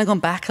we've kind of gone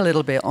back a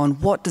little bit on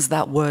what does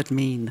that word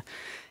mean,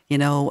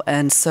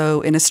 And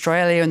so in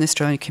Australia, in the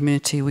Australian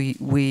community,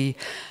 we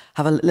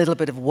have a little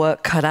bit of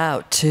work cut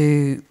out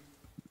to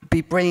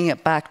be bringing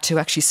it back to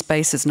actually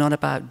space is not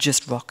about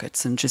just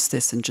rockets and just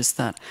this and just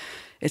that.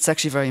 It's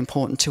actually very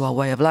important to our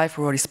way of life.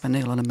 We're already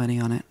spending a lot of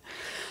money on it.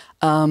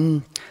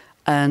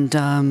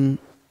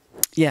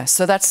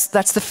 So that's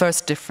the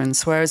first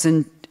difference. Whereas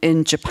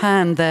in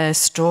Japan, their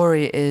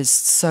story is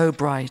so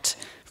bright.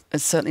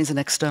 Certainly as an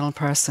external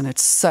person,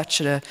 it's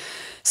such a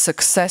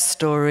success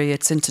story.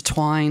 It's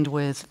intertwined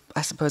with,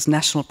 I suppose,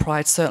 national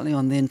pride, certainly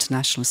on the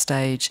international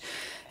stage.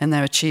 And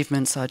their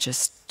achievements are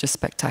just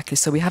spectacular.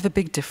 So we have a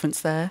big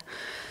difference there.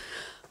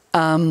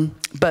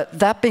 But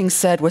that being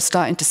said, we're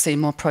starting to see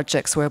more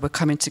projects where we're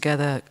coming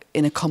together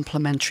in a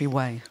complementary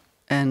way.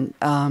 And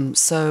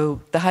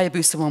so the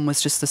Hayabusa one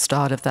was just the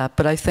start of that.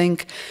 But I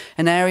think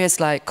in areas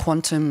like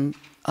quantum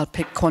I'll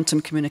pick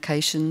quantum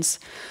communications.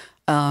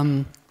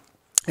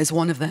 Is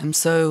one of them.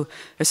 So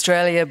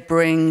Australia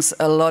brings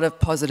a lot of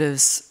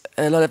positives,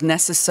 a lot of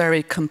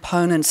necessary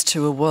components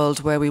to a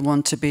world where we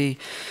want to be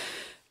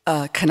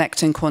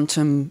connecting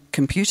quantum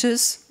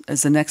computers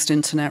as the next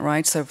internet,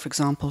 right? So, for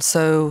example,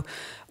 so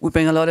we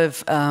bring a lot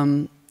of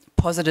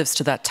positives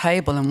to that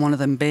table, and one of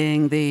them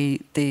being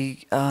the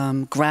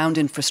ground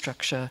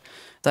infrastructure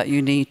that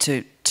you need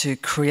to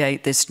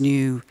create this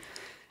new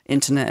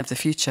internet of the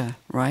future,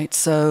 right?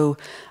 So,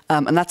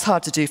 and that's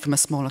hard to do from a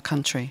smaller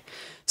country.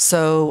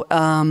 So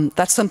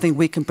that's something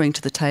we can bring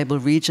to the table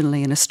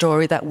regionally in a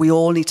story that we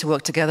all need to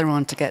work together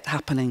on to get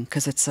happening,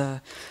 because it's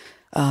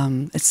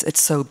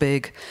so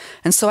big.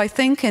 And so I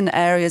think in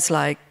areas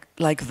like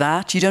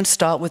that, you don't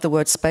start with the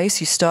word space.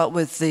 You start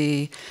with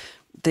in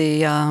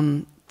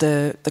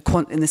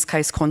this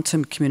case,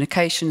 quantum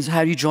communications.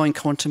 How do you join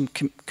quantum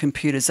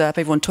computers up?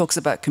 Everyone talks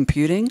about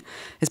computing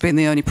as being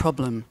the only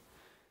problem.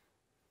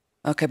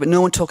 Okay, but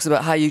no one talks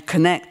about how you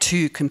connect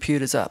two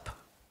computers up,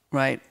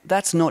 right?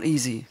 That's not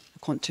easy.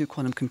 Two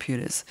quantum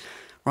computers,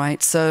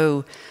 right?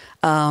 So,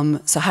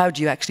 so how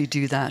do you actually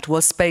do that? Well,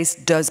 space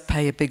does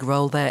play a big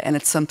role there, and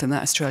it's something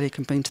that Australia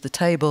can bring to the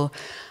table,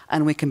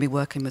 and we can be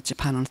working with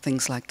Japan on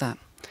things like that.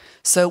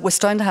 So we're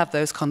starting to have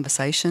those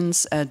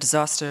conversations.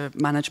 Disaster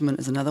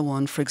management is another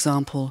one, for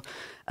example.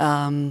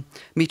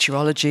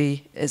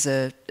 Meteorology is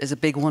a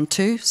big one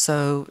too.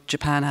 So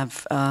Japan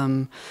have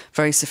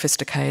very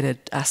sophisticated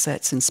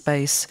assets in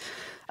space.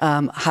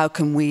 How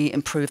can we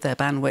improve their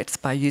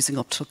bandwidth by using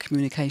optical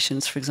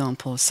communications, for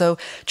example? So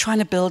trying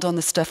to build on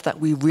the stuff that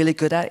we're really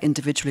good at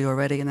individually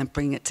already and then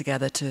bring it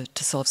together to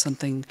solve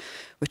something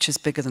which is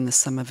bigger than the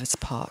sum of its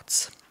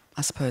parts,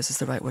 I suppose is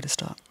the right way to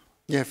start.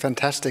 Yeah,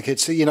 fantastic.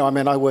 It's, I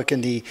mean, I work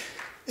in the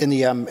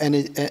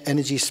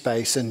energy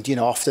space, and,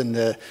 often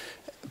the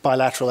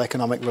bilateral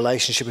economic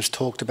relationship is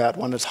talked about,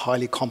 one that's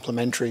highly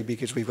complementary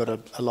because we've got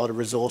a lot of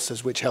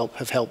resources which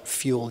have helped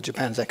fuel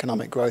Japan's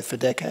economic growth for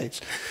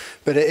decades.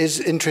 But it is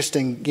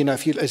interesting,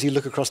 as you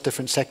look across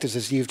different sectors,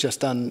 as you've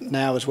just done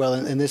now as well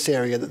in this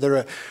area, that there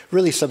are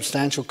really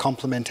substantial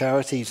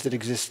complementarities that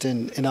exist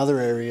in other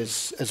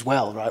areas as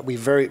well, right? We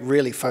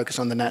really focus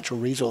on the natural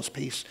resource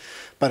piece,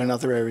 but in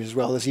other areas as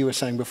well. As you were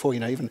saying before,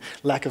 even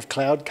lack of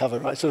cloud cover,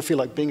 right? I sort of feel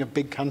like being a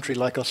big country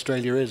like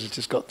Australia is, it's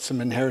just got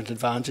some inherent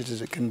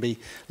advantages. It can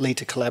lead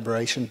to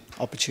collaboration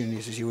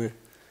opportunities, as you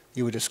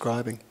were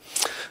describing.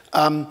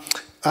 Professor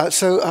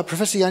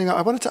Yanima,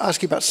 I wanted to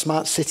ask you about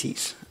smart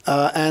cities.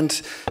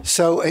 And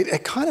so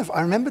it kind of,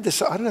 I remember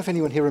this, I don't know if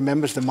anyone here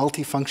remembers the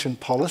multifunction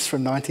polis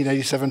from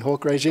 1987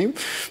 Hawke regime,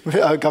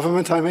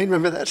 government, I mean,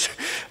 remember that?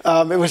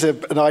 It was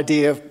an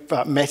idea,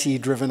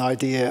 METI-driven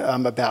idea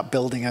about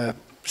building a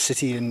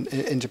city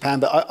in Japan.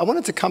 But I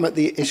wanted to come at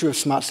the issue of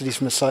smart cities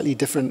from a slightly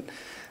different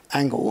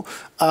angle.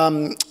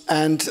 In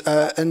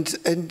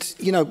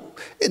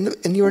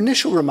your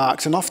initial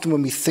remarks, and often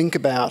when we think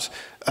about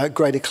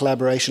greater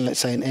collaboration, let's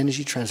say in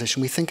energy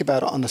transition, we think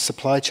about it on a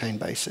supply chain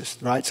basis,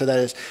 right? So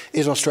that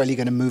is Australia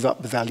going to move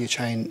up the value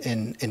chain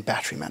in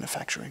battery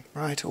manufacturing,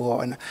 right?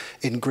 Or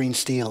in green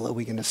steel, are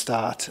we going to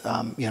start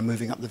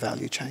moving up the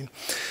value chain?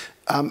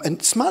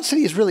 And smart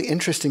city is really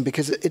interesting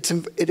because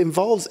it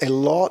involves a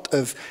lot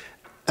of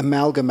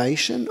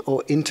amalgamation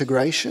or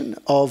integration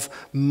of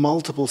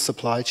multiple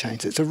supply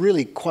chains. It's a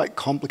really quite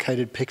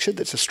complicated picture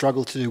that's a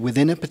struggle to do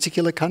within a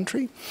particular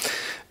country.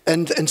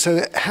 And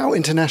so how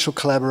international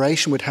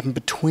collaboration would happen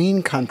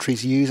between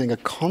countries using a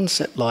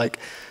concept like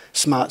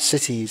smart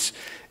cities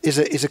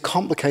is a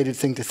complicated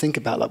thing to think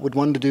about. Like, would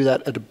one to do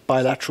that at a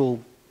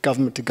bilateral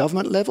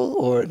government-to-government level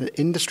or at an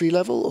industry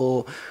level,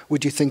 or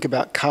would you think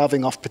about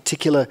carving off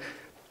particular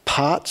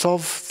parts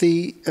of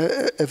the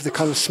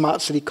kind of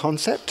smart city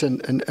concept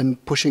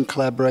and pushing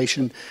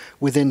collaboration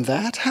within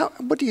that? How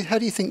do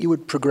you think you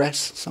would progress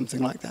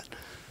something like that?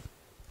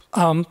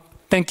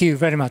 Thank you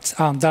very much.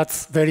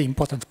 That's a very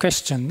important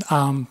question.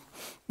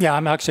 Yeah,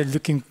 I'm actually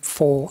looking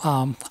for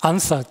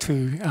answer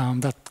to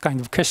that kind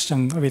of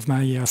question with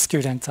my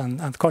students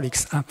and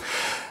colleagues.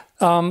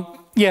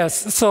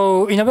 Yes,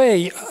 so in a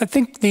way, I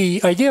think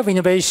the idea of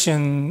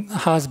innovation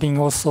has been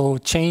also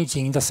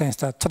changing in the sense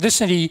that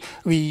traditionally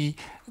we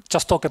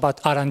just talk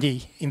about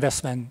R&D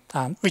investment,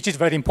 which is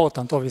very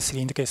important,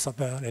 obviously, in the case of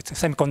let's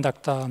say,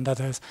 semiconductor and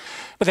others.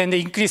 But then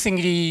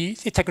increasingly,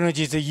 the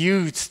technologies are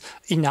used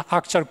in an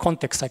actual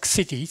context like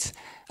cities,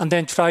 and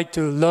then try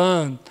to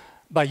learn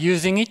by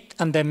using it,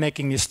 and then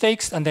making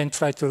mistakes, and then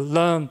try to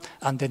learn,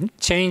 and then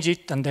change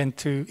it, and then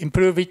to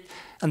improve it,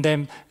 and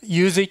then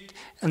use it,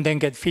 and then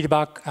get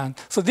feedback. And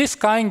so this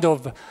kind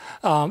of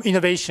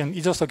innovation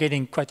is also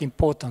getting quite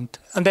important.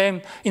 And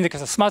then in the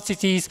case of smart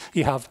cities,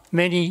 you have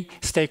many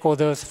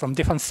stakeholders from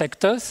different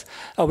sectors,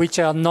 which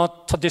are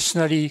not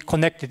traditionally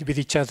connected with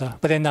each other.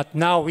 But then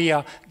now we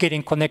are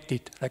getting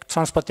connected, like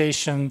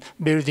transportation,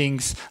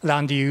 buildings,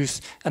 land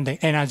use, and then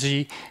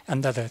energy,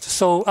 and others.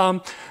 So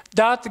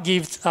that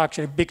gives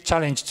actually a big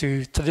challenge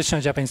to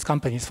traditional Japanese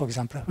companies, for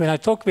example. When I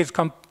talk with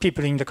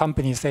people in the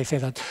companies, they say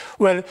that,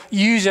 well,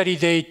 usually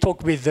they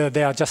talk with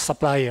they are just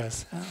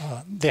suppliers.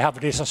 They have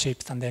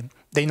relationships, and then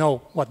they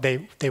know what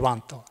they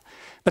want.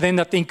 But then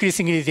that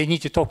increasingly they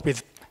need to talk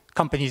with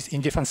companies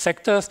in different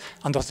sectors,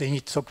 and also they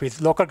need to talk with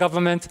local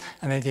governments,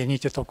 and then they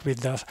need to talk with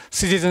the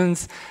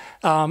citizens.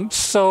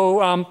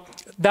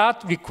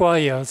 That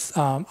requires,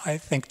 I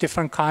think,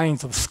 different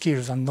kinds of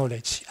skills and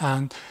knowledge.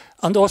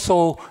 And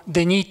also,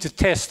 they need to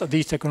test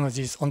these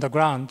technologies on the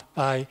ground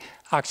by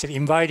actually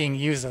inviting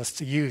users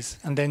to use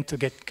and then to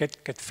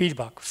get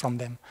feedback from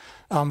them.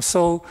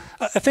 So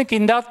I think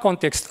in that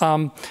context,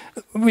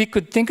 we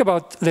could think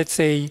about, let's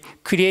say,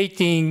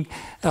 creating,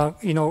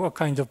 a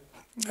kind of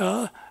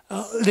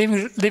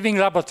living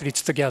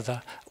laboratories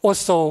together.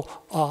 Also,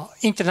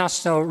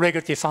 international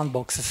regulatory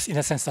sandboxes, in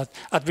a sense that,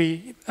 as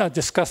we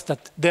discussed,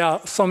 that there are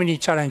so many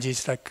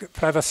challenges like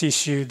privacy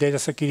issue, data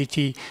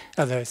security,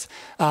 others,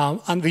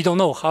 and we don't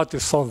know how to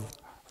solve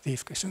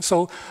these questions.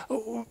 So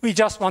we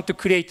just want to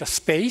create a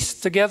space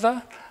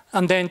together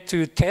and then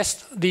to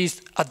test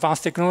these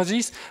advanced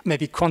technologies.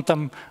 Maybe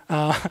quantum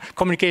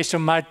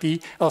communication might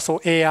be also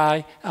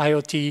AI,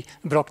 IoT,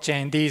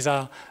 blockchain. These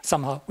are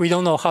somehow, we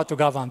don't know how to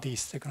govern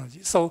these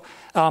technologies. So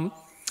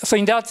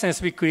in that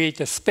sense, we create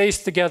a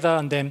space together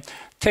and then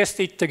test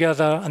it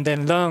together and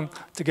then learn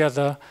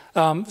together.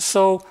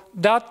 So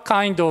that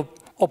kind of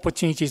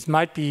opportunities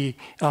might be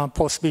a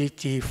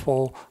possibility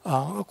for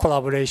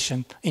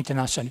collaboration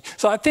internationally.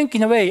 So I think,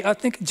 in a way, I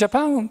think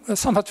Japan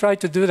somehow tried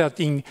to do that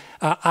in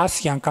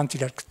ASEAN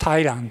countries like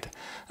Thailand.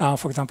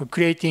 For example,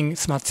 creating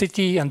smart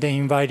city and then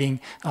inviting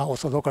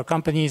also local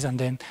companies and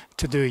then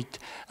to do it.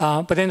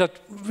 But then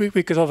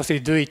we could obviously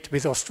do it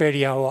with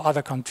Australia or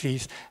other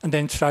countries and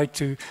then try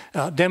to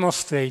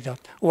demonstrate that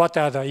what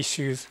are the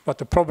issues, what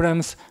the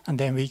problems, and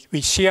then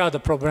we share the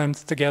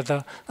problems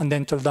together and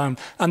then to learn.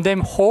 And then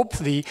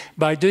hopefully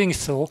by doing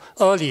so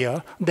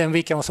earlier, then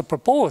we can also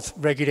propose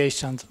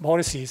regulations,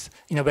 policies,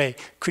 in a way,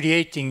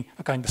 creating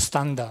a kind of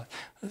standard.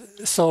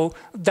 So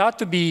that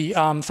would be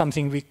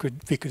something we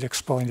could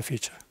explore in the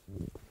future.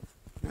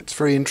 It's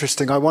very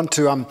interesting. I want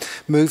to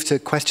move to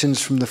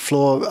questions from the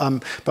floor,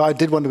 but I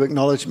did want to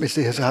acknowledge,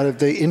 Mr. Hisahara,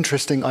 the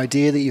interesting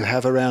idea that you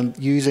have around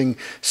using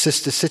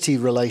sister city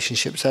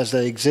relationships as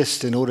they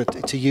exist in order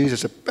to use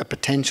as a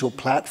potential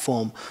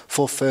platform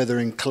for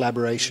furthering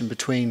collaboration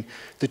between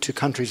the two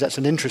countries. That's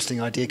an interesting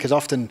idea because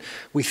often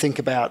we think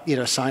about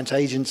science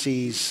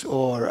agencies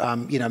or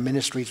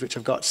ministries which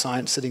have got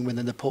science sitting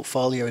within the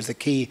portfolio as the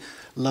key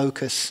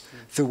locus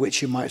through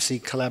which you might see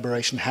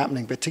collaboration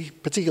happening, but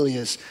particularly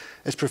as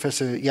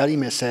Professor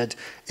Yarime said,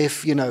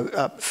 if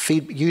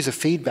user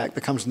feedback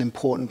becomes an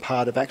important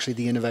part of actually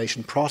the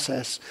innovation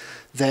process,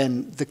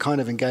 then the kind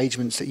of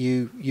engagements that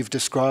you've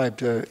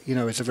described,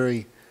 is a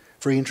very,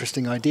 very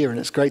interesting idea, and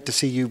it's great to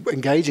see you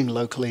engaging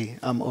locally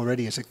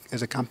already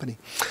as a company.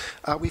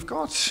 We've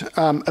got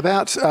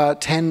about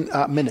 10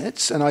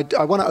 minutes, and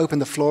I want to open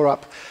the floor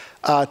up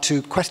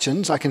to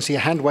questions. I can see a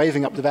hand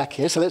waving up the back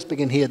here, so let's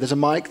begin here. There's a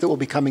mic that will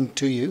be coming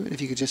to you. If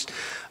you could just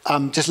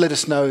let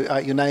us know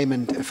your name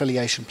and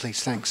affiliation,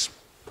 please. Thanks.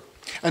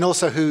 And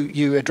also who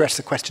you address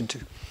the question to.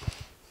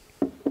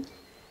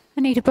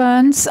 Anita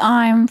Burns.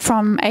 I'm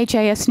from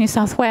AJS New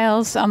South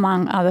Wales,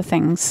 among other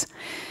things.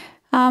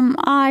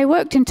 I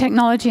worked in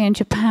technology in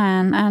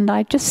Japan, and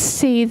I just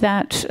see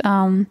that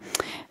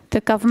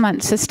the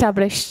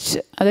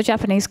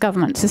Japanese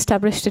government's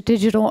established a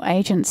digital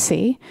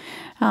agency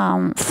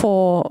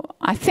for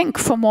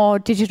more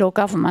digital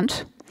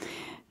government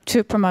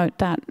to promote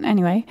that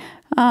anyway.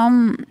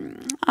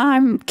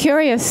 I'm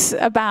curious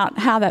about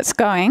how that's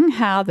going,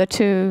 how the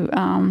two,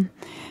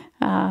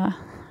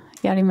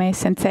 Yarime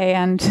Sensei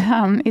and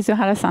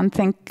Izuhara-san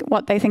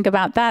what they think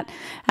about that,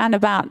 and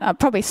about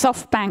probably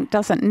SoftBank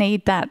doesn't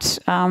need that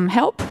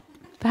help,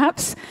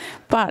 perhaps,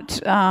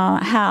 but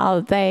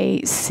how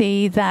they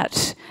see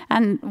that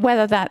and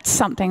whether that's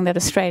something that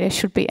Australia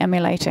should be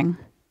emulating.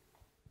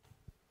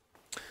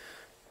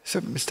 So,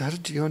 Mr. Hara,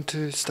 do you want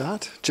to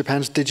start?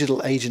 Japan's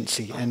digital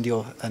agency and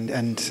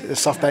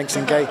SoftBank's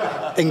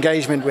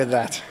engagement with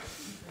that.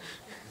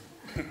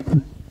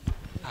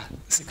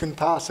 You can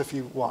pass if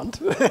you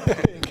want.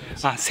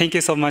 Thank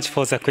you so much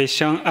for the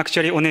question.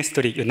 Actually,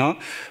 honestly,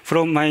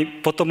 from my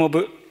bottom of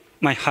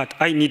my heart,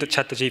 I need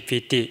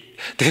ChatGPT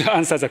to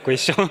answer the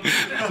question.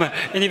 But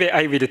anyway,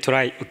 I will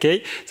try,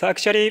 okay? So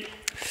actually,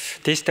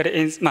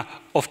 digital,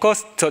 of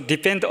course, so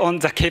depend on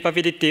the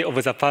capability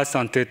of the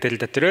person to tell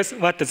the truth,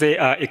 what they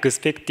are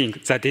expecting,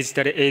 the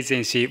digital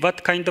agency,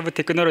 what kind of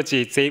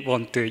technology they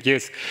want to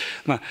use.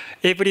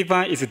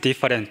 Everyone is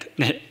different.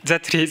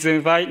 That's the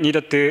reason why I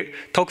need to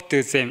talk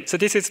to them. So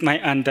this is my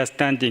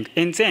understanding.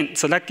 And then,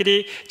 so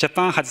luckily,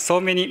 Japan has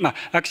so many,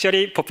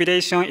 actually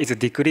population is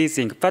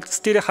decreasing, but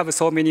still have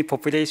so many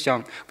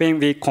population when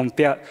we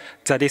compare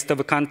the list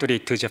of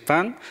countries to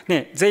Japan.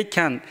 They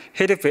can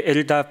help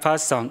elder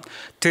person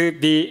to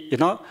be,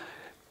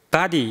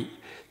 buddy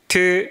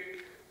to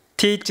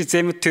teach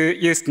them to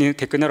use new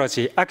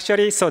technology.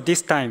 Actually, so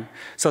this time,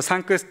 so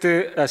thanks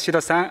to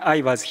Shiro-san,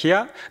 I was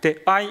here.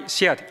 I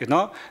shared,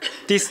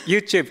 this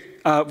YouTube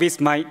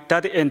with my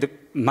dad and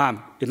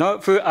mom,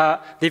 who are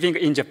living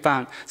in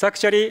Japan. So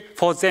actually,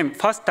 for them,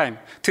 first time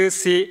to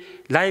see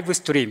live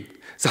stream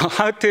So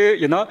how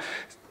to,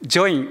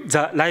 join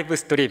the live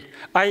stream?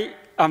 I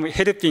am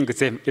helping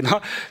them,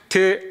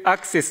 to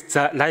access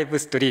the live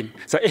stream.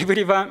 So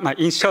everyone,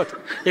 in short,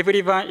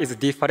 everyone is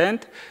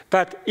different.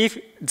 But if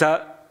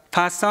the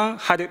person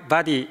had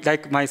body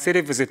like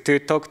myself to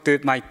talk to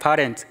my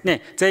parents,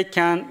 they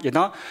can,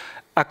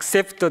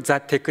 accept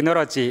the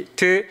technology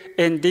to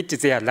enrich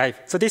their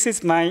life. So this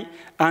is my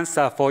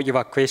answer for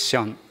your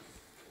question.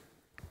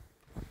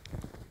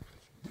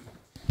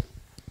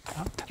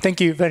 Thank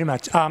you very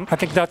much. I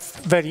think that's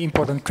a very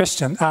important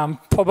question.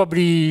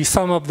 Probably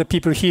some of the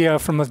people here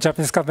from the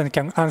Japanese government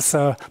can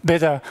answer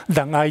better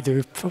than I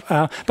do.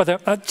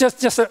 But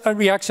just a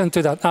reaction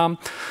to that.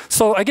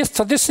 So I guess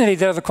traditionally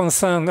there's a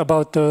concern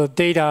about the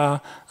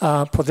data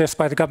possessed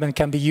by the government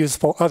can be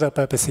used for other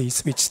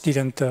purposes, which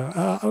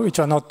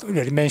are not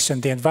really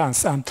mentioned in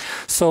advance.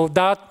 So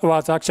that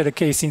was actually the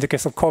case in the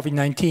case of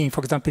COVID-19.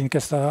 For example, in the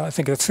case I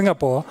think of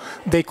Singapore,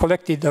 they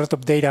collected a lot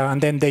of data and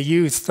then they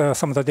used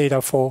some of the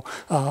data for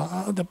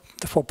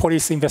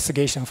police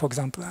investigation, for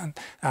example,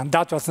 and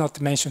that was not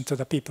mentioned to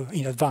the people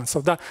in advance. So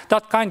that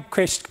kind of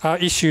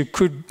issue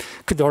could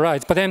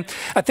arise. But then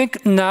I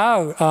think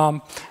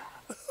now,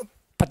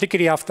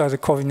 particularly after the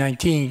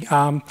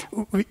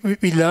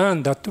COVID-19, we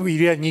learned that we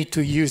really need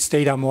to use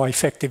data more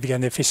effectively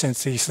and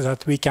efficiently so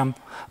that we can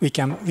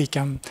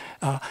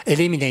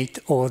eliminate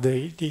all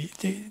the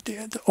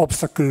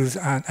obstacles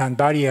and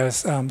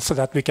barriers so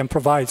that we can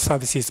provide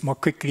services more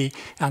quickly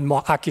and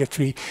more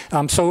accurately.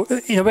 So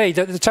in a way,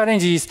 the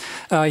challenge is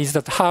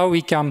that how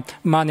we can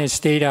manage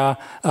data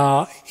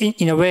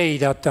in a way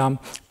that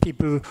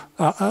people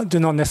do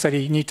not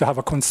necessarily need to have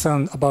a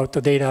concern about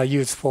the data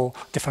used for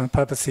different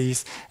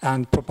purposes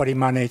and properly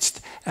managed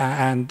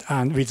and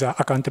with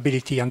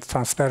accountability and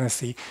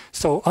transparency.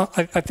 So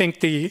I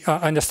think I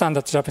understand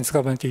that the Japanese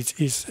government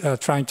is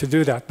trying to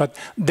do that, but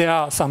there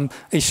are some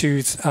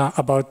issues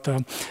about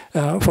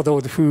for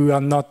those who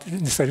are not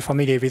necessarily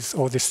familiar with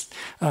all this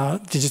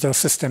digital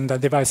system, the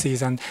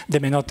devices, and they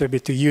may not be able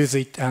to use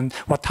it, and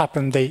what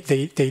happened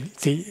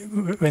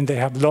when they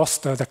have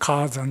lost the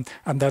cards and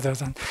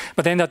others.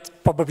 But then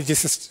that probably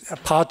this is a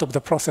part of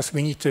the process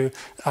we need to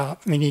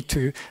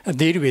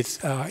deal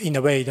with in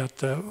a way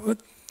that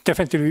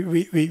definitely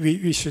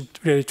we should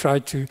really try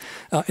to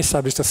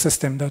establish a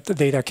system that the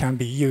data can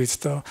be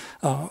used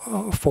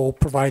for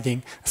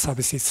providing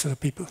services to the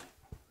people.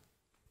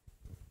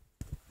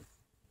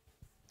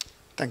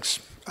 Thanks.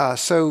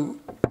 So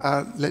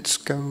let's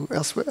go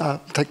elsewhere.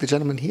 Take the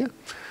gentleman here.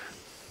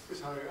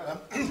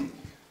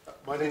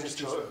 My name is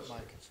Charles.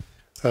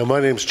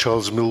 My name is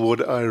Charles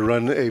Millward. I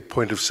run a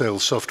point-of-sale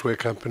software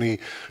company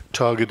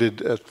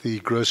targeted at the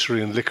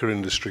grocery and liquor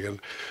industry.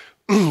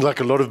 And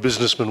like a lot of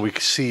businessmen, we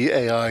see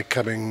AI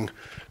coming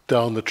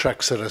down the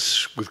tracks at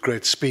us with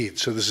great speed.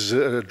 So this is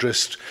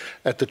addressed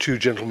at the two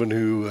gentlemen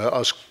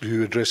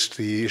who addressed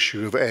the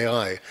issue of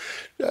AI.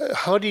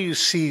 How do you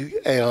see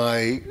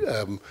AI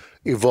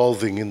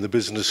evolving in the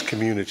business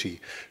community?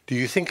 Do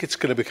you think it's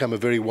going to become a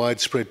very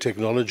widespread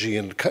technology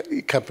and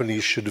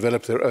companies should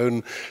develop their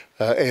own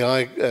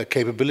AI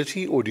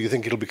capability, or do you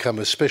think it'll become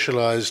a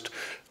specialized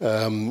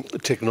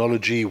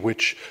technology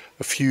which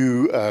a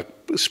few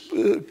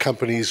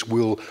companies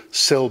will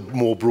sell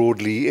more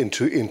broadly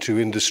into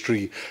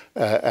industry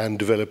and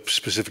develop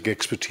specific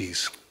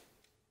expertise?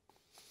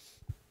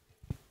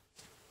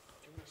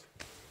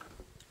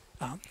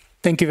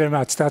 Thank you very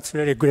much. That's a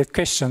really great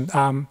question.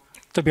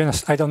 To be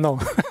honest, I don't know.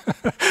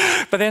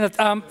 But then,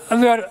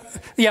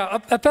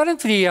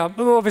 apparently,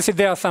 obviously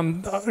there are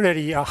some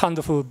really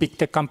handful big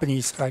tech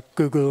companies like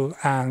Google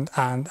and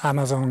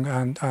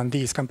Amazon and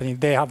these companies.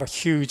 They have a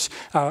huge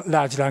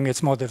large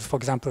language models, for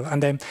example,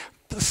 and then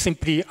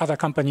simply other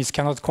companies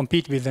cannot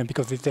compete with them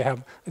because they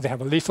have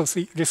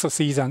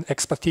resources and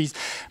expertise.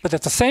 But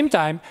at the same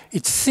time,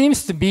 it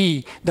seems to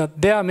be that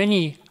there are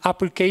many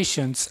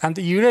applications and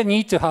you really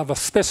need to have a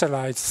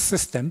specialized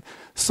system.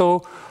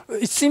 So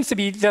it seems to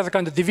be there's a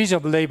kind of division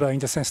of labor in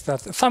the sense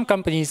that some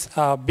companies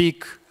are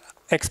big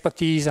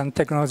expertise and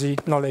technology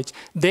knowledge,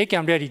 they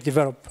can really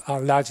develop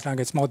large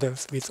language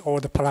models with all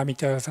the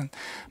parameters.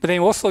 But then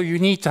also you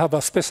need to have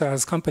a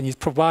specialized companies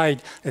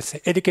provide, let's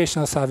say,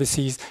 educational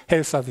services,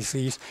 health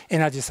services,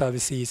 energy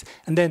services,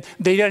 and then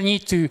they really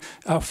need to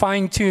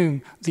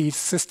fine-tune these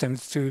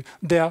systems to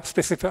their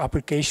specific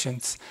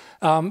applications.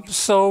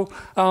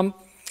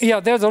 Yeah,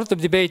 there's a lot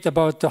of debate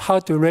about how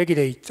to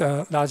regulate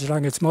large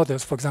language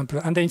models, for example.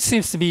 And then it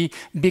seems to be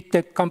big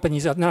tech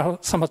companies that now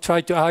somewhat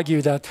try to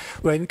argue that,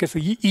 well, in the case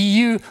of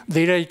EU,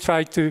 they really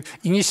try to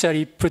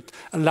initially put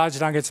a large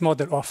language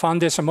model or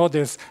foundation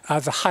models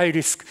as a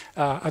high-risk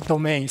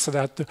domain so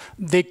that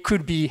they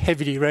could be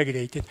heavily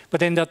regulated.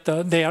 But then that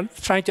they are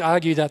trying to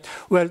argue that,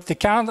 well, they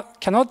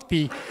cannot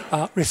be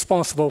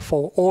responsible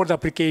for all the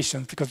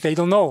applications because they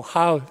don't know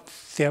how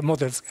their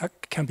models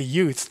can be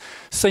used.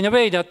 So in a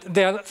way that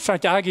they are trying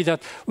to argue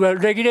that, well,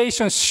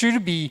 regulations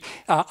should be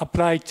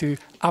applied to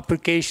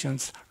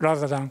applications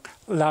rather than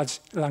large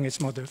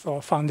language models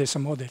or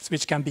foundation models,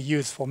 which can be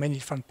used for many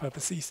different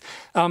purposes.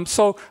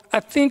 So I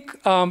think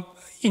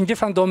in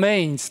different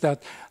domains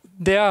that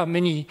there are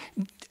many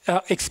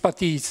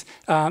expertise,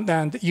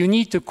 and you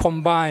need to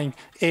combine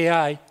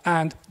AI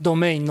and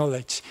domain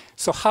knowledge.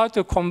 So how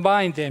to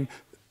combine them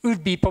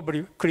would be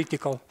probably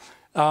critical.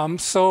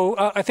 So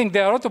I think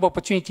there are a lot of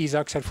opportunities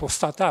actually for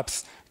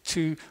startups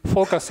to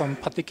focus on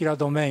particular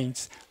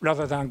domains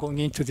rather than going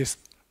into this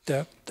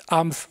the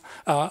arms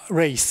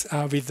race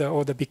with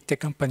all the big tech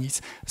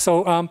companies.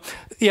 So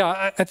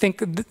yeah, I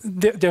think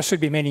there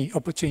should be many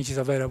opportunities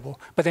available.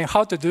 But then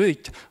how to do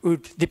it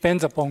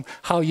depends upon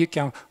how you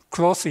can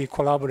closely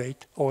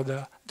collaborate all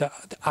the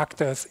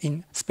actors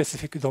in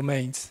specific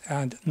domains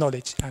and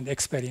knowledge and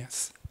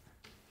experience.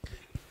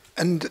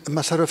 And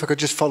Masaru, if I could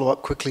just follow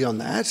up quickly on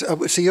that.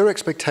 So your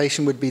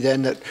expectation would be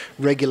then that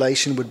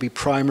regulation would be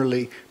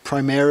primarily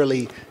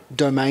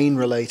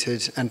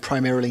domain-related and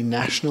primarily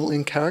national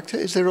in character.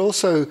 Is there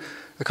also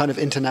a kind of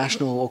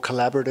international or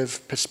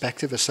collaborative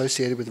perspective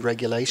associated with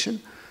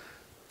regulation?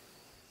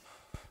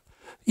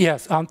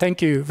 Yes,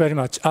 thank you very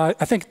much.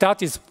 I think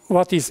that is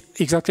what is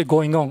exactly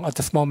going on at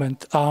this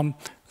moment.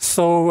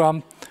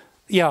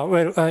 Yeah,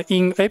 well,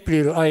 in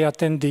April, I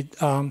attended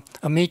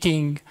a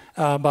meeting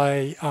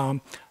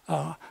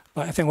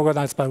I think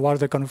organized by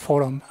World Economic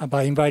Forum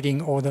by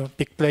inviting all the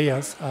big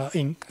players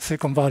in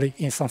Silicon Valley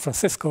in San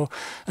Francisco,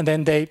 and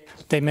then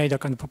they made a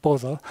kind of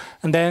proposal.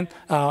 And then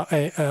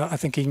I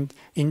think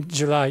in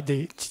July,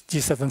 the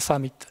G7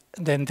 summit,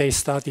 then they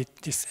started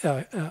this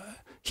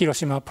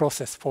Hiroshima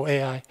process for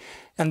AI.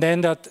 And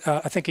then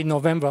I think in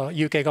November,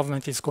 UK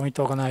government is going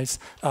to organize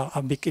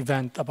a big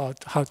event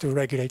about how to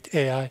regulate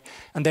AI.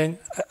 And then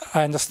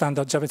I understand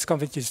that Japanese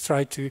companies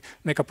try to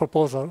make a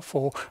proposal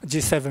for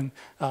G7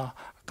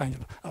 kind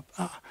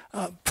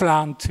of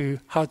plan to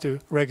how to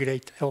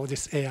regulate all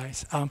these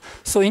AIs.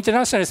 So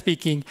internationally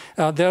speaking,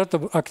 there are a lot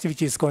of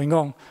activities going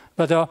on.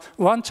 But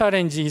one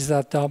challenge is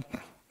that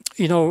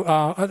you know,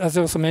 as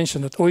I also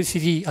mentioned, that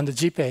OECD and the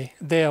GPay,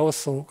 they are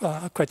also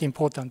quite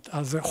important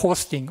as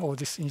hosting all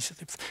these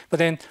initiatives. But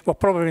then, well,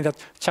 probably that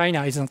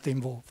China isn't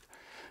involved.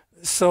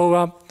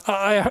 So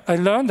I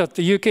learned that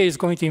the UK is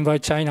going to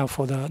invite China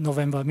for the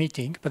November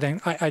meeting, but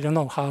then I don't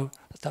know how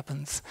that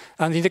happens.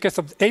 And in the case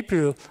of the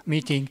April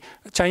meeting,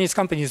 Chinese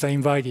companies are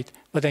invited,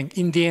 but then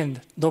in the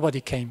end,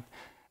 nobody came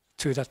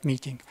to that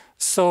meeting.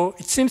 So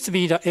it seems to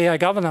be the AI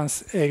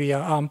governance area,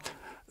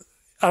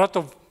 a lot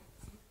of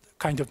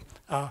kind of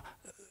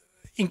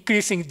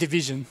increasing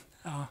division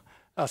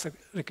as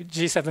like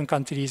G7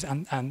 countries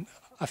and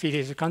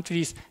affiliated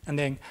countries, and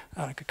then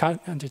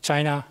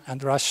China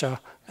and Russia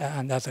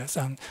and others.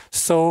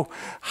 So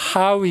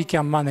how we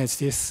can manage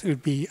this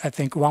would be, I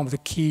think, one of the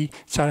key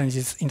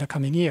challenges in the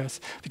coming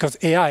years, because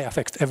AI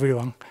affects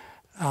everyone.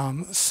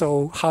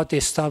 So how to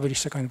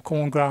establish a kind of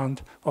common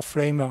ground or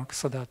framework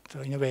so that,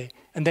 in a way,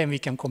 and then we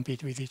can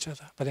compete with each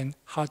other. But then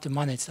how to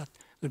manage that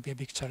would be a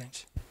big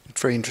challenge.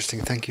 Very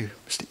interesting. Thank you,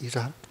 Mr.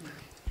 Izuhara.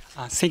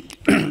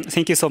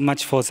 Thank you so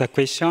much for the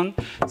question.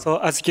 So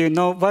as you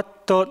know,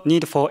 what the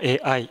need for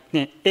AI?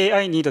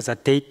 AI needs the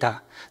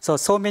data.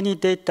 So many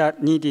data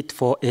needed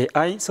for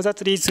AI. So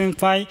that's the reason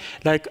why,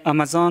 like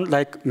Amazon,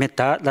 like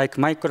Meta, like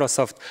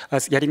Microsoft,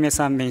 as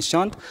Yarime-san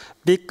mentioned,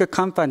 big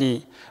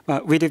company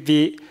will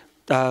be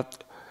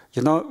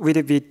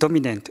will be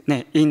dominant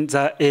in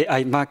the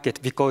AI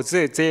market because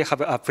they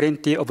have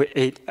plenty of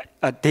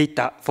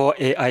data for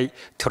AI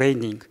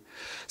training.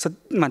 So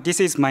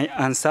this is my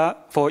answer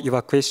for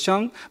your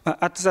question.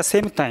 But at the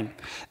same time,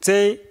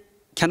 they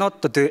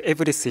cannot do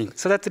everything.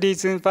 So that's the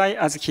reason why,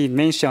 as he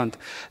mentioned,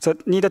 so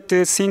need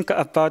to think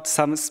about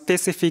some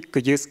specific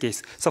use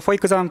case. So for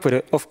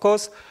example, of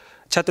course,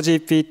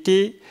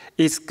 ChatGPT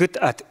is good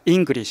at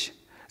English.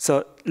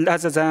 So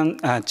rather than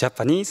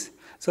Japanese,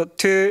 so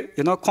to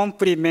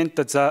complement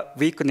the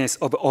weakness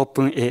of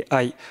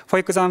OpenAI. For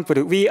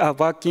example, we are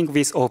working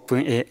with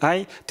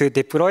OpenAI to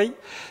deploy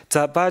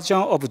the version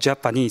of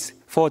Japanese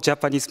for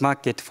Japanese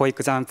market. For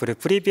example,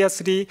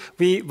 previously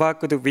we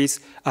worked with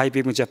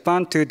IBM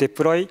Japan to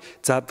deploy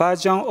the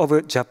version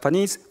of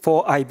Japanese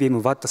for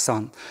IBM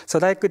Watson. So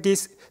like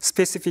this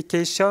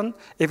specification,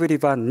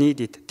 everyone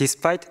needed,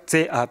 despite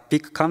they are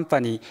big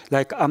company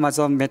like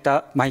Amazon,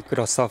 Meta,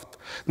 Microsoft.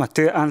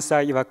 To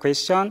answer your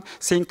question,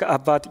 think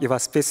about your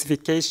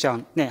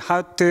specification,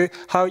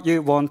 how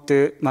you want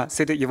to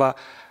sell your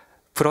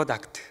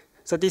product.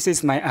 So this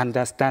is my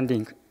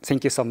understanding.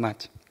 Thank you so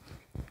much.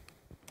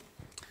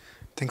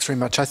 Thanks very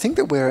much. I think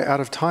that we're out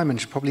of time and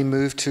should probably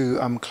move to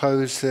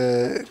close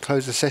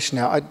the session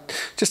now. I'd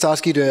just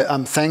ask you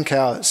to thank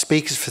our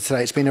speakers for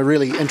today. It's been a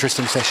really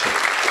interesting session.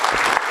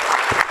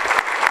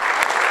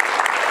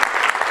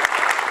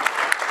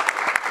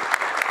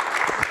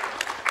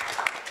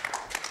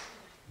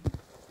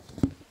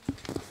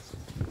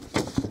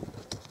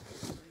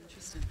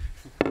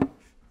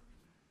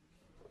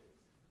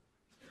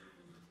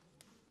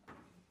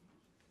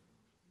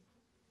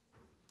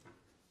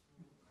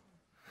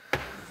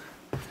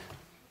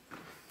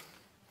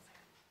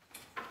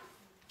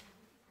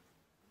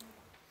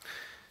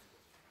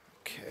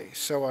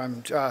 So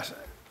I'm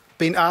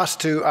being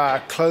asked to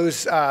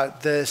close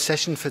the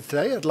session for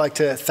today. I'd like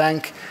to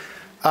thank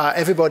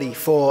everybody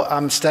for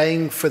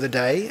staying for the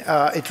day.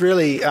 It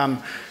really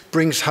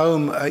brings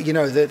home, you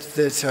know,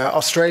 that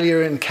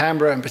Australia and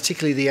Canberra, and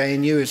particularly the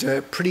ANU, is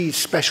a pretty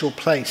special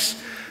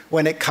place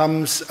when it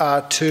comes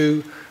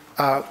to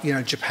you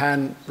know,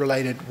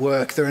 Japan-related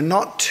work. There are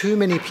not too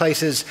many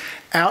places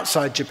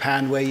outside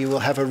Japan where you will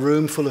have a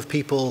room full of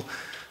people,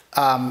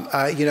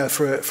 you know,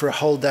 for a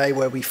whole day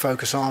where we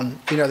focus on,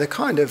 you know, the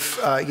kind of,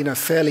 you know,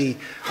 fairly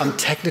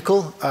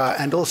technical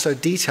and also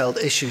detailed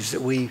issues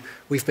that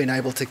we've been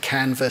able to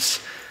canvas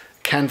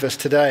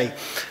today.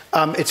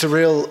 It's a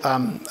real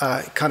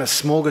kind of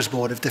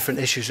smorgasbord of different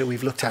issues that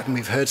we've looked at, and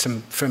we've heard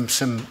from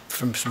some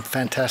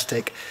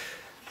fantastic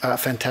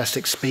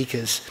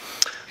speakers.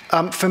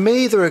 For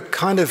me, there are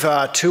kind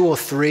of 2 or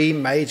 3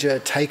 major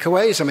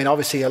takeaways. I mean,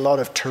 obviously a lot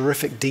of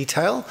terrific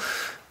detail.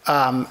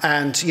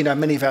 And, you know,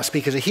 many of our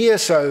speakers are here,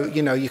 so,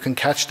 you know, you can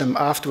catch them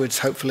afterwards,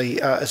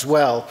 hopefully, as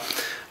well.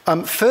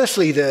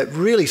 Firstly, the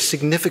really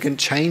significant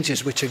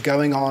changes which are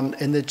going on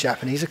in the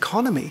Japanese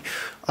economy.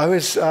 I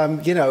was,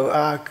 you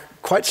know,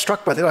 quite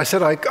struck by that. I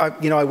said,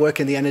 you know, I work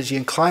in the energy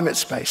and climate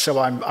space, so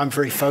I'm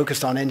very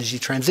focused on energy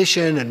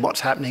transition and what's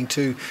happening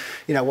to,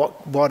 you know,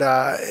 what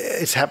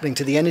is happening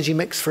to the energy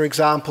mix, for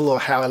example, or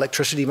how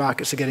electricity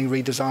markets are getting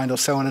redesigned, or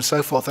so on and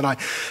so forth. And I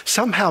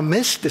somehow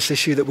missed this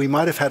issue that we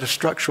might have had a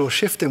structural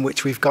shift in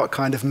which we've got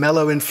kind of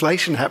mellow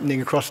inflation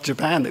happening across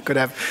Japan that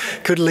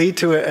could lead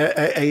to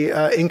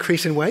a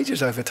increase in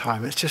wages over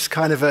time. It's just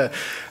kind of a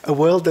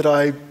world that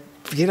I,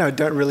 you know,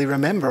 don't really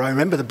remember. I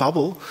remember the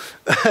bubble.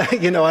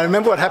 You know, I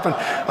remember what happened.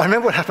 I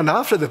remember what happened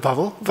after the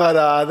bubble.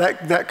 But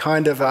that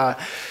kind of,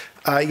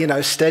 you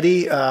know,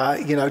 steady, you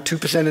know,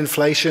 2%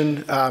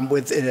 inflation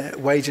with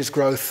wages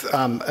growth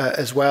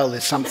as well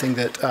is something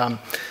that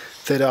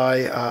that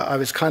I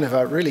was kind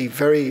of really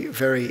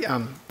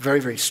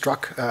very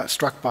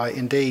struck by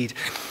indeed.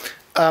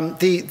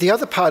 The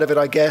other part of it,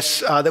 I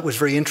guess, that was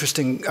very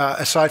interesting,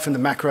 aside from the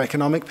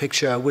macroeconomic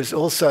picture, was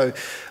also,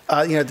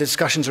 you know, the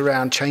discussions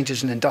around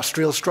changes in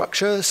industrial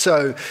structure.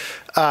 So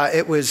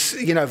it was,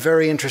 you know,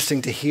 very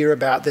interesting to hear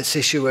about this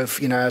issue of,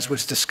 you know, as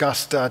was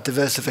discussed,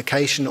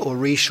 diversification or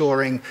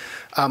reshoring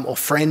or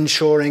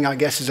friendshoring, I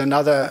guess, is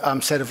another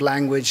set of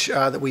language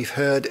that we've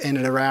heard in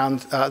and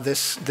around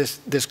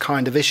this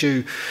kind of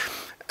issue.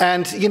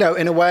 And, you know,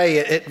 in a way,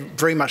 it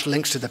very much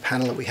links to the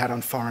panel that we had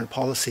on foreign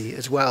policy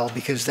as well,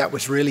 because that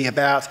was really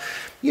about,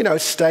 you know,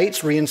 states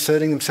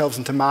reinserting themselves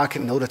into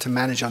market in order to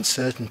manage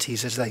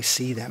uncertainties as they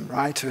see them,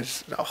 right?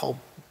 There's a whole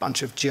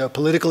bunch of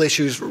geopolitical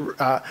issues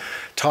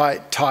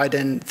tied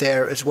in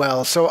there as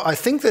well. So I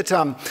think that,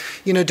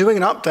 you know, doing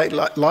an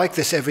update like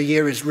this every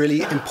year is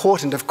really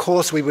important. Of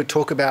course, we would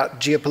talk about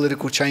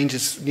geopolitical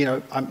changes. You know,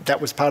 that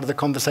was part of the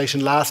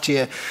conversation last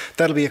year.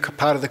 That'll be a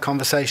part of the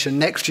conversation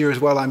next year as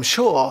well, I'm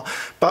sure.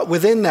 But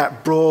within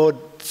that broad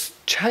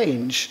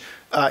change,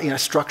 you know,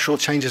 structural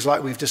changes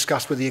like we've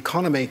discussed with the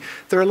economy,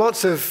 there are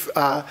lots of,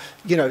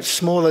 you know,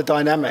 smaller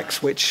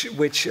dynamics which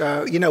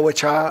you know,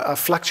 which are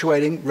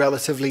fluctuating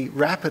relatively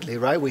rapidly,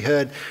 right? We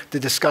heard the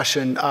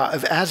discussion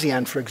of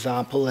ASEAN, for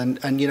example,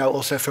 and you know,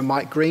 also from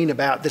Mike Green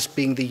about this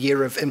being the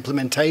year of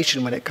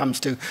implementation when it comes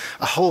to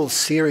a whole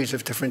series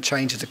of different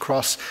changes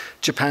across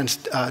Japan's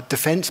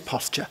defense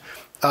posture.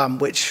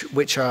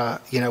 Which are,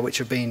 you know, which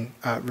have been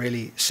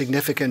really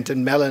significant,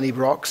 and Melanie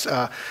Brock's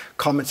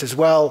comments as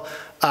well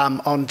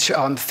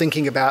on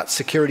thinking about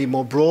security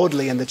more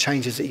broadly and the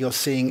changes that you're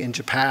seeing in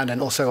Japan,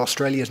 and also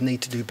Australia's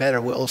need to do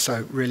better, were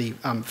also really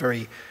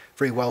very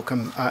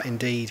welcome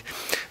indeed.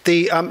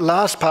 The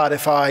last part,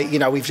 you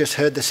know, we've just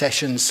heard the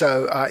session,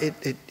 so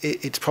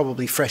it's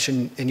probably fresh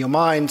in your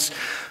minds.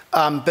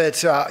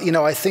 But you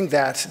know, I think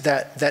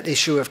that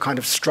issue of kind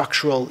of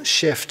structural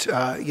shift,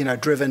 you know,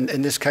 driven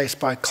in this case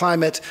by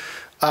climate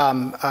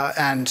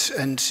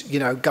and you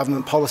know,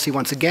 government policy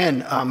once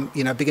again,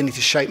 you know, beginning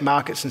to shape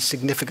markets in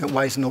significant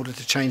ways in order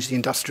to change the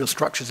industrial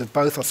structures of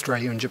both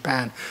Australia and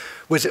Japan,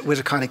 was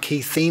a kind of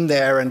key theme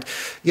there. And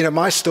you know,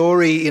 my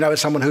story, you know, as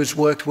someone who's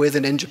worked with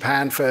and in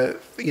Japan for,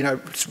 you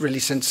know, really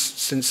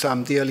since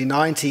the early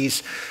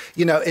 90s,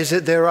 you know, is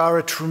that there are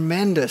a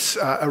tremendous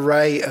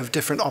array of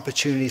different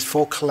opportunities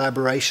for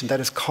collaboration,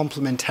 that is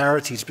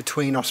complementarities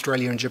between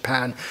Australia and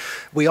Japan.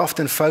 We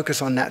often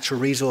focus on natural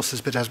resources,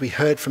 but as we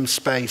heard from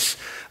space,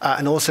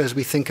 and also as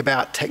we think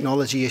about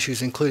technology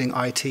issues, including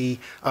IT,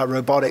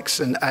 robotics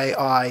and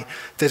AI,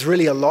 there's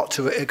really a lot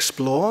to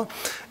explore.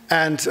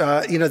 And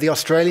you know, the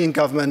Australian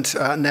government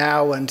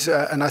now, and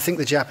I think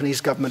the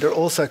Japanese government, are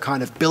also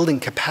kind of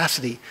building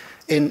capacity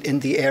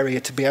in the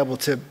area to be able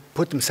to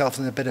put themselves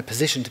in a better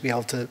position to be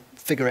able to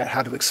figure out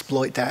how to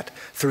exploit that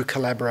through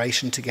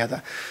collaboration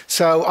together.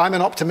 So I'm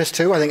an optimist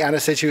too. I think Anna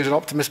said she was an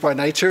optimist by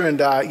nature, and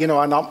you know,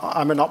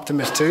 I'm an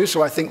optimist too.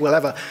 So I think we'll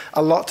have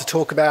a lot to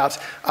talk about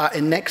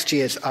in next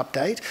year's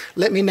update.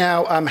 Let me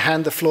now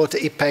hand the floor to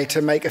Ippei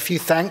to make a few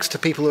thanks to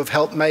people who have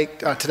helped make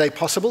today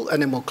possible,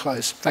 and then we'll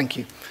close. Thank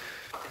you.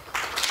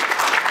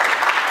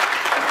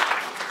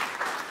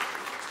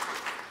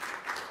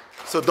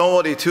 So don't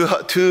worry,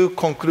 two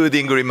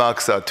concluding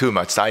remarks are too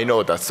much. I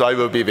know that, so I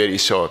will be very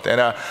short.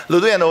 And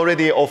Ludwig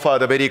already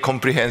offered a very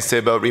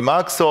comprehensive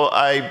remarks, so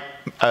I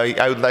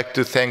would like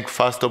to thank,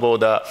 first of all,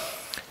 the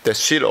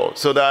Shiro.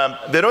 So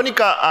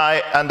Veronica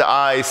and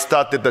I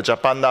started the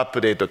Japan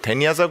Update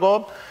 10 years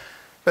ago.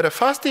 But the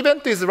first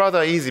event is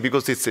rather easy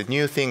because it's a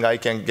new thing. I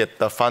can get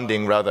the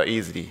funding rather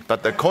easily.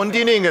 But the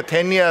continuing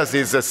 10 years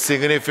is a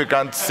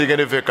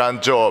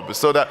significant job.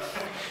 So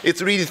it's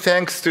really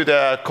thanks to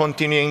the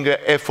continuing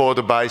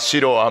effort by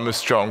Shiro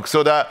Armstrong.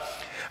 So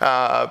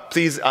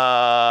please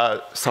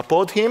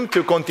support him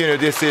to continue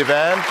this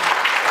event.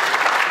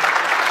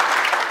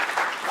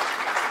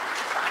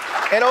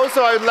 And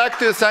also, I would like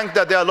to thank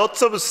that there are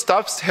lots of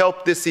staffs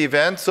help this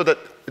event. So that,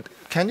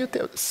 can you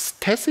tell,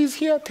 Tess is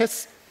here?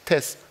 Tess.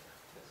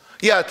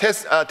 Yeah,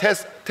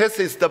 Tess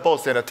is the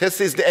boss, and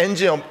Tess is the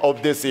engine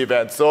of this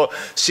event. So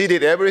she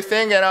did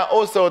everything, and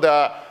also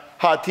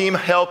her team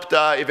helped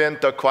the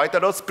event quite a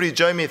lot. Please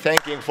join me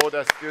thanking for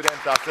the student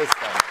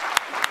assistant.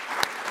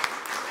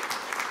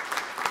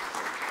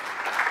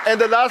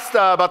 And the last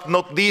but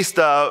not least,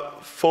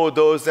 for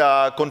those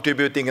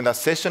contributing in the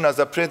session as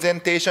a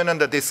presentation and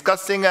the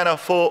discussing, and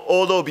for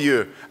all of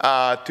you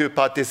to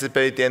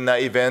participate in the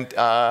event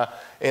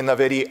in a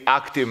very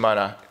active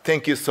manner.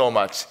 Thank you so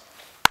much.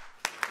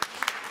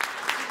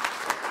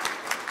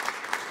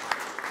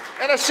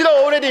 And Shiro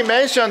already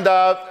mentioned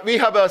that we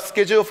have a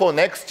schedule for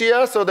next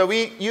year, so that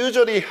we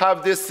usually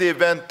have this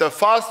event the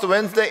first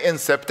Wednesday in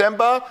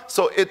September,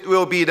 so it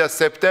will be the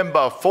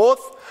September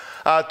 4th,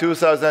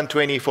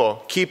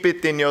 2024. Keep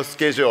it in your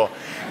schedule.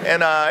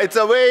 And it's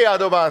a way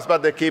advanced,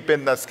 but keep it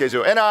in the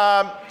schedule.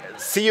 And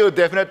see you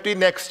definitely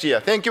next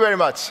year. Thank you very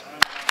much.